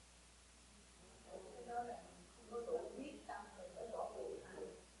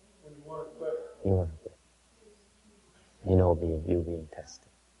 You want to quit. You know you're being tested.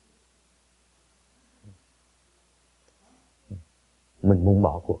 Mình muốn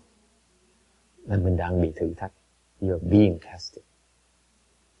bỏ cuộc. Nên mình đang bị thử thách. You're being tested.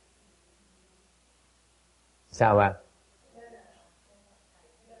 Sao bạn?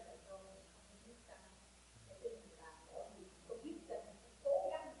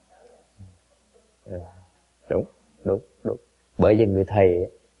 Đúng. Bởi vì người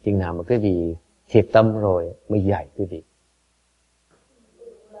thầy chừng nào mà quý vị thiệt tâm rồi mới dạy quý vị.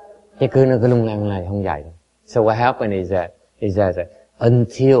 Chứ nó cứ lung lăng này không dạy đâu. So what happened is that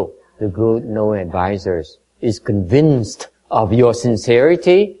until the good knowing advisors is convinced of your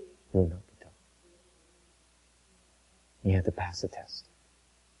sincerity, you'll not be taught. You have to pass the test.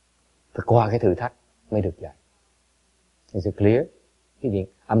 Phải qua cái thử thách mới được dạy. Is it clear? Cái gì?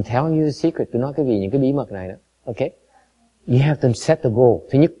 I'm telling you the secret. Tôi nói những cái bí mật này đó. Okay? You have to set the goal.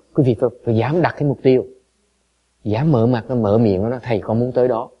 Thứ nhất, quý vị phải dám đặt cái mục tiêu. Dám mở mặt, nó mở miệng, nó nói, thầy con muốn tới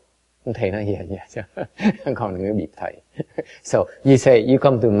đó. Thầy nói, yeah. Con đừng có bị thầy. So, you say, you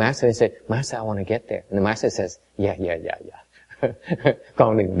come to the master and say, Master, I want to get there. And the master says, yeah.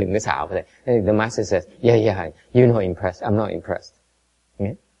 Con đừng có xạo với thầy. The master says, yeah, you're not impressed. I'm not impressed.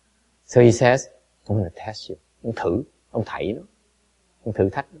 Okay? So he says, I'm going to test you. Ông thử, ông thảy nó. Ông thử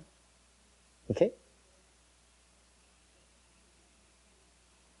thách nó. Okay?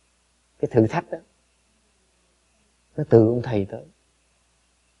 Cái thử thách đó, nó từ ông thầy tới.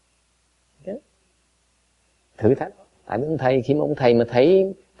 Okay? Thử thách. Tại vì ông thầy, khi mà ông thầy mà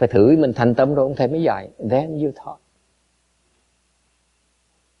thấy phải thử mình thành tâm rồi, ông thầy mới dạy. Then you taught.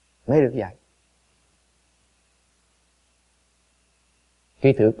 Mới được dạy.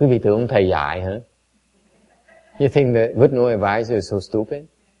 Quý vị tưởng ông thầy dạy hả? You think the good no advisor is so stupid?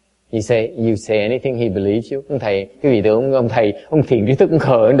 You say anything he believes you. Ông thầy, quý vị tưởng ông thiền trí thức ông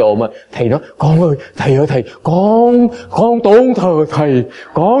khờ Ấn Độ mà thầy nói, con ơi, thầy, con tôn thờ thầy,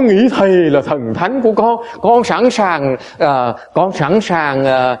 con nghĩ thầy là thần thánh của con sẵn sàng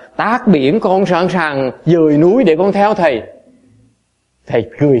tác biển, con sẵn sàng dời núi để con theo thầy. Thầy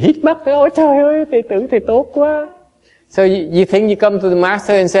cười hít mắt, ôi trời ơi, thầy tưởng thầy tốt quá. So you think you come to the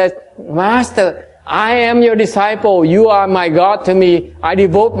master and says, Master, I am your disciple. You are my God to me. I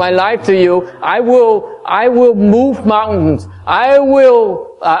devote my life to you. I will move mountains. I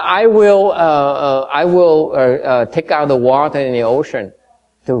will take out the water in the ocean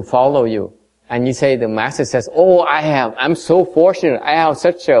to follow you. And you say, the master says, oh, I'm so fortunate. I have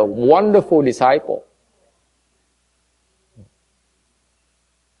such a wonderful disciple.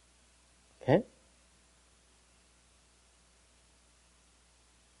 Okay?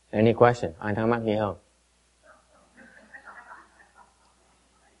 Any question? Ai thắc mắc gì không?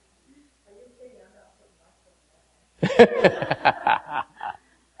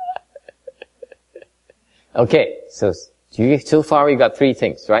 Okay, so far we got 3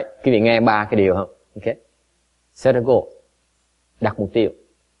 things, right? Quý vị nghe 3 cái điều không? Okay. Set a goal. Đặt mục tiêu.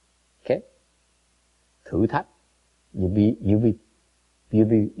 Okay. Thử thách. You'll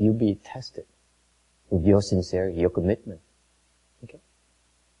be tested with your sincerity, your commitment. Okay.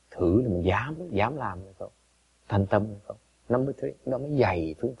 Thử là mình dám làm được không? Thành tâm được không? Number 3, đó mới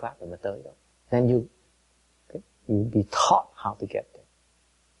dày phương pháp để mà tới đó. Then you'll be taught how to get there.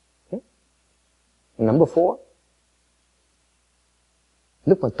 Okay? Number 4,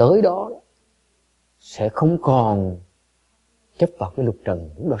 lúc mà tới đó sẽ không còn chấp vào cái lục trần,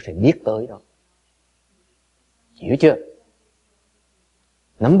 lúc đó sẽ biết tới đó. Hiểu chưa?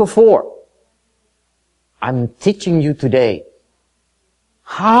 Number 4, I'm teaching you today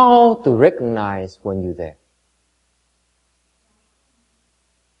how to recognize when you're there.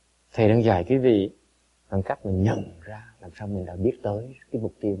 Thầy đang dạy quý vị bằng cách mình nhận ra làm sao mình đã biết tới cái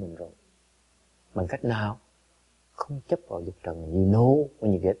mục tiêu mình rồi. Bằng cách nào? Không chấp vào lục trần. You know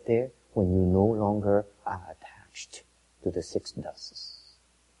when you get there, when you no longer are attached to the 6 dusts.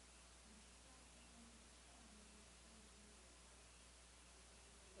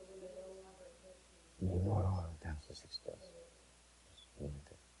 You no longer attached to 6 dusts.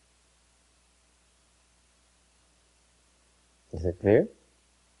 Is it clear?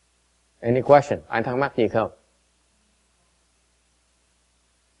 Any question? Ai thắc mắc gì không?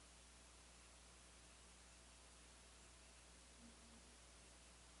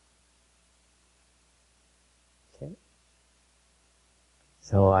 Okay.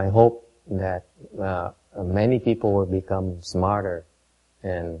 So I hope that many people will become smarter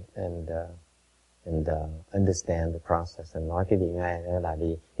and understand the process. And nói cái gì ngay là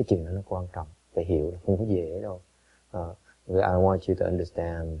vì cái chuyện đó nó quan trọng, phải hiểu là không có dễ đâu. I want you to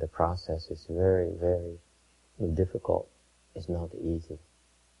understand the process is very, very difficult. It's not easy.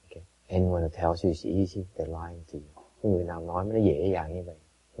 Okay? Anyone who tells you it's easy, they're lying to you. Người nào nói nó dễ dàng như vậy,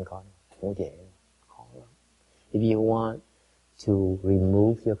 không có đâu. Không dễ đâu. Khó lắm. If you want to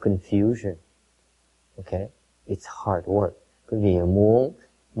remove your confusion, okay, it's hard work. Quý vị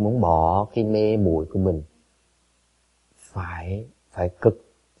muốn bỏ cái mê muội của mình,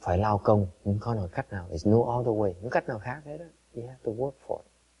 phải lao công, không có nào cách nào. There's no other way. Không cách nào khác hết đó. You have to work for it.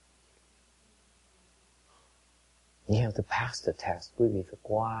 You have to pass the test. Quý vị phải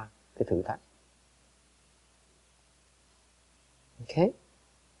qua cái thử thách. Okay?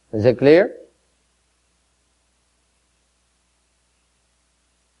 Is it clear?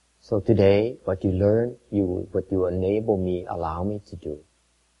 So today, what you learn, what you enable me, allow me to do,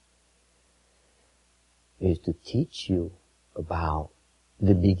 is to teach you about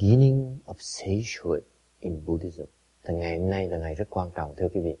the beginning of sagehood in Buddhism. Thì ngày hôm nay là ngày rất quan trọng thưa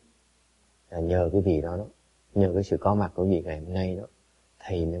quý vị. Nhờ quý vị đó, nhờ cái sự có mặt của quý vị ngày hôm nay đó,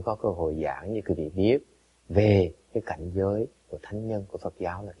 thầy mới có cơ hội giảng cho quý vị biết về cái cảnh giới của thánh nhân của Phật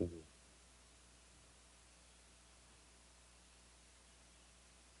giáo là cái gì.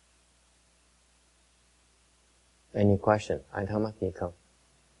 Any question? Ai thắc mắc gì không?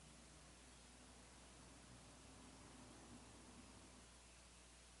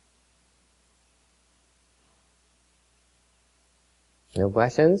 No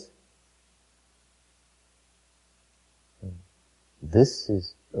questions? This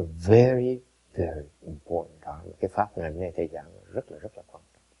is a very, very important dharma. Cái pháp ngày hôm nay thầy giảng rất là quan trọng.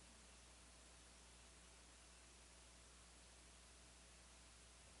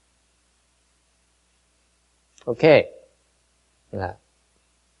 Okay. Yeah.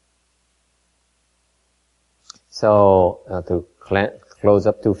 So to close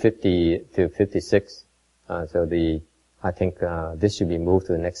up to 50 to 56. So I think this should be moved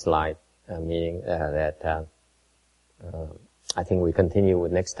to the next slide, meaning that I think we continue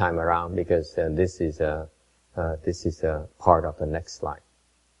with next time around because this is a part of the next slide.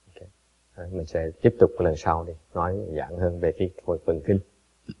 Okay. Mình sẽ tiếp tục lần sau đi nói giảng hơn về cái phần kinh.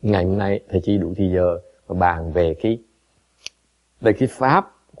 Ngày hôm nay thầy chỉ đủ thì giờ mà bàn về cái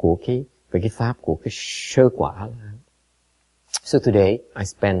pháp của cái sơ quả. So today I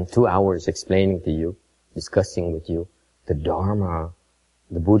spent 2 hours explaining to you, discussing with you the Dharma,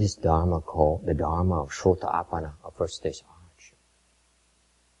 the Buddhist Dharma called the Dharma of Srota-Appana, of first stage Arhats.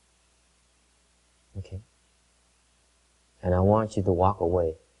 Okay? And I want you to walk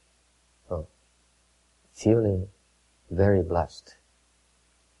away feeling very blessed.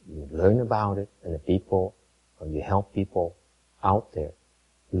 You learn about it, and the people, or you help people out there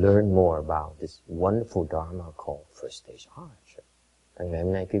learn more about this wonderful Dharma called first stage Arhats. Ngày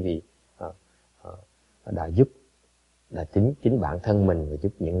hôm nay quý vị đã chính bản thân mình và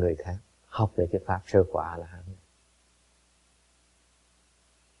giúp những người khác học về cái pháp sơ quả A-la-hán.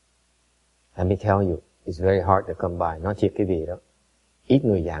 Let me tell you, it's very hard to come by. Nói thiệt quý vị đó, ít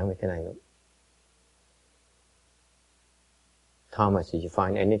người giảng về cái này lắm. Thomas, did you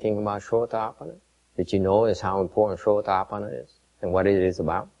find anything about Srota-Appana? Did you know how important Srota-Appana is and what it is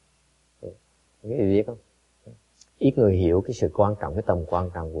about? Cái gì biết không? Ít người hiểu cái sự quan trọng, cái tầm quan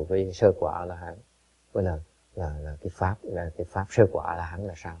trọng của cái sơ quả A-la-hán. Với là cái pháp sơ quả A-la-hán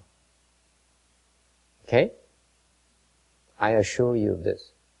là sao? Okay? I assure you of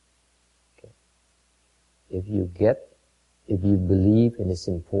this. Okay? If you believe and it's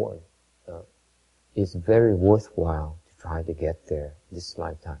important, it's very worthwhile to try to get there this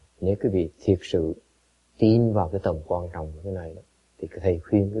lifetime. Nếu quý vị thiệt sự tin vào cái tầm quan trọng của cái này đó, thì thầy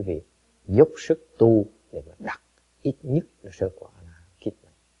khuyên quý vị dốc sức tu để mà đạt ít nhất là sơ quả là kiếp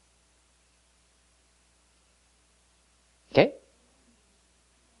này. Okay?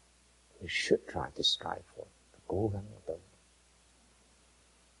 We should try to strive for it. Cố gắng tới.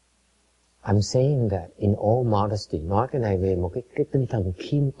 I'm saying that in all modesty. Nói cái này về một cái tinh thần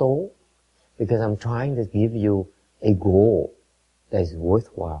khiêm tốn. Because I'm trying to give you a goal that is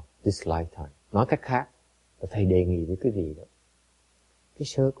worthwhile this lifetime. Nói cách khác, thầy đề nghị với quý vị đó. Cái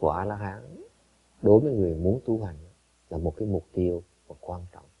sơ quả A-la-hán đối với người muốn tu hành là một cái mục tiêu và quan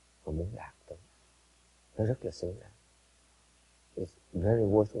trọng mà muốn đạt tới. Nó rất là xứng đáng. It's very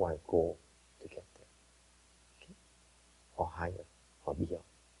worthwhile goal to get there. Okay? Or higher, or beyond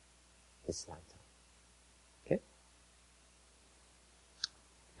this lifetime. Okay?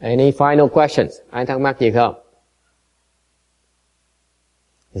 Any final questions? Ai thắc mắc gì không?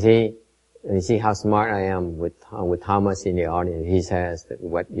 You see how smart I am with Thomas in the audience. He says that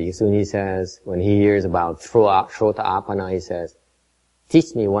when he hears about Srota-Appana, he says,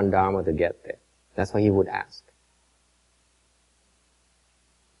 teach me one Dharma to get there. That's what he would ask.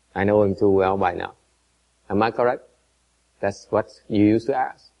 I know him too well by now. Am I correct? That's what you used to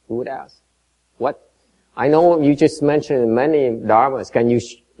ask. Who would ask? What? I know you just mentioned many Dharmas. Can you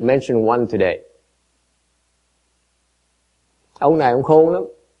mention one today? Ông này ông khôn lắm.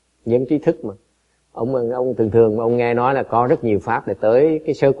 Những trí thức mà. Ông thường ông nghe nói là có rất nhiều pháp để tới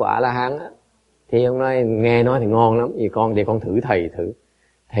cái sơ quả A-la-hán á. Thì ông nói, nghe nói thì ngon lắm. Vì con thử thầy thử.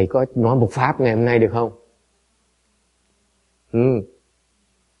 Thầy có nói một pháp ngày hôm nay được không?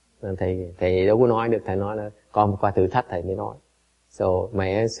 Thầy đâu có nói được. Thầy nói là con qua thử thách thầy mới nói. So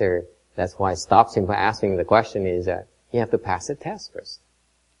my answer, that's why I stopped him from asking the question is that you have to pass the test first.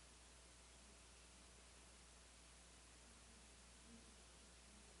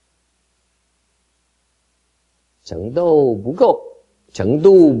 Chấn tu bú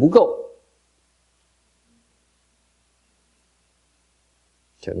cộ.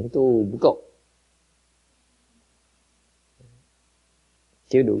 Chuẩn tu bù câu.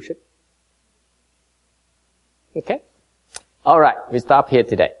 Chưa đủ sức. Okay. Alright, we stop here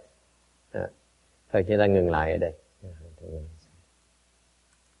today. Thôi chúng ta ngừng lại ở đây.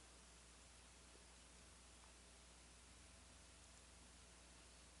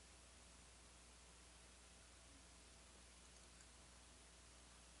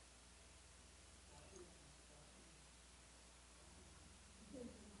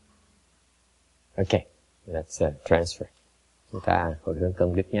 Okay, let's transfer. Chúng ta hồi hướng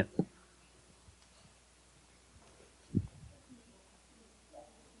công đức nhé.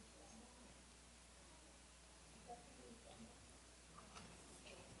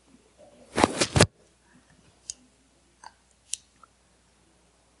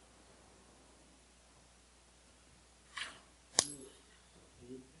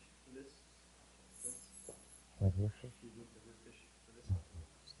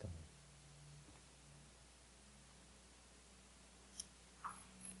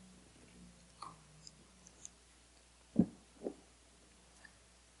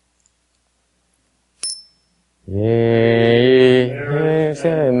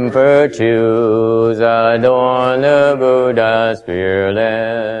 Virtues adorn the Buddha's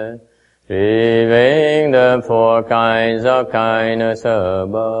spirit, revealing the 4 kinds of kindness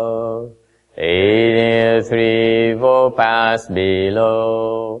above, aiding the threefold paths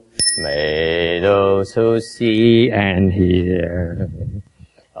below. May those who see and hear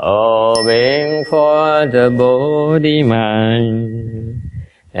all bring forth the Bodhi mind.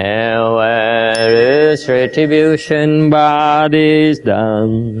 And where is retribution body is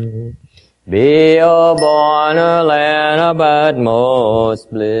done, be all born a land of utmost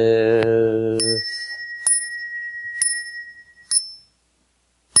bliss.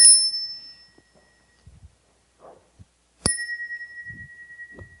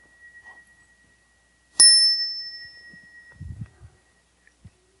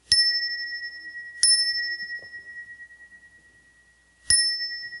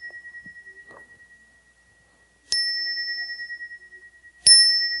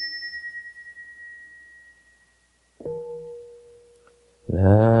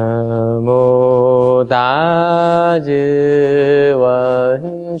 Nam mô Ta Chư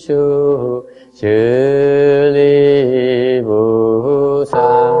Vấn Su Chư Ly Bồ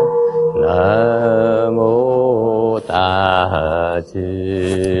Sát. Nam mô Ta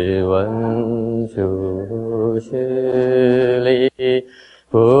Chư Vấn Su Chư Ly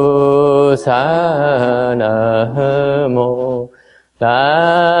Bồ Sát. Nam mô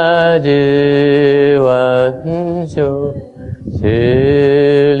Ta Chư Vấn Su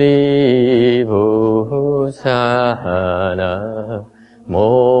Chư Ly Bồ Sát. Nam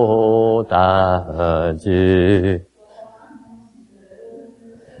mô Ta Chư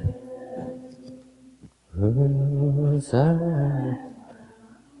Bồ Sát.